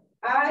here.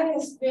 I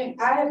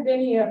have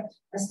been here.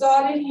 I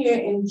started here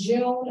in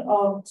June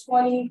of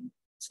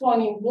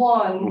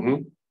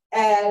 2021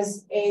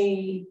 as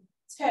a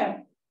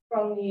temp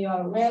from the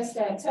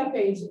Randstad Temp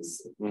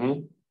Agency.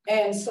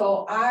 And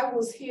so I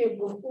was here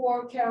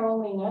before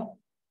Carolina,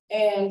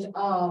 and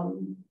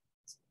so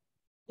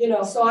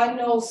I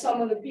know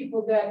some of the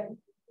people that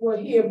were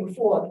here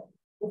before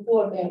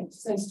then,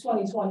 since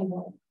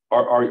 2021.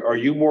 Are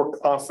you more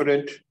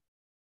confident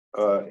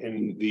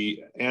in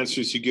the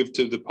answers you give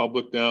to the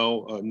public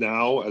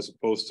now as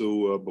opposed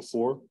to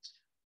before?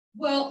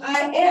 Well,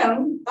 I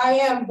am,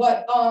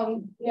 but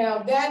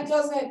now that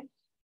doesn't,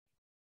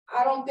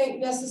 I don't think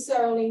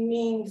necessarily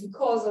mean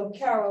because of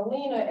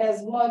Carolina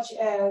as much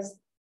as,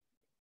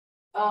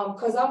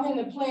 because I'm in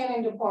the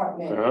planning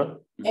department.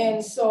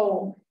 And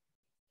so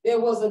there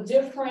was a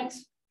different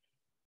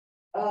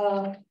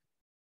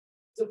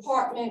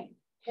department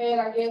head,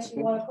 I guess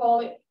you want to call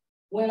it,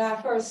 when I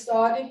first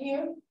started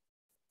here.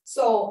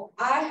 So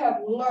I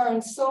have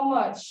learned so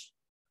much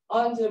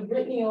under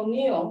Brittany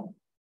O'Neill,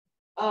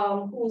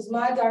 who's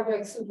my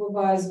direct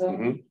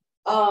supervisor,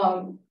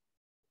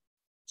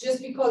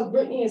 just because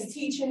Brittany is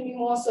teaching me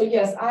more. So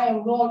yes, I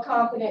am more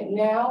confident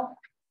now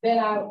than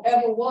I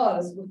ever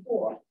was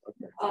before.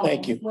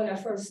 Thank you. When I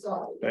first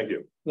started. Thank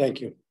you.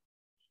 Thank you.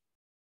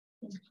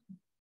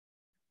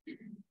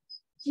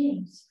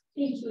 James,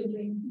 thank you,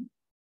 Adrian.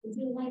 Would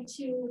you like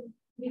to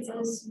give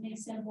us an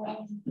example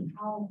of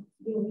how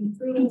you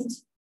improved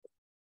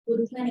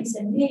with plan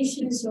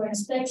examinations or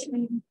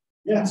inspection?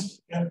 Yes.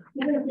 Yeah.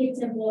 Give us an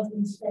example of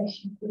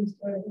inspection, please,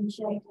 for the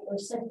check or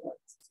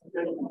setbacks.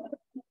 Okay.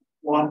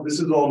 Well, this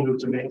is all new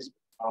to me.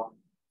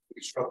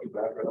 Constructive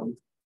background.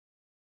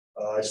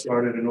 I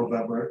started in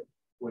November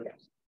with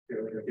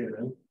Carolina came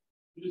in.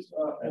 Just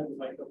have the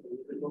mic up a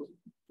little bit closer.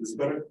 Is it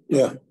better?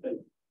 Yeah.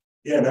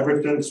 Yeah, and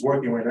everything's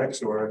working right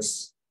next door.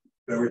 It's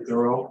very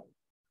thorough.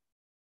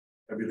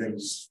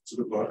 Everything's to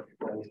the book.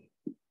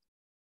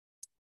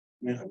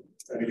 Yeah,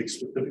 anything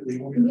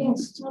specifically?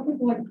 Yes, talk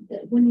about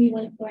when we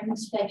went for an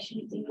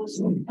inspection, it was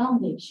the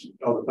foundation.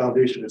 Oh, the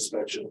foundation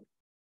inspection.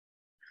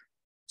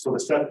 So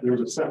there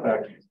was a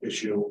setback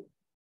issue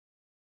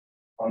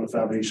on the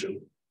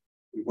foundation.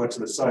 We went to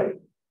the site,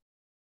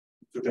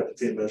 took out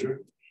the tape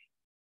measure.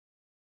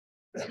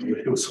 And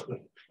it was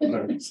sorry.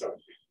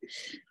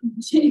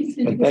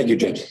 Thank you,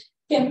 James.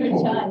 Thank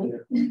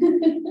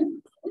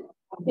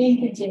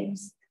you,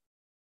 James.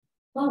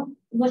 Well,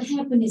 what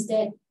happened is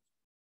that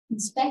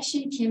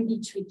inspection can be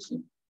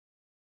tricky.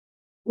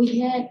 We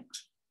had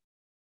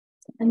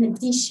an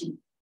addition.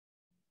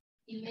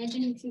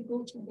 Imagine if you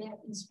go to that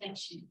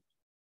inspection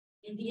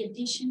and the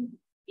addition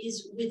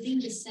is within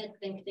the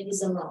setback that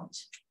is allowed.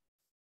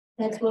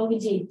 That's what we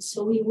did.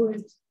 So we were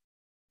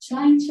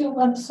trying to,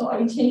 I'm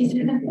sorry,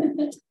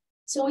 Jason.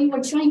 So we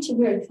were trying to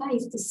verify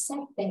if the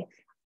setback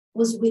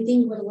was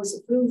within what was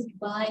approved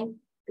by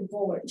the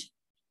board.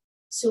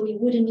 So we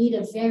wouldn't need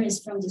a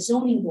variance from the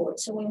zoning board.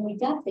 So when we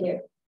got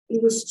there,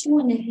 it was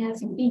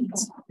 2.5 feet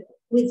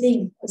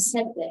within the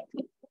setback.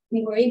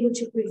 We were able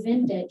to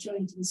prevent that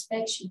during the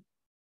inspection.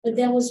 But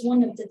that was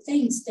one of the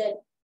things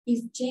that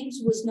if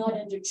James was not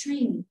under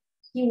training,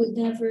 he would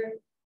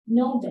never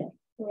know that,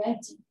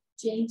 correct,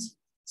 James?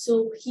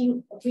 So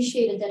he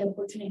appreciated that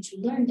opportunity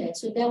to learn that.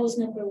 So that was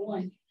number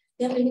one.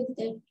 Then we looked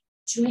at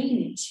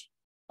drainage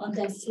on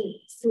that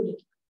footing,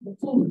 the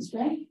foods,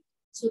 right?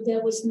 So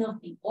there was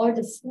nothing, or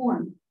the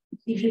form.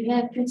 If you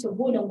have bits of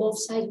wood on both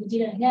sides, we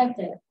didn't have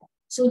that.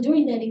 So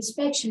during that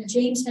inspection,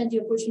 James had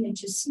the opportunity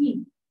to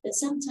see that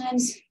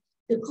sometimes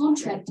the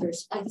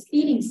contractors are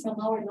feeding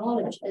from our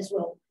knowledge as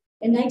well.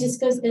 And I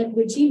discussed that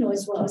with Gino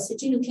as well. I said,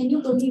 Gino, can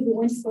you believe we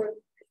went for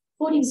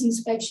footings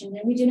inspection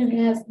and we didn't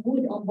have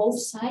wood on both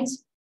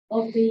sides?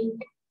 of the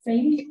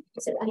frame. I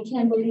said, I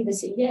can't believe it. I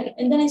said, yeah.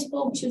 And then I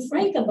spoke to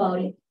Frank about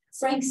it.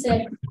 Frank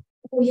said,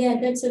 oh yeah,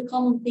 that's a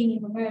common thing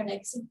in America.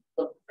 I said,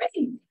 but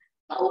Frank,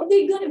 how are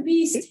they going to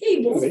be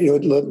stable? You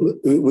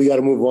know, we got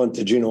to move on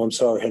to Gino. I'm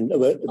sorry. And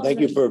thank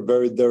you for a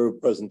very thorough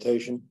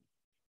presentation.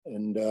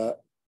 And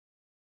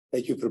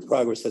thank you for the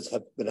progress that's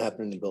been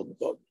happening in the building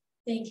department.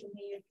 Thank you,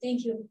 Mayor.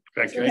 Thank you.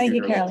 Thank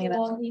you, Carolina.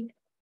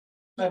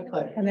 My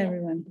pleasure. And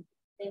everyone.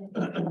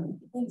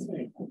 Thanks.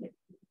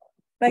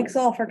 Thanks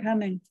all for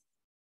coming.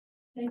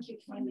 Thank you,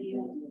 Carolina.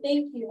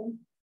 Thank you.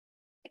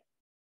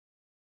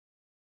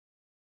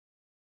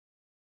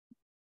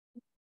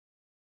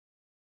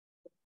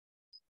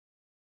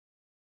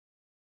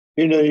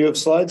 You know, you have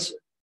slides?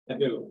 I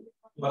do,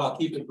 but I'll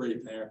keep it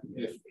brief there.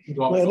 If you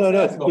want No.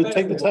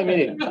 Take the time you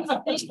need.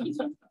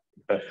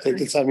 Take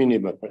the time you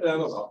need, my friend.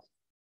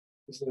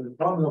 This is a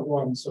problem of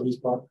one, so he's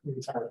brought the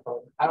entire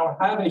problem. I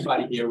don't have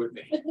anybody here with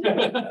me.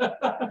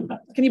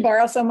 Can you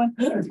borrow someone?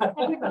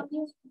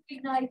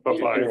 Good night.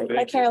 Bye-bye.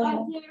 Bye,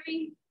 Carolina. Bye,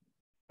 Jerry.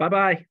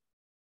 Bye-bye.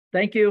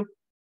 Thank you.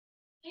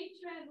 Safe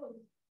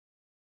travels.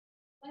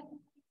 Bye.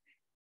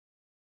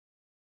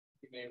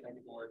 Mayor, thank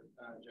you, board,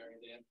 Jerry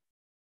and Dan.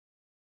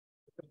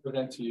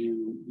 Present to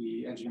you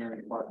the engineering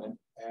department,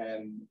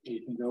 and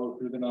you can go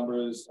through the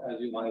numbers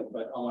as you like,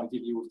 but I want to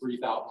give you a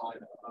brief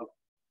outline of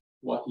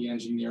what the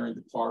engineering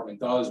department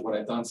does, what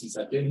I've done since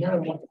I've been here,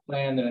 and what the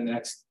plan in the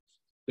next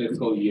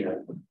fiscal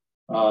year.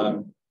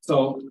 Okay.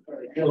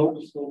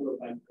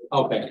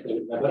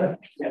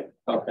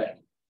 Okay.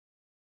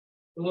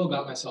 A little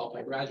about myself.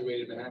 I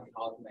graduated Manhattan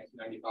College in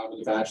 1995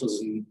 with a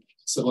bachelor's in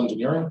civil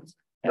engineering,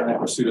 and I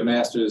pursued a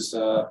master's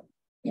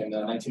in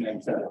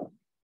 1997.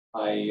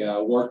 I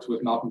worked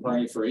with Malcolm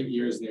Kearney for 8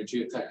 years in their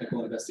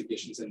geotechnical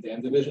investigations and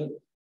dam division,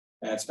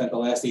 and spent the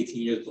last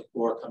 18 years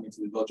before coming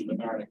to the Village of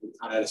Mamaroneck with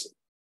Con Edison.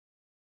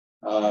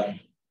 So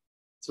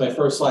my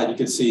first slide, you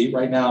can see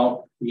right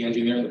now, the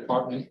engineering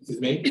department is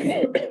me.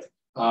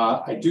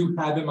 I do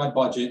have in my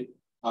budget,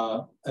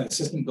 an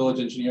assistant village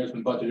engineer has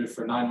been budgeted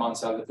for 9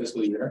 months out of the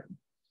fiscal year.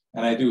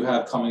 And I do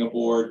have coming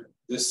aboard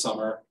this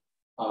summer,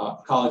 a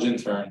college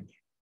intern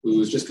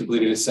who's just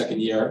completed his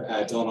second year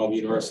at Villanova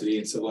University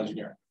in civil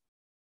engineering.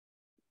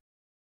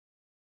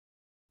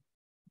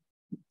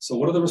 So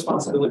what are the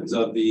responsibilities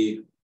of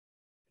the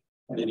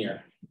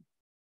engineer?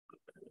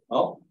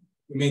 Well,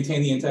 we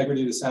maintain the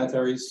integrity of the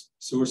sanitary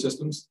sewer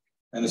systems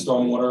and the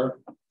stormwater,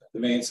 the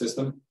main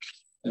system,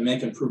 and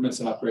make improvements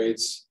and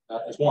upgrades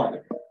as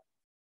warranted.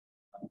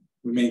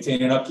 We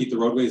maintain and upkeep the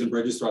roadways and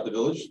bridges throughout the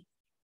village.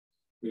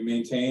 We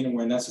maintain and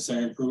where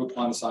necessary improve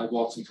upon the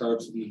sidewalks and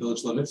curbs within the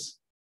village limits.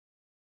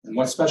 And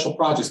when special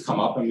projects come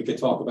up, and we could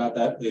talk about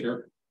that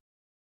later,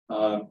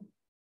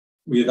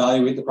 we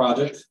evaluate the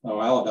project,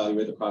 or I'll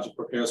evaluate the project,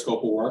 prepare a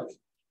scope of work,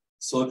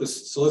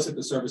 solicit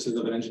the services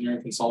of an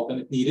engineering consultant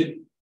if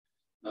needed,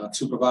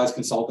 supervise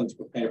consultants,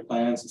 prepare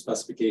plans and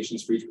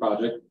specifications for each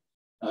project,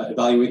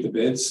 evaluate the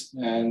bids,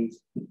 and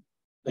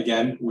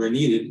again, where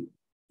needed,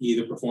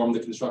 either perform the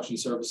construction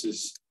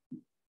services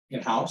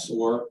in-house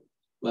or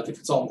let the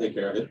consultant take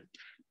care of it.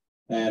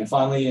 And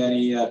finally,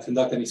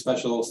 conduct any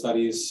special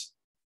studies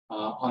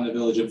on the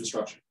village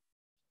infrastructure.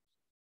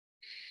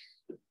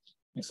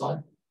 Next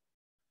slide.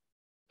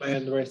 Am I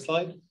on the right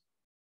slide?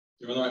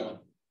 You're on the right one.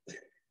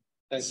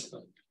 Thanks.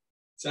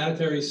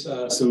 Sanitary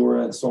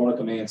sewer and stormwater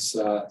conveyance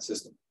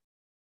system.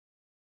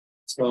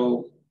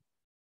 So,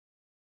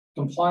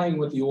 complying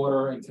with the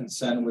order and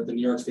consent with the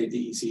New York State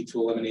DEC to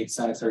eliminate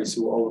sanitary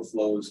sewer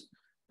overflows,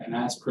 and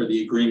as per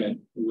the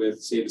agreement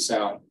with Save the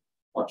Sound,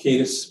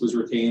 Arcadis was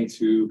retained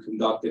to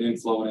conduct an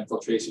inflow and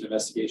infiltration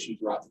investigation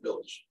throughout the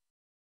village.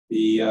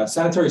 The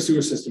sanitary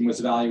sewer system was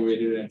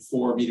evaluated in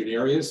 4 metered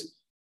areas.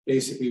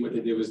 Basically, what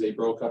they did was they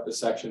broke up the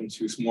section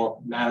to some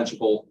more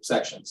manageable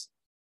sections.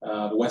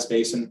 The West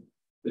Basin,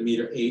 the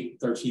meter 8,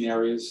 13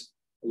 areas,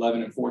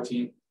 11 and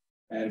 14,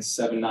 and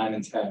 7, 9,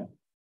 and 10.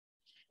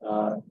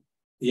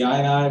 The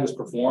I&I was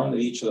performed in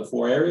each of the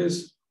 4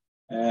 areas,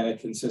 and it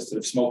consisted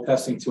of smoke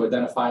testing to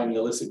identify any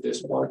illicit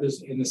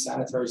discharges in the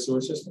sanitary sewer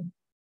system.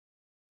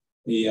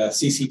 The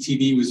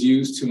CCTV was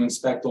used to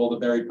inspect all the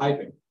buried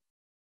piping.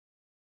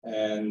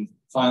 And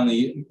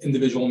finally,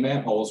 individual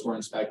manholes were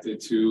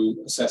inspected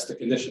to assess the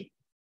condition.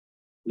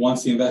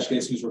 Once the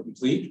investigations were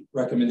complete,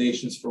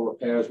 recommendations for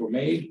repairs were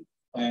made,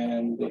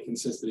 and they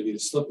consisted of either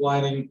slip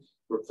lining,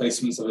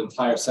 replacements of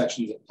entire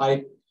sections of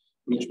pipe,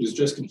 which was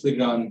just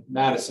completed on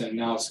Madison.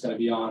 Now it's going to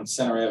be on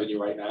Center Avenue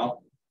right now.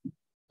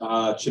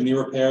 Chimney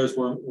repairs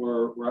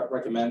were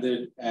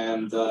recommended,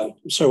 and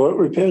so what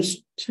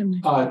repairs?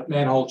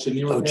 Manhole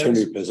chimney repairs. Oh,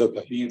 chimney repairs.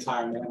 Okay. The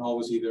entire manhole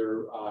was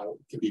either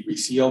could be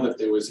resealed if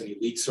there was any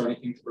leaks or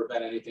anything to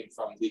prevent anything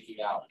from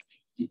leaking out.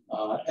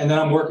 And then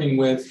I'm working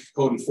with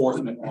code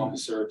enforcement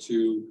officer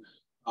to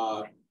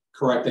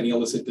correct any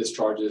illicit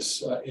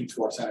discharges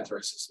into our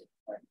sanitary system.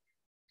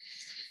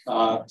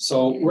 Right?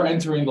 So we're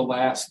entering the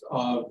last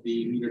of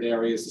the metered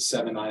areas, the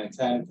 7, 9, and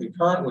 10.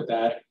 Concurrent with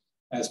that,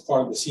 as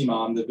part of the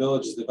CMOM, the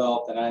village has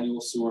developed an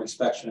annual sewer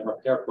inspection and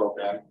repair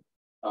program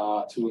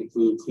to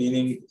include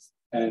cleaning,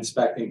 and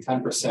inspecting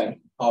 10%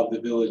 of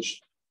the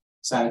village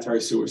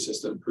sanitary sewer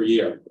system per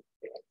year.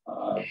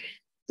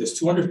 There's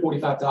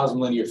 245,000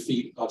 linear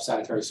feet of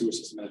sanitary sewer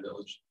system in the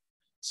village.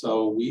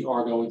 So we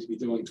are going to be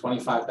doing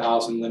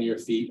 25,000 linear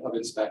feet of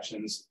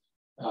inspections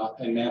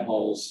and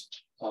manholes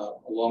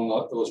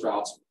along those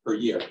routes per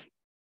year.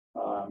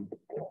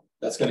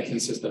 That's going to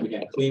consist of,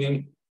 again,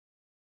 cleaning.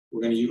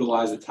 We're going to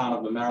utilize the town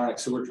of Mamaroneck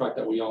sewer truck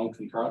that we own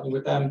concurrently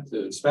with them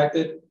to inspect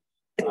it.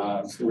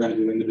 So we're going to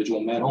do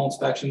individual manhole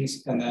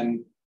inspections, and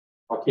then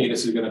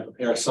Arcadis is going to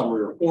prepare a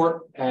summary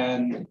report,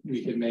 and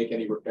we can make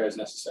any repairs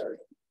necessary.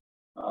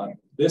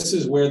 This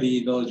is where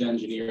the village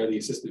engineer, the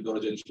assistant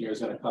village engineer, is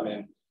going to come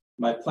in.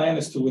 My plan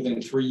is to,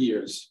 within 3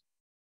 years,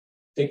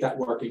 take that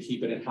work and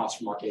keep it in-house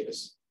from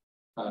Arcadis.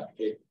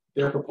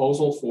 Their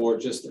proposal for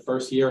just the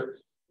first year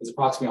is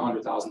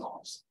approximately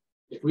 $100,000.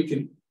 If we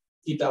can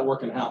keep that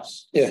work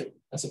in-house, yeah,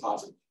 that's a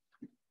positive.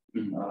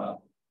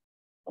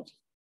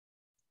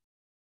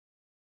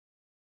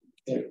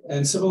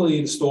 And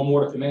similarly, the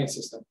stormwater conveyance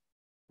system.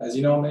 As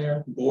you know,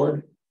 Mayor,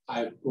 Board,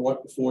 I've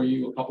brought before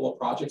you a couple of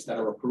projects that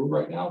are approved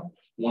right now.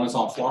 One is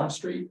on Florence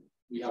Street.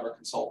 We have our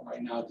consultant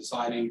right now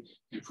designing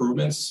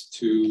improvements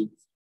to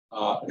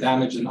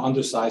damage an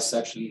undersized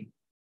section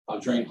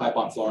of drain pipe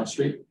on Florence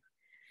Street.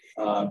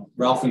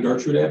 Ralph and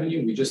Gertrude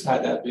Avenue, we just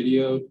had that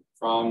video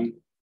from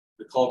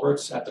the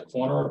culverts at the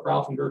corner of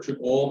Ralph and Gertrude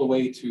all the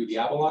way to the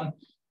Avalon.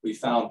 We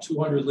found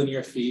 200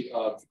 linear feet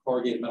of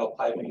corrugated metal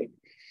piping,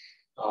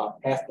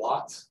 half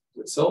blocked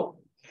with silt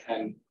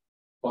and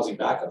causing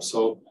backup.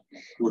 So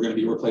we're going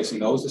to be replacing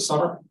those this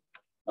summer.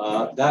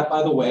 That,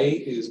 by the way,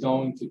 is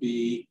going to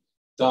be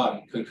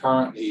done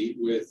concurrently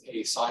with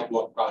a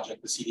sidewalk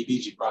project, the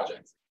CDBG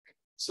project.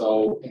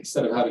 So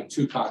instead of having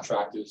 2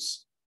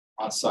 contractors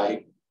on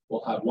site,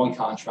 we'll have 1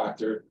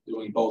 contractor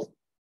doing both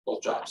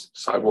jobs.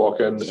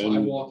 Sidewalk and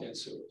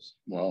sewers.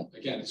 Wow.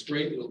 Again, it's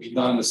great. It'll be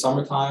done in the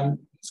summertime.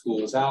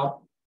 School is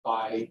out.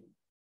 By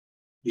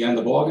the end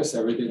of August,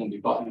 everything will be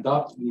buttoned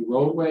up. New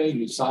roadway,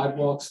 new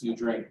sidewalks, new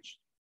drainage.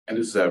 And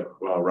this is at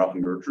Ralph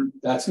and Gertrude?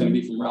 That's going to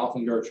be from Ralph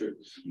and Gertrude.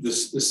 The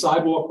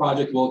sidewalk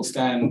project will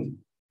extend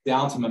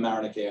down to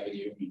Mamaroneck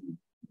Avenue,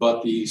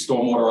 but the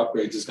stormwater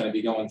upgrades is going to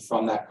be going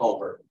from that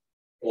culvert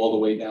all the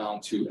way down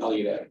to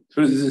Elliott Avenue.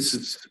 So is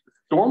this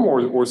storm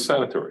or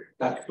sanitary?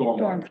 That's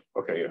stormwater.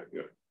 Okay,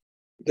 yeah.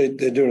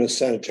 They're doing a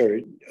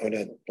sanitary on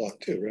that block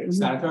too, right?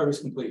 Sanitary was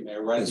complete,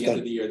 Mayor. Right at the end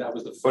of the year, that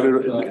was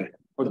the.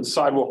 But the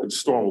sidewalk and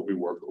storm will be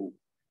worked.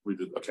 We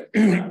did okay.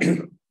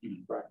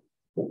 Right.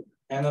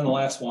 And then the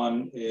last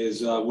one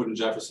is Wood and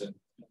Jefferson.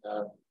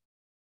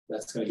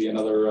 That's going to be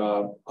another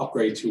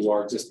upgrade to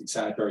our existing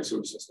sanitary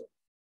sewer system.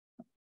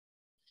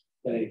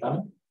 Any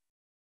comment?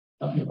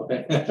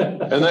 Okay.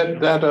 And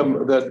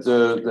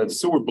that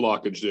sewer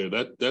blockage there,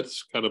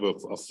 that's kind of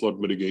a flood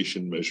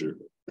mitigation measure.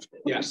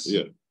 Yes.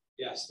 Yeah.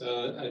 Yes.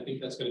 I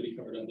think that's going to be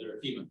covered under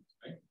FEMA,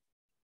 right?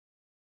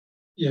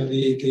 Yeah.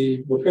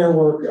 The repair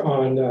work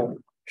on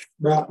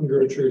Ralph and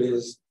Gertrude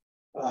is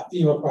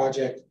FEMA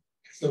project.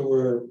 So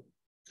we're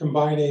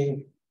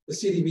combining the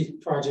CDB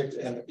project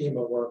and the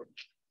FEMA work,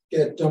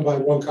 get it done by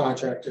 1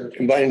 contractor.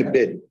 Combining the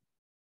bid.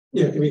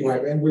 Yeah,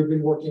 and we've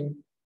been working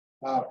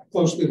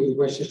closely with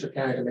Westchester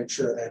County to make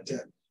sure that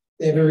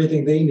they have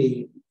everything they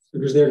need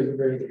because they're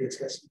preparing the bid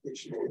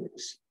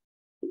specifications.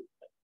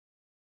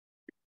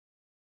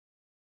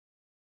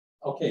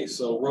 Okay,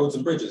 so roads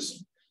and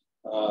bridges.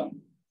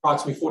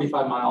 Approximately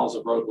 45 miles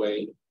of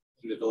roadway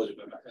in the village of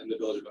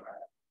Mamaroneck.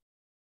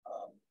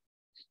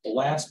 The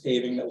last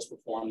paving that was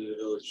performed in the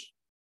village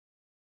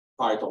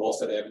prior to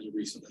Halstead Avenue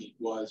recently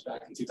was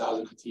back in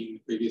 2015. The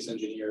previous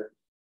engineer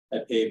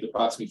had paved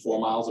approximately 4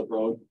 miles of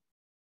road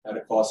at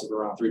a cost of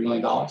around $3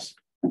 million.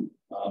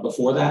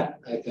 Before that,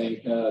 I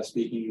think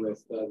speaking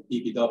with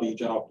DPW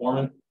General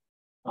Foreman,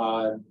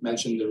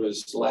 mentioned there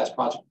was the last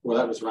project before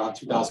that was around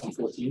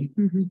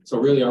 2014. So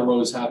really our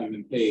roads haven't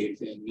been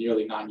paved in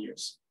nearly 9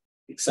 years,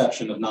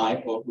 exception of 9,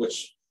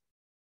 which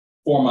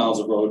 4 miles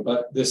of road.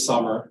 But this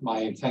summer, my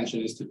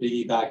intention is to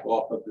piggyback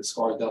off of the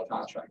Scarsdale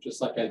contract, just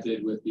like I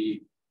did with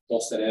the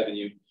Halstead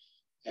Avenue,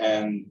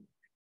 and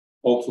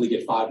hopefully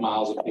get 5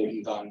 miles of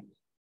paving done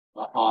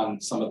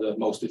on some of the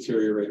most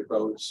deteriorated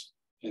roads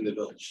in the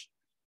village,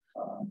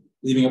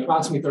 leaving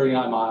approximately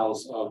 39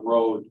 miles of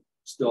road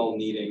still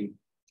needing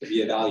to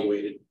be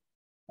evaluated.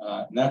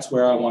 And that's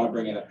where I want to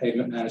bring in a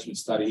pavement management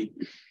study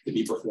to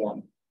be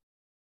performed.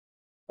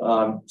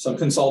 Some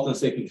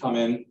consultants, they can come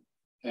in,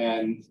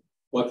 and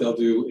what they'll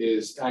do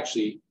is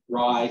actually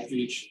ride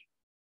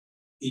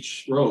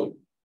each road,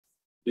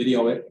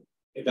 video it,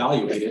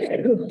 evaluate it,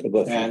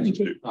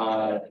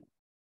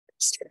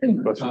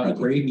 and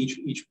grade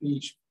each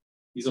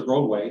piece of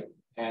roadway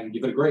and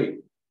give it a grade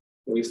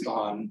based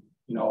on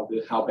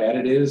how bad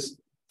it is.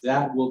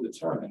 That will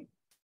determine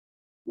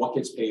what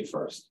gets paid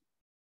first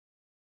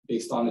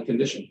based on the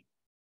condition,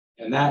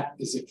 and that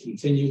is a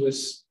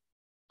continuous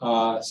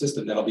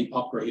system that'll be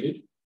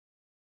upgraded.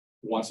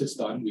 Once it's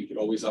done, we could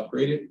always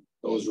upgrade it.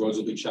 Those roads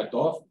will be checked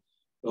off.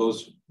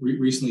 Those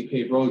recently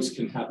paved roads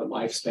can have a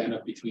lifespan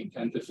of between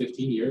 10 to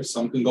 15 years.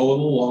 Some can go a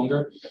little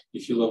longer.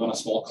 If you live on a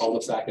small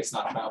cul-de-sac, it's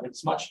not traveled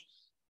as much.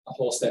 A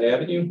Halsted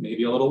Avenue,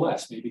 maybe a little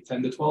less, maybe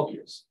 10 to 12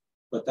 years.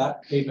 But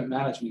that pavement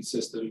management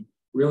system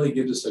really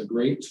gives us a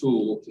great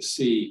tool to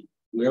see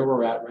where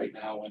we're at right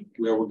now and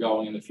where we're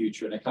going in the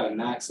future. And it kind of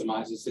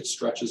maximizes, it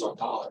stretches our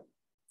collar.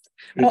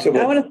 I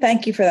want to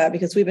thank you for that,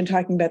 because we've been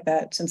talking about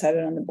that since I've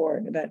been on the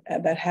board,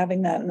 about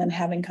having that, and then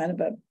having kind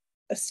of a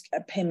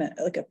payment,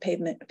 like a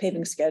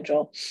paving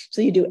schedule.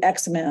 So you do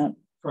X amount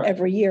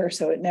every year,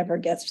 so it never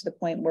gets to the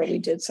point where we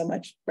did so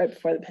much right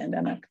before the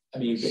pandemic. I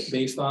mean,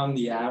 based on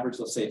the average,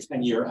 let's say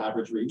 10-year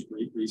average renewing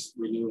pavement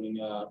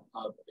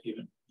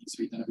needs to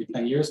be done every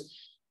 10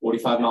 years,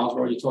 45 miles per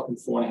hour, you're talking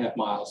 4.5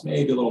 miles,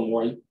 maybe a little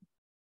more,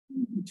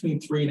 between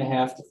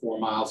 3.5 to 4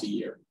 miles a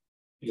year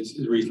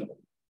is reasonable.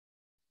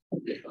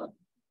 And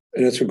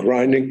that's for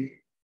grinding?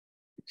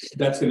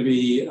 That's going to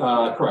be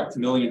correct,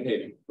 milling and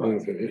paving.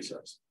 Okay.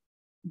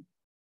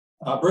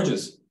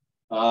 Bridges,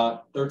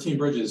 13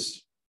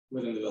 bridges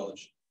within the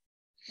village.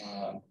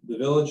 The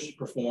village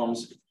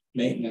performs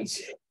maintenance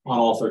on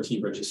all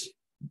 13 bridges.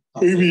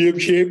 The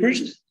MTA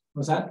bridges?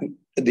 What's that?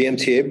 The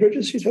MTA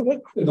bridges you talk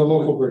about? The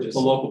local bridges.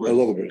 The local bridges.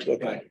 The local bridges,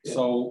 okay. Right.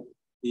 So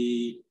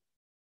the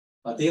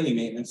daily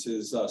maintenance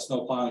is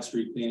snow plowing,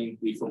 street cleaning,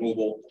 leaf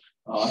removal,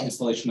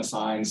 installation of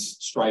signs,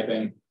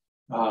 striping.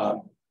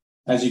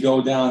 As you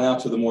go down now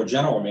to the more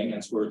general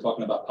maintenance, we're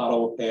talking about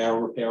pothole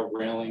repair of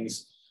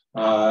railings.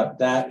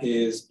 That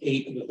is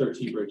 8 of the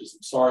 13 bridges.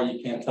 I'm sorry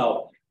you can't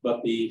tell,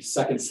 but the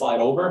second slide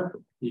over,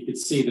 you can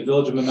see the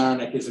village of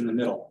Mamaroneck is in the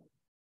middle.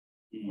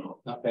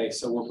 Okay,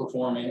 so we're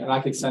performing, and I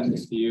could send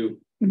this to you.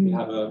 You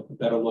have a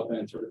better look and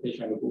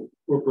interpretation.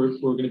 We're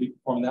going to be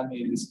performing that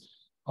maintenance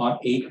on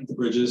 8 of the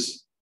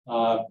bridges.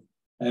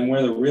 And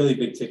where the really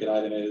big ticket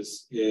item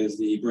is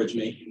the bridge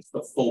maintenance,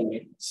 the full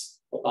maintenance,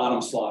 the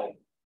bottom slide.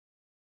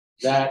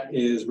 That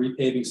is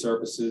repaving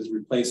surfaces,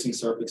 replacing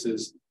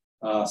surfaces,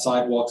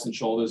 sidewalks and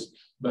shoulders,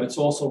 but it's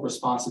also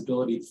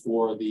responsibility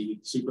for the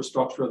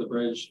superstructure of the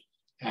bridge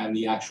and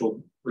the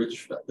actual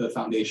bridge, the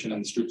foundation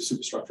and the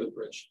superstructure of the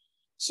bridge.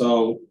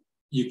 So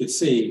you could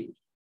see,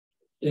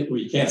 well,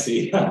 you can't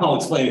see, I'll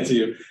explain it to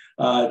you.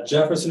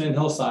 Jefferson and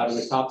Hillside are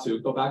the top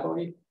two. Go back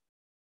already.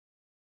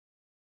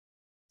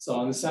 So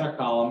on the center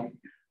column,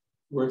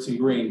 where it's in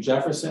green,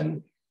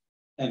 Jefferson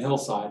and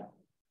Hillside,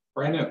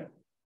 brand new.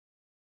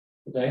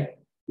 Okay,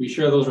 we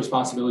share those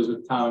responsibilities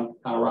with town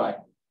of Rye.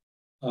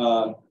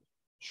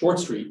 Short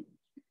Street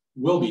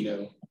will be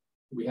new.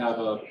 We have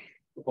a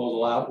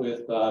proposal out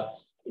with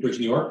Bridge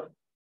New York,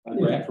 a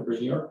grant for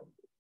Bridge New York.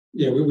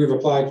 Yeah, we've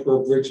applied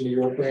for a Bridge New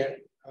York grant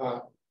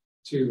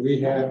to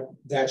rehab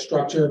that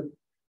structure.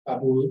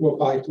 We'll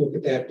probably look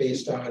at that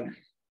based on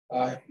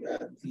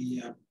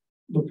the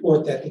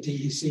report that the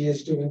DEC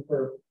is doing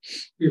for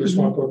Beaver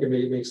Swamp Brook, and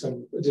maybe make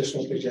some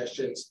additional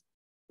suggestions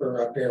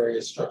for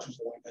various structures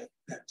along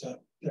that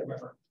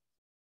river.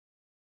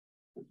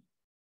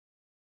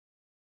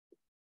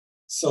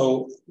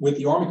 So with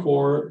the Army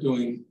Corps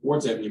doing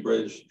Wards Avenue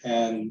Bridge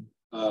and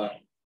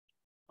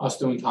us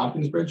doing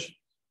Tompkins Bridge,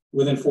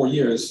 within 4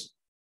 years,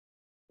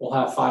 we'll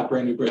have 5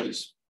 brand new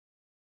bridges.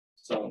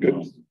 So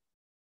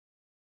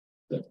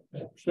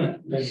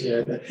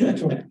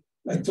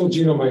I told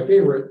you, my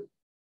favorite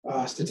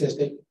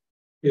statistic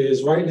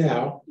is right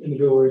now in the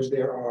village,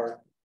 there are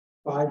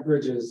 5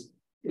 bridges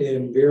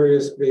in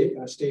various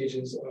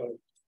stages of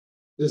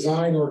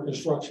design or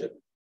construction.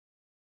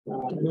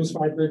 And those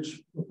 5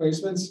 bridge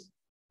replacements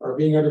are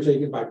being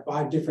undertaken by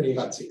 5 different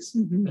agencies.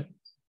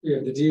 We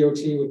have the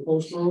DOT with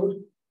Post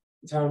Road,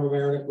 the town of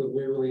Mamaroneck with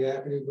Waverly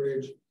Avenue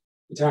Bridge,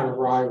 the town of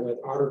Rye with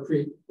Otter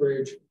Creek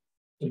Bridge,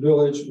 the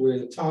village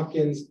with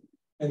Tompkins,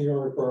 and the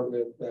Army Corps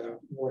with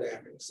Ward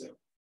Avenue. So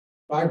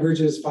 5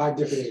 bridges, 5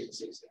 different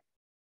agencies.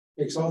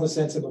 Makes all the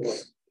sense in the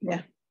world.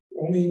 Yeah.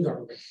 Only in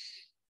government.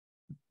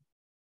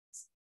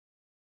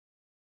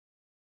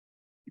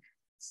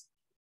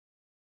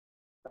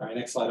 All right,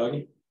 next slide,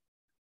 Augie.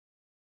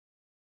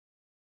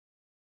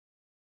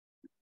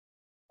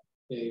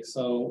 Okay,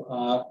 so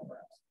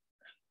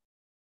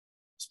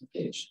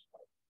page.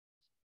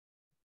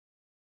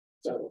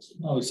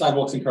 Oh,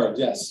 sidewalks and curbs,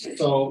 yes.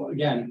 So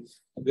again,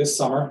 this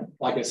summer,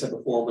 like I said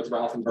before, with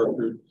Ralph and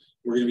Gertrude,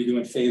 we're going to be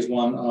doing phase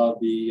 1 of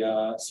the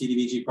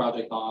CDBG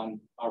project on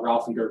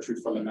Ralph and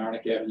Gertrude from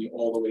Mamaroneck Avenue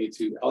all the way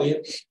to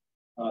Elliott.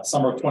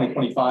 Summer of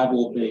 2025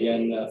 will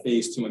begin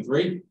phase 2 and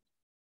 3.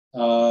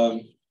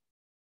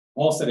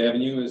 Halsted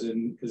Avenue is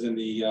in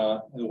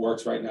the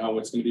works right now.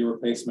 It's going to be a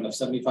replacement of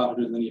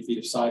 7,500 linear feet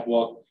of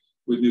sidewalk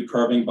with new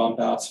curbing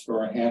bump outs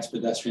for enhanced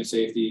pedestrian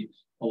safety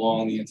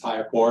along the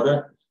entire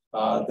corridor.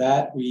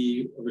 That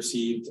we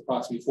received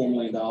approximately $4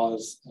 million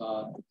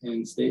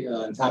in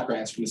TAP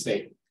grants from the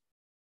state.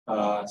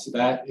 So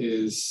that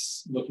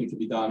is looking to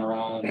be done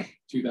around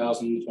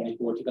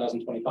 2024,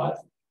 2025,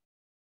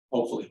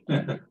 hopefully.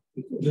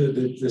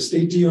 the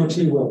state DOT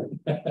will.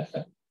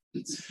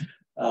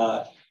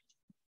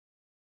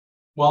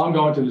 While I'm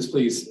going through this,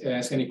 please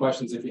ask any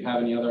questions if you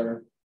have any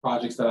other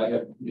projects that I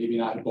have maybe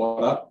not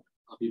brought up.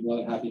 I'll be more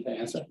than happy to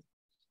answer.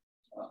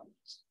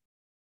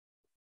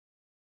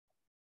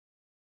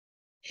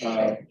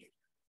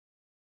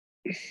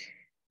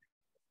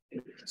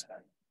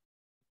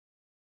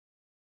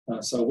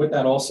 So with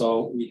that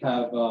also, we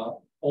have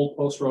Old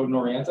Post Road in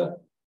Orienta.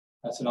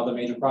 That's another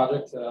major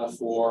project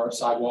for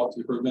sidewalk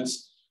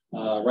improvements.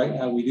 Right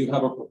now, we do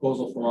have a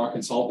proposal from our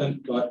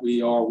consultant, but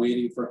we are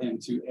waiting for him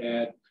to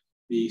add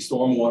the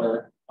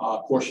stormwater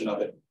portion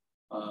of it.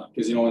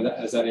 Because, you know,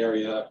 as that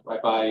area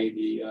right by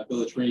the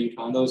Village Green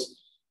condos,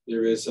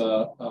 there is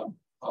a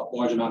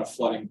large amount of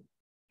flooding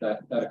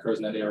that occurs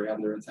in that area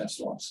under intense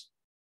storms.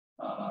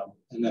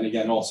 And then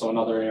again, also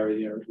another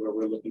area where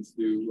we're looking to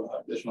do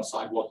additional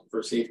sidewalk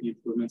for safety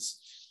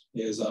improvements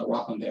is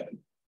Rockland Avenue.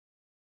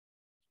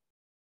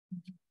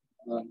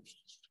 Okay.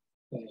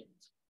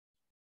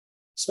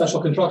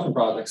 Special construction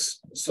projects.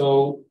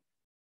 So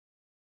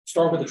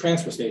start with the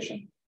transfer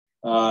station.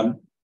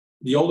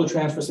 The older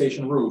transfer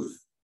station roof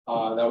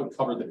that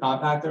covered the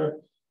compactor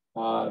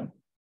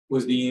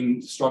was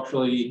deemed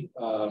structurally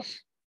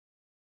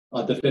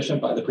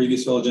deficient by the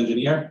previous village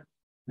engineer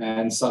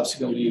and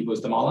subsequently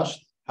was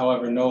demolished.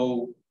 However,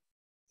 no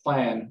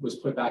plan was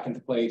put back into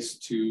place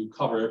to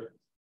cover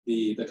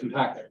the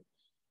compactor.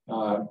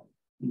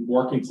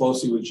 Working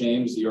closely with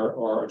James,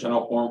 our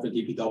general foreman for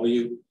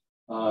DPW,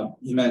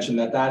 he mentioned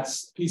that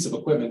that's a piece of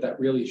equipment that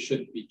really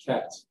should be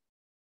kept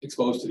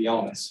exposed to the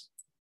elements.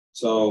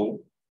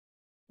 So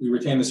we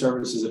retain the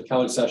services of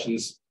Keller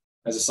Sessions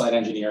as a site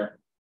engineer,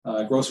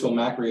 Grossfield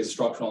Macri as a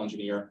structural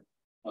engineer,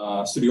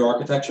 Studio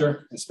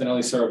Architecture and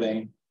Spinelli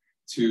Surveying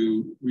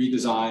to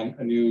redesign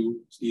a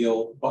new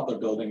steel Butler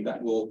building that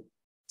will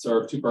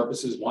serve two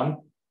purposes. One,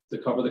 to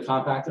cover the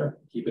compactor,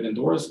 keep it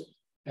indoors,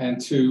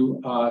 and two,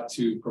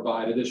 to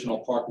provide additional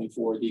parking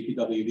for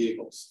DPW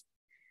vehicles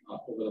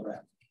over the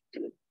ramp.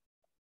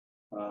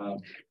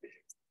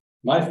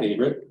 My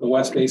favorite, the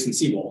West Basin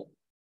Seawall.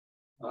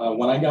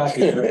 When I got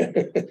here,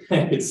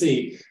 I could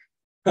see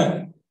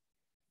at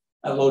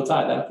low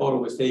tide, that photo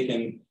was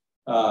taken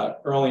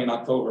early in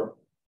October.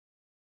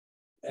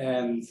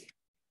 And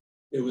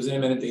it was in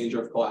imminent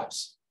danger of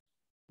collapse.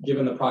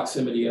 Given the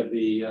proximity of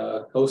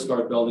the Coast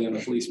Guard building and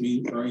the police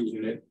marine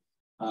unit,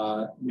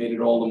 made it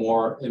all the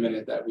more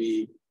imminent that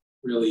we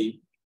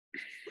really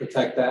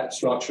protect that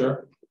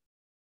structure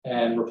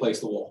and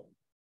replace the wall.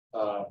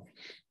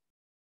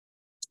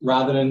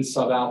 Rather than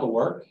sub out the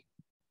work,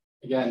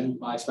 again,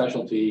 my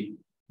specialty,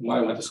 what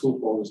I went to school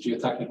for was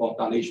geotechnical and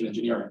foundation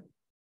engineering.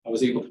 I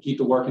was able to keep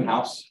the work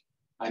in-house.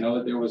 I know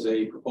that there was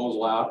a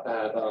proposal out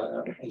that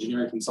an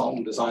engineering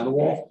consultant designed the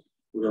wall.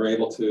 We were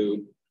able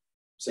to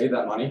save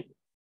that money.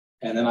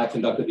 And then I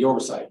conducted the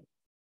oversight.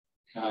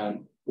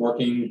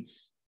 Working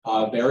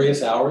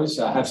various hours.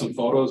 I have some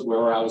photos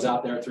where I was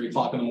out there at 3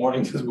 o'clock in the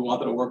morning because we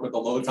wanted to work with the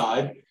low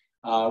tide.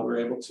 We were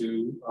able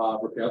to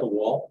repair the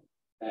wall,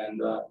 and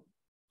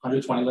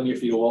 120 linear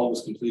feet of wall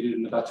was completed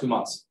in about 2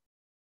 months.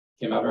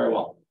 Came out very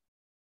well.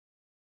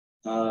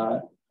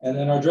 And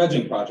then our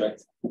dredging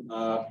project.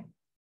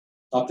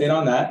 Update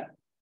on that.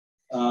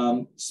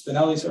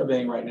 Spinelli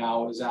Surveying right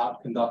now is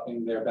out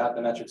conducting their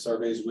bathymetric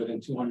surveys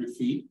within 200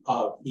 feet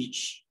of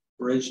each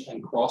bridge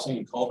and crossing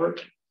and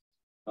culvert.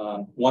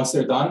 Once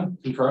they're done,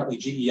 concurrently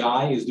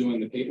GEI is doing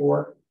the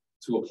paperwork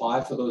to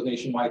apply for those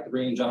nationwide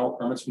 3 and general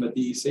permits from the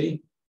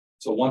DEC.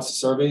 So once the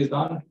survey is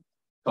done,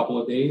 a couple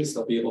of days,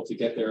 they'll be able to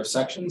get their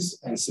sections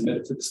and submit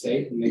it to the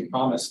state. And they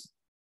promised,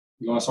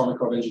 the U.S. Army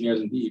Corps of Engineers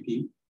and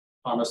DEP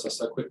promised us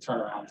a quick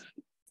turnaround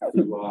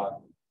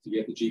to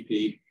get the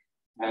GP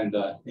and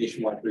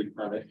nationwide 3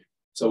 permit.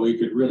 So we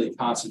could really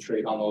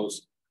concentrate on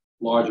those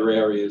larger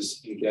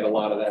areas and get a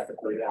lot of that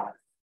debris out.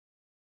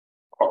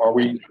 Are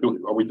we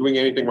doing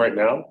anything right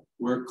now?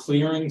 We're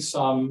clearing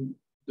some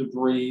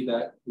debris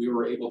that we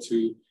were able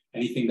to,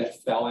 anything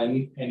that fell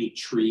in, any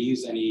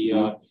trees, any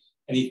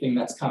anything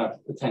that's kind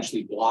of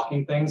potentially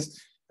blocking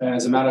things. And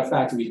as a matter of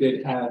fact, we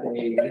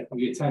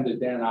attended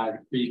Dan and I a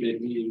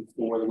pre-bid meeting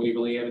for the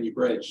Waverly Avenue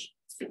Bridge.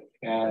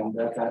 And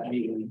at that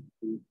meeting,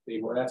 they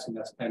were asking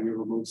us, can we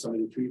remove some of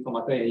the trees? I'm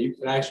like, hey, you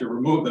can actually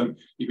remove them.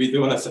 You'd be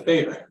doing us a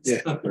favor.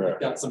 Yeah, right.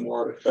 Got some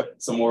more,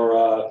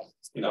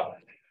 you know,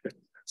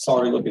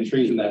 sorry looking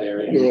trees in that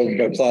area. You're over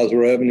by Plaza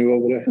Avenue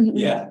over there?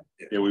 Yeah.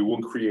 Yeah, we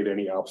won't create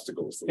any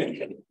obstacles.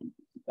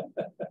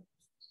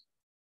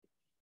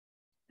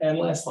 And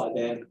last slide,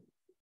 Dan.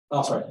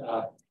 Oh, sorry.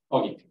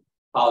 Augie.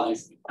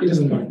 Apologies. He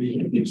doesn't mind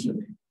being confused with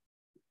me.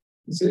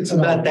 It's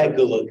not that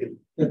good looking.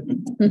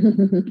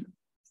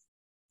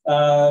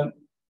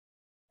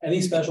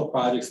 Any special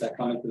projects that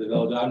come into the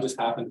village, I'm just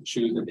happen to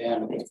choose the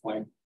dam at this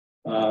point.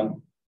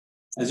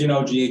 As you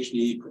know,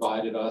 GHD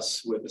provided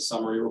us with a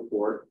summary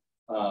report.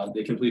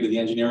 They completed the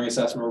engineering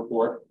assessment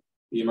report,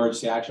 the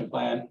emergency action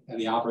plan, and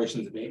the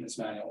operations and maintenance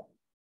manual,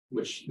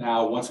 which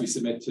now, once we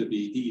submit to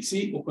the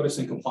DEC, will put us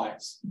in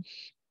compliance.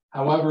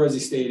 However, as he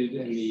stated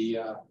in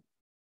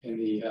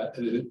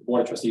the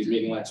Board of Trustees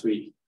meeting last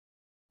week,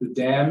 the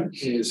dam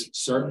is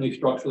certainly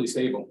structurally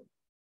stable,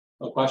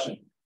 no question.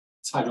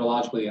 It's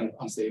hydrologically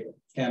unstable,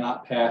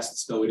 cannot pass the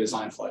spillway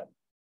design flood.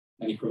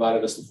 And he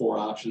provided us the 4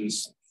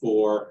 options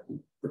for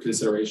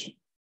consideration.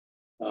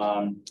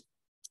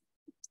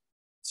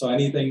 So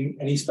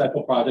any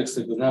special projects,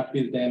 that doesn't have to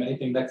be the dam,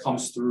 anything that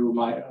comes through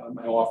my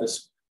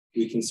office,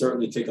 we can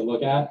certainly take a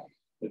look at,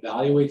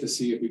 evaluate to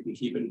see if we can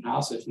keep it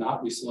in-house. If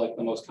not, we select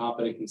the most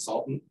competent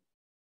consultant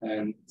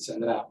and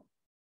send it out.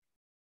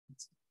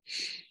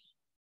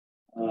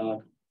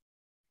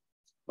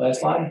 Last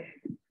slide.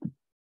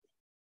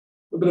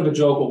 A bit of a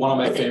joke, but one of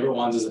my favorite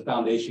ones is a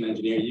foundation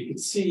engineer. You can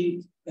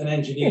see an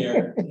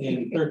engineer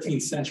in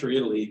 13th century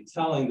Italy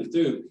telling the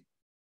Duke,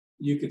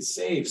 you could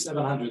save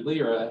 700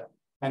 lira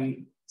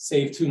and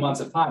save 2 months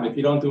of time if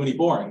you don't do any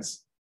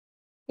borings.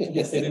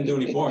 Yes, they didn't do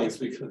any borings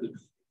because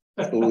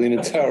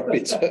Leaning Tower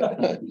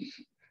Pizza.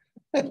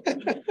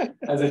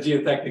 As a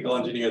geotechnical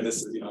engineer,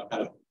 this is,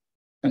 kind of.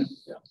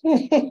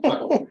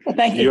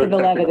 Thank you for the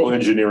levity.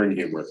 Engineering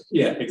humor.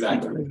 Yeah,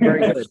 exactly.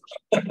 Very good.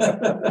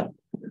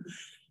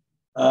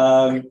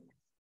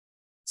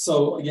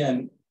 So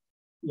again,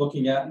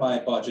 looking at my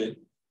budget,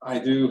 I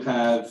do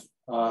have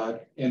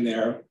in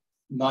there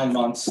 9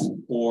 months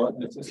for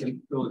an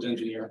assistant village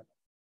engineer.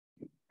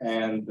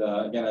 And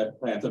again, I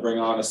plan to bring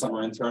on a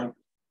summer intern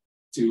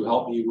to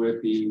help me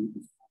with the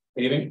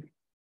paving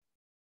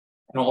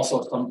and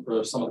also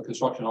for some of the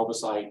construction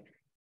oversight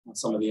on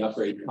some of the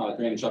upgrade,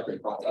 drainage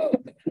upgrade projects.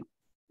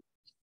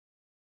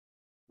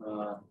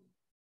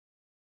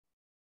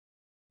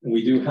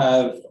 We do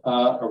have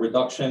a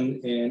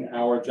reduction in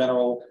our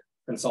general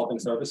consulting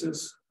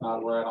services.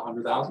 We're at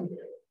 100,000.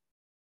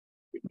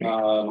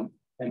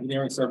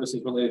 Engineering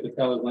services related to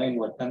Taylor Lane,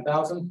 we're at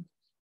 10,000.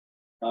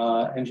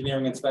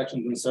 Engineering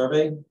inspections and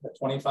survey at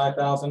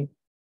 25,000.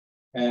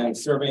 And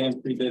survey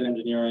and pre-bid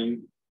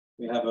engineering,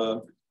 we have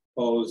a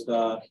proposed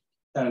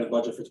tentative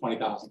budget for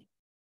 20,000.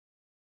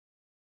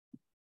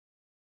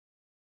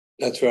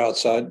 That's for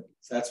outside.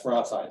 That's for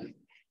outside.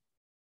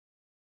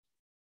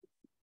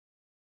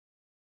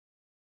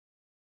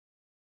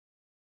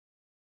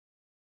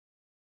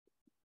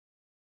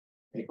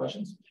 Any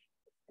questions?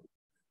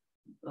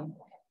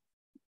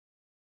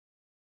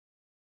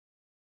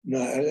 No,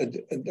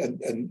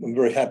 I'm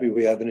very happy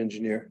we have an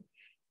engineer.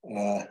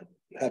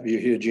 Happy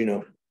you're here, Gino.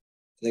 I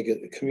think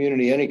a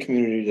community, any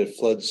community that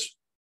floods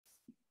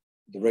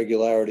the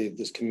regularity of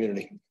this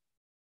community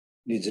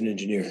needs an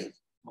engineer.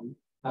 I'm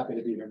happy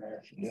to be here,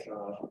 Mayor.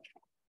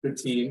 Good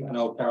team. I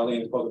know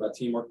Caroline spoke about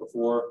teamwork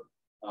before.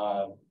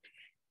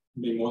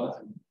 Being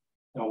more,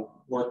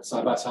 worked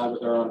side by side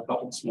with her on a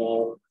couple of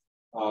small.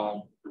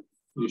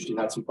 Usually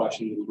had some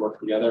questions. We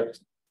worked together.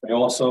 I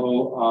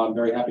also am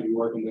very happy to be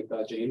working with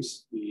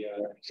James, the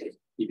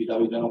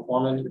DPW general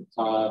foreman.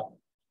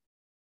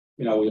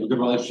 We have a good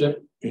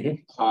relationship.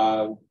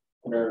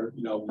 Where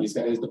he's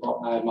got his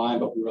department, I have mine,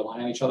 but we rely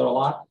on each other a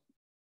lot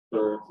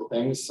for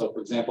things. So,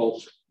 for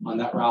example, on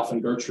that Ralph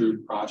and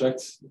Gertrude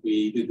project,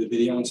 we did the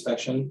video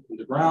inspection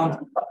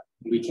underground.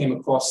 We came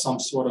across some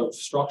sort of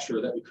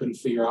structure that we couldn't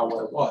figure out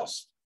what it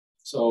was.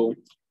 So,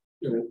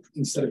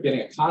 instead of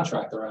getting a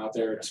contractor out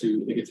there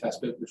to dig a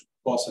test pit, which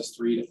costs us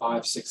 $3,000 to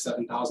 $5,000,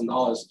 $6,000,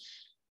 $7,000,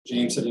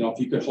 James said, if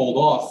you could hold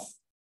off,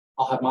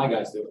 I'll have my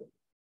guys do it.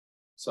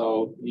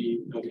 So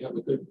we have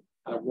a good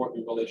kind of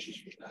working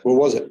relationship with that. What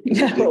was it? We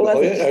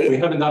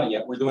haven't done it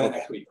yet. We're doing it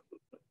next week.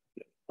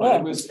 But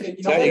it was,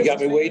 now you got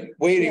me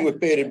waiting with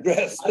bated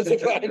breath to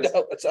find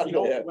out what's on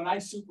there.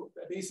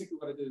 Basically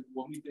what I did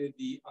when we did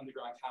the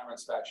underground camera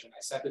inspection,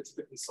 I sent it to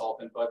the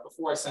consultant, but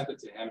before I sent it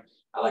to him,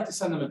 I like to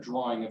send them a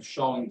drawing of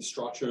showing the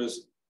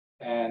structures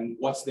and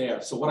what's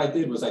there. So what I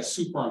did was I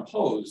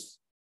superimposed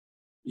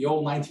the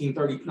old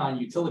 1939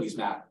 utilities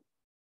map,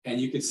 and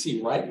you could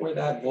see right where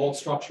that wall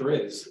structure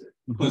is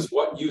was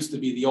what used to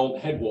be the old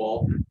head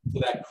wall to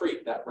that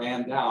creek that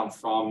ran down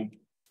from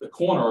the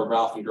corner of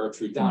Ralph and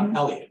Gertrude down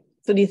Elliott.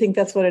 So do you think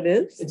that's what it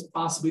is? It's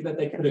possibly that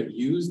they could have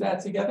used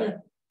that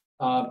together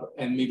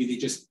and maybe they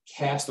just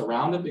cast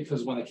around it,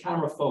 because when the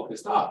camera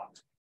focused up,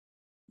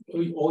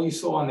 all you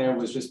saw on there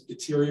was just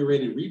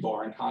deteriorated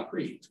rebar and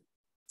concrete.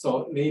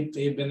 So it may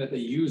have been that they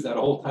used that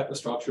old type of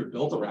structure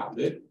built around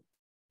it.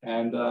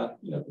 And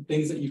the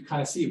things that you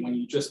kind of see when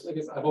you just, like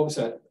I've always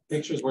said,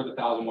 pictures worth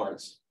 1,000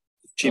 words.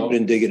 Cheaper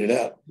than digging it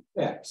out.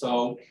 Yeah,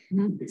 so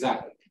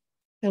exactly.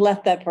 They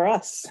left that for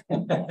us.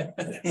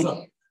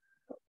 So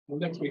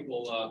next week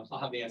I'll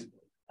have the answer.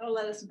 Oh,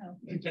 let us know.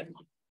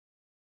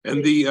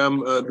 And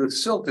the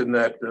silt in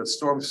that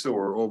storm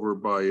sewer over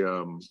by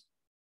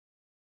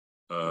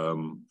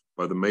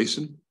the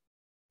Mason,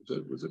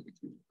 was it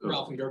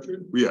Ralph and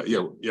Gertrude? Yeah.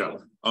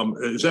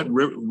 Is that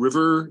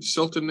river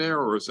silt in there,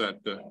 or is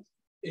that?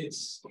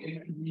 It's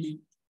the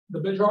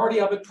majority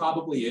of it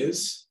probably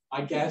is.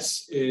 My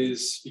guess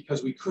is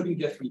because we couldn't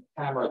get the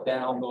camera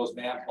down those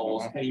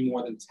manholes any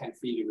more than 10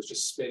 feet. It was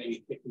just spinning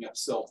and picking up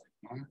silt.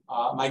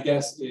 My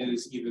guess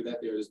is either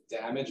that there's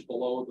damage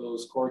below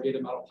those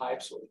corrugated metal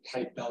pipes, or the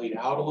pipe bellied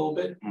out a little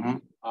bit,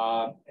 and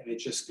it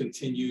just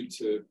continued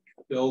to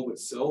fill with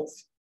silt.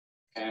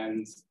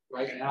 And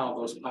right now,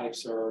 those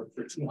pipes are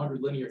for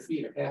 200 linear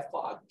feet or half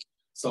clogged.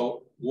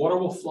 So water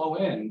will flow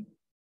in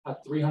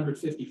at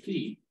 350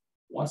 feet.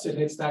 Once it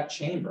hits that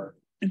chamber,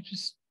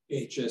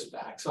 it just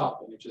backs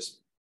up and it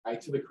just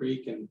right to the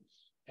creek, and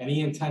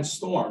any intense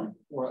storm,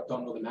 or I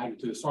don't know the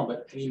magnitude of the storm,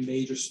 but any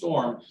major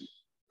storm,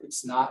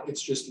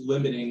 it's just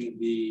limiting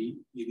the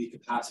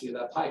capacity of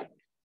that pipe.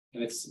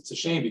 And it's a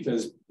shame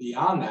because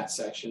beyond that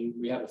section,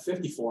 we have a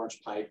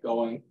 54-inch pipe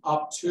going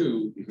up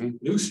to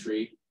New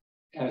Street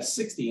and a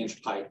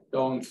 60-inch pipe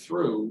going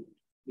through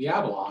the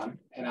Avalon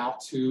and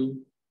out to.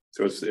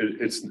 So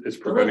it's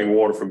preventing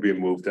water from being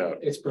moved out.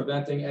 It's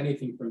preventing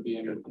anything from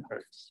being moved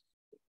out.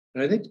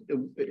 And I think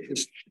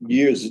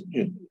years,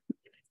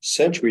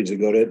 centuries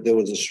ago, there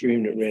was a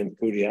stream that ran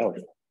through the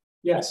alley.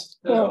 Yes,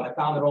 I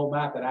found an old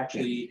map that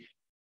actually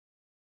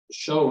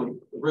showed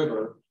the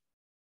river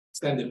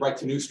extended right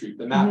to New Street.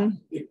 The map,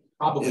 it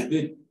probably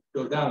did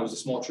go down. It was a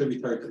small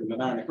tributary to the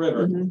Mamaroneck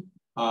River,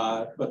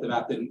 but the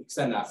map didn't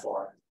extend that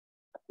far.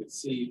 I could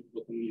see,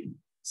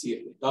 see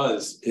if it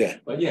does. Yeah.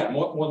 But yeah,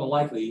 more than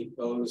likely,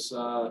 those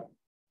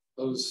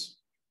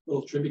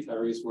little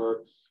tributaries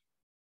were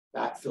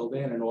backfilled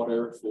in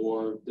order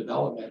for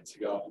development to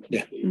go.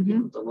 Yeah. They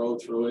put the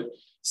road through it.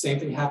 Same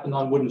thing happened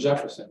on Wood and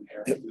Jefferson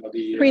here.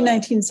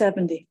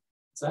 Pre-1970.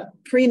 What's that?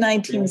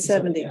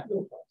 Pre-1970. Yeah.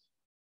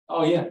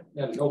 Oh yeah,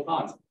 the Mill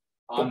Pond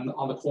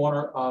on the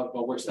corner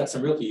of where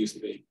Stetson Realty used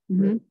to be.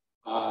 When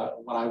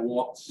I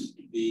walked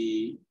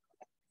the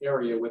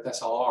area with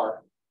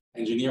SLR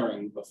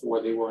Engineering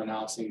before they were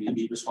announcing the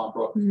Beaver Swamp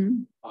Brook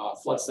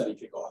flood study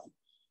kickoff,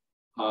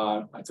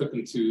 I took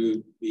them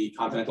to the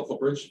Continental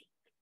Footbridge,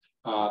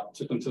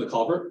 took them to the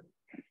culvert,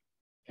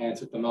 and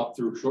took them up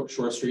through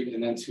Shore Street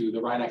and then to the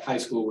Rhinebeck High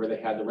School where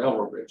they had the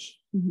railroad bridge,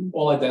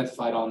 all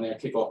identified on their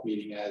kickoff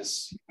meeting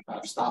as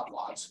stop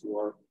lots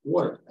for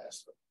water to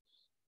pass through.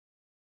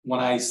 When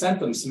I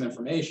sent them some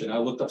information, I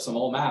looked up some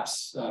old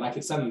maps, and I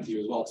could send them to you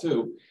as well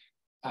too.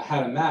 I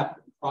had a map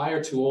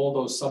prior to all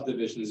those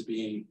subdivisions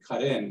being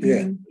cut in.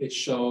 Yeah. It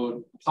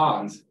showed a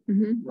pond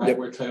right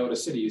where Toyota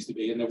City used to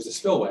be, and there was a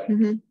spillway.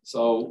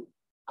 So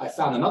I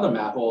found another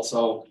map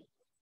also.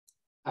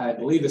 I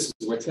believe this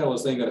is where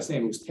Taylor's Lane got its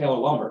name. It was Taylor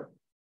Lumber.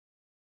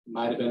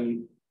 Might have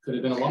been, could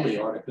have been a lumber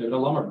yard. It could have been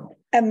a lumber mill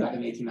back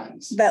in the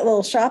 1890s. That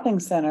little shopping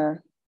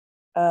center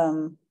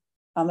on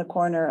the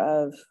corner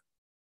of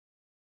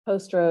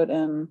Post Road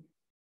and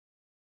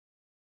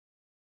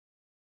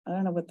I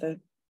don't know what the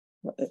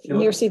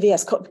near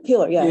CVS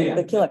Keeler,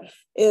 the Keeler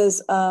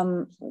is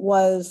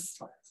was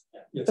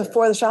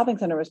before the shopping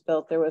center was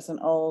built. There was an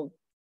old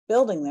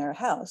building there, a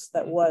house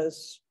that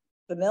was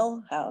the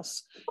mill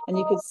house, and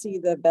you could see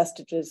the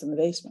vestiges in the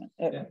basement.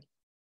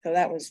 So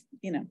that was,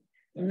 and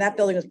that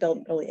building was built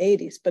in the early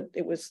 80s, but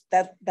it was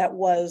that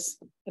was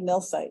the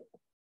mill site.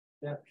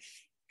 Yeah.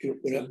 So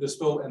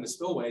the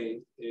spillway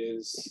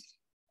is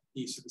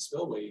piece of the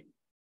spillway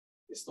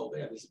is still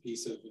there. There's a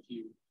piece of, if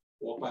you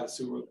walk by the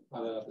sewer,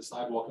 the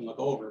sidewalk and look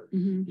over,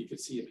 you could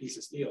see a piece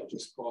of steel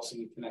just crossing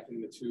and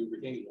connecting the two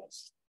retaining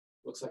walls.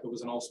 Looks like it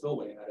was an old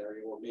spillway in that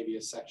area, or maybe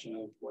a section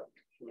of what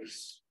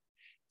was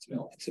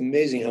spilled. It's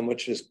amazing how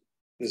much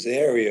this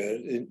area,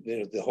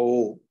 the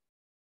whole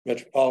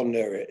metropolitan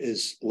area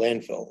is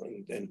landfill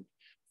and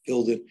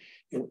filled it.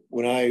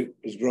 When I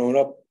was growing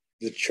up,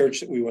 the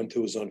church that we went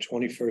to was on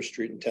 21st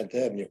Street and 10th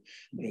Avenue,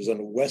 and it was on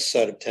the west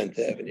side of 10th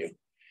Avenue.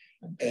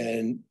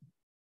 And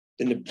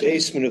in the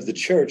basement of the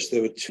church,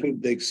 there were two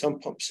big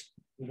sump pumps.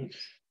 And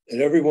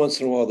every once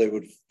in a while they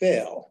would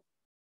fail.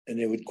 And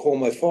they would call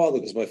my father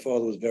because my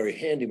father was very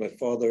handy. My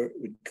father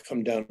would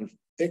come down and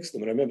fix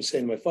them. And I remember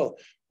saying to my father,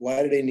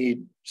 why do they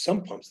need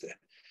sump pumps there?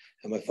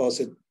 And my father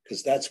said,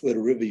 because that's where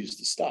the river used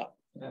to stop.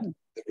 The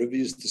river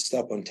used to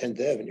stop on 10th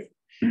Avenue.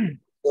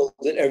 Built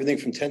everything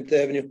from 10th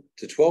Avenue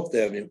to 12th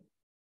Avenue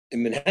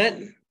in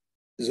Manhattan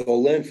is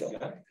all landfill.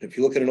 And if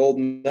you look at an old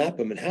map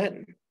of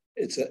Manhattan,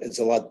 it's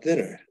a lot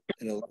thinner,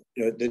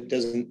 it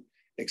doesn't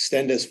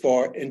extend as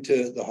far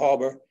into the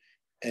harbor,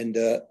 and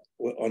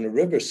on the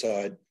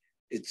riverside,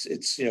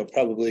 it's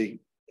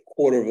probably a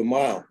quarter of a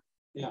mile.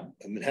 Yeah,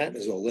 and Manhattan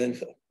is all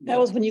landfill. That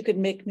was when you could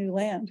make new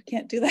land.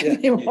 Can't do that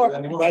anymore.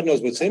 God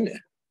knows what's in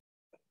there.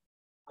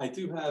 I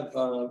do have.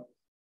 I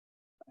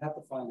have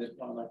to find it.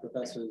 One of my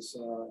professors,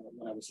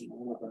 when I was in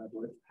undergrad,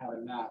 had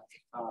a map.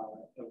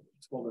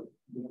 It's called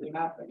a Wheelie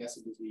map. I guess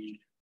it was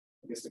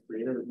the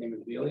creator. His name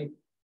is Wheelie.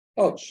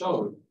 Oh, it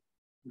showed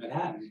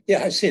Manhattan.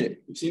 Yeah, I've seen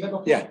it. You've seen that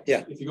before?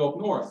 Yeah. If you go up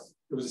north,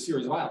 there was a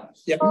series of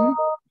islands. Yep.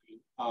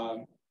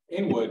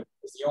 Inwood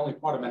is the only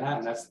part of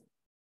Manhattan that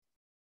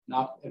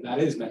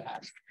is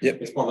Manhattan. Yep.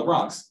 It's part of the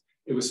Bronx.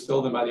 It was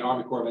filled in by the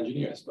Army Corps of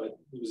Engineers, but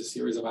it was a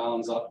series of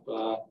islands up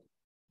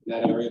in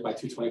that area by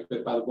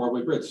 225th by the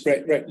Broadway Bridge.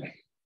 Right.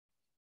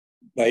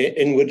 By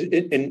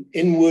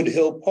Inwood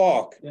Hill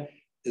Park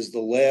is the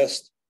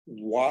last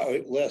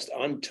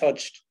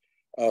untouched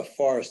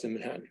forest in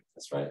Manhattan.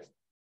 That's right.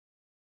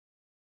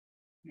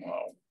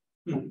 Wow.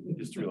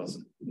 History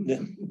lesson.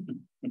 Yeah.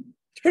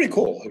 It's pretty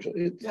cool,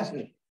 actually.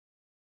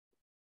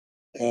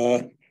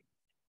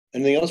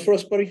 Anything else for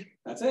us, buddy?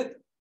 That's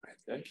it.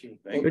 Thank you.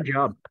 Good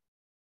job.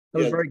 That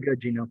was very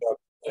good, Gino.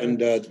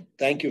 And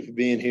thank you for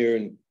being here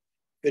and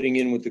fitting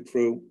in with the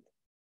crew.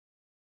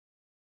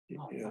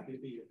 Happy to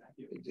be here. Thank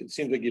It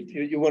seems like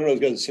you're one of those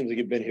guys that seems like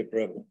you've been here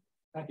forever.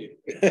 Thank you.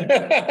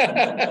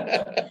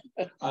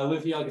 I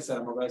live here, like I said,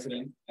 I'm a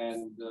resident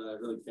and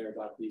really care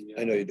about the.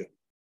 I know you do.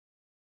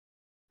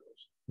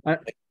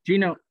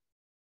 Gino,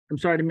 I'm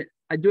sorry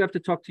I do have to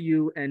talk to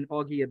you and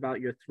Augie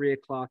about your 3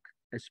 o'clock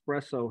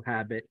espresso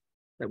habit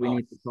that we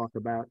need to talk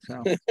about.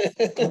 So.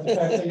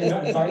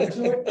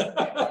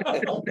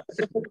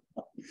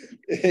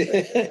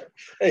 Hey,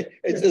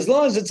 as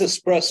long as it's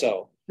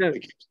espresso. No,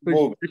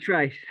 that's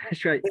right.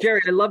 That's right.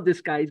 Jerry, I love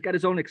this guy. He's got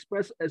his own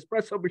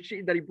espresso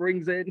machine that he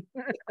brings in.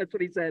 That's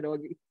what he said,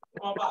 Augie.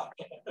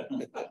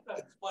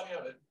 Plenty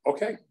of it.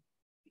 Okay.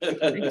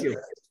 Thank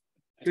you.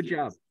 Good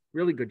job.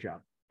 Really good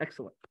job.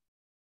 Excellent.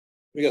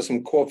 We got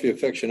some coffee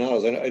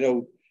aficionados. I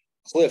know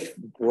Cliff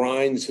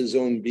grinds his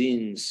own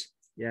beans.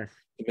 Yes.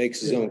 He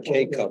makes his own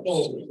K-cups. I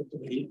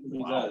make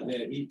my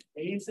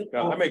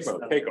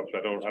own K-cups.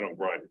 I don't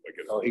grind.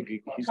 Oh,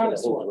 he's got a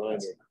whole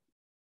grinder.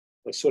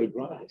 What sort of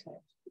grind?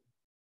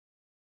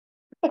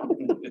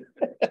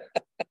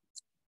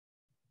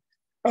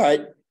 All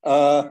right.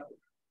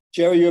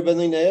 Jerry, you have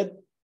anything to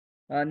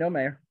add? No,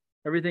 Mayor.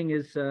 Everything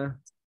is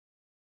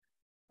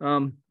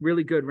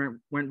really good.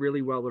 Went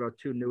really well with our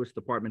 2 newest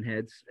department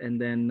heads.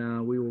 And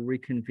then we will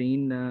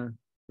reconvene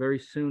very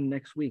soon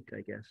next week,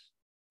 I guess.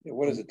 Yeah,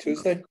 what is it,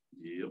 Tuesday?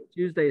 Yep.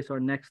 Tuesday is our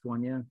next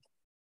one, yeah.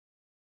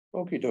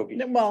 Okie dokie.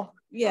 Well,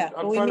 yeah.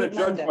 I'm trying to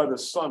judge by the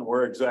sun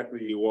where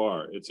exactly you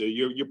are.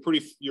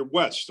 You're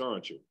west,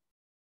 aren't you?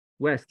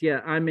 West, yeah.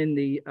 I'm in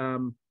the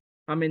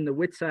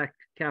WITSAC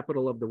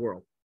capital of the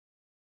world.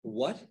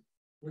 What?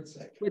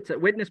 WITSAC,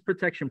 Witness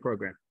Protection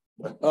Program.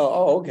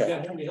 Oh, okay.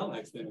 Yeah, Henry Hill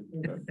next then.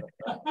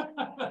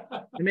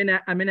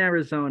 I'm in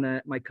Arizona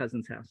at my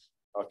cousin's house.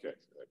 Okay.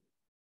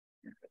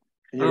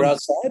 And you're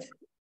outside?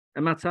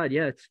 I'm outside.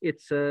 Yeah,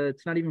 it's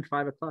not even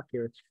 5 o'clock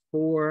here. It's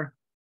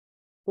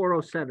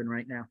 4:07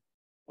 right now.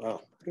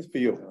 Wow, good for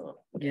you.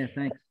 Yeah,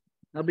 thanks.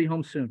 I'll be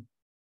home soon.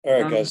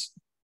 All right, guys.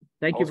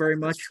 Thank you very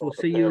much. We'll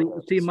see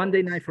you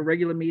Monday night for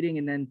regular meeting,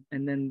 and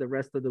then the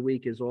rest of the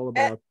week is all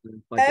about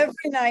every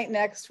night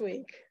next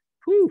week.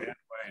 Whew.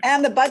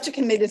 And the budget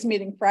committee is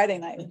meeting Friday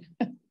night.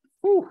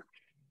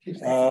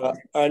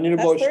 I need a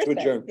motion to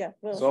adjourn. Yeah.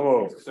 So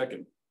moved.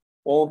 Second.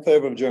 All in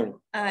favor of adjourn?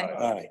 Aye.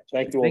 Aye.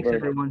 Thank you all Thanks, very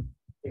much. everyone.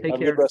 Take Have a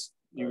care. good rest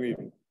of your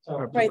evening.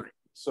 Right.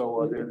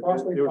 So there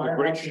was a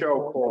great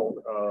show called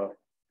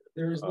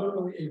there is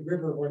literally a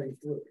river running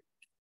through it.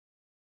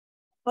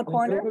 The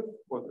corner?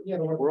 Yeah,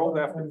 the World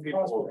After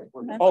People.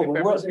 Oh,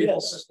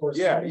 yes.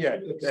 Yeah,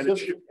 and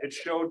it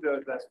showed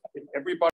that everybody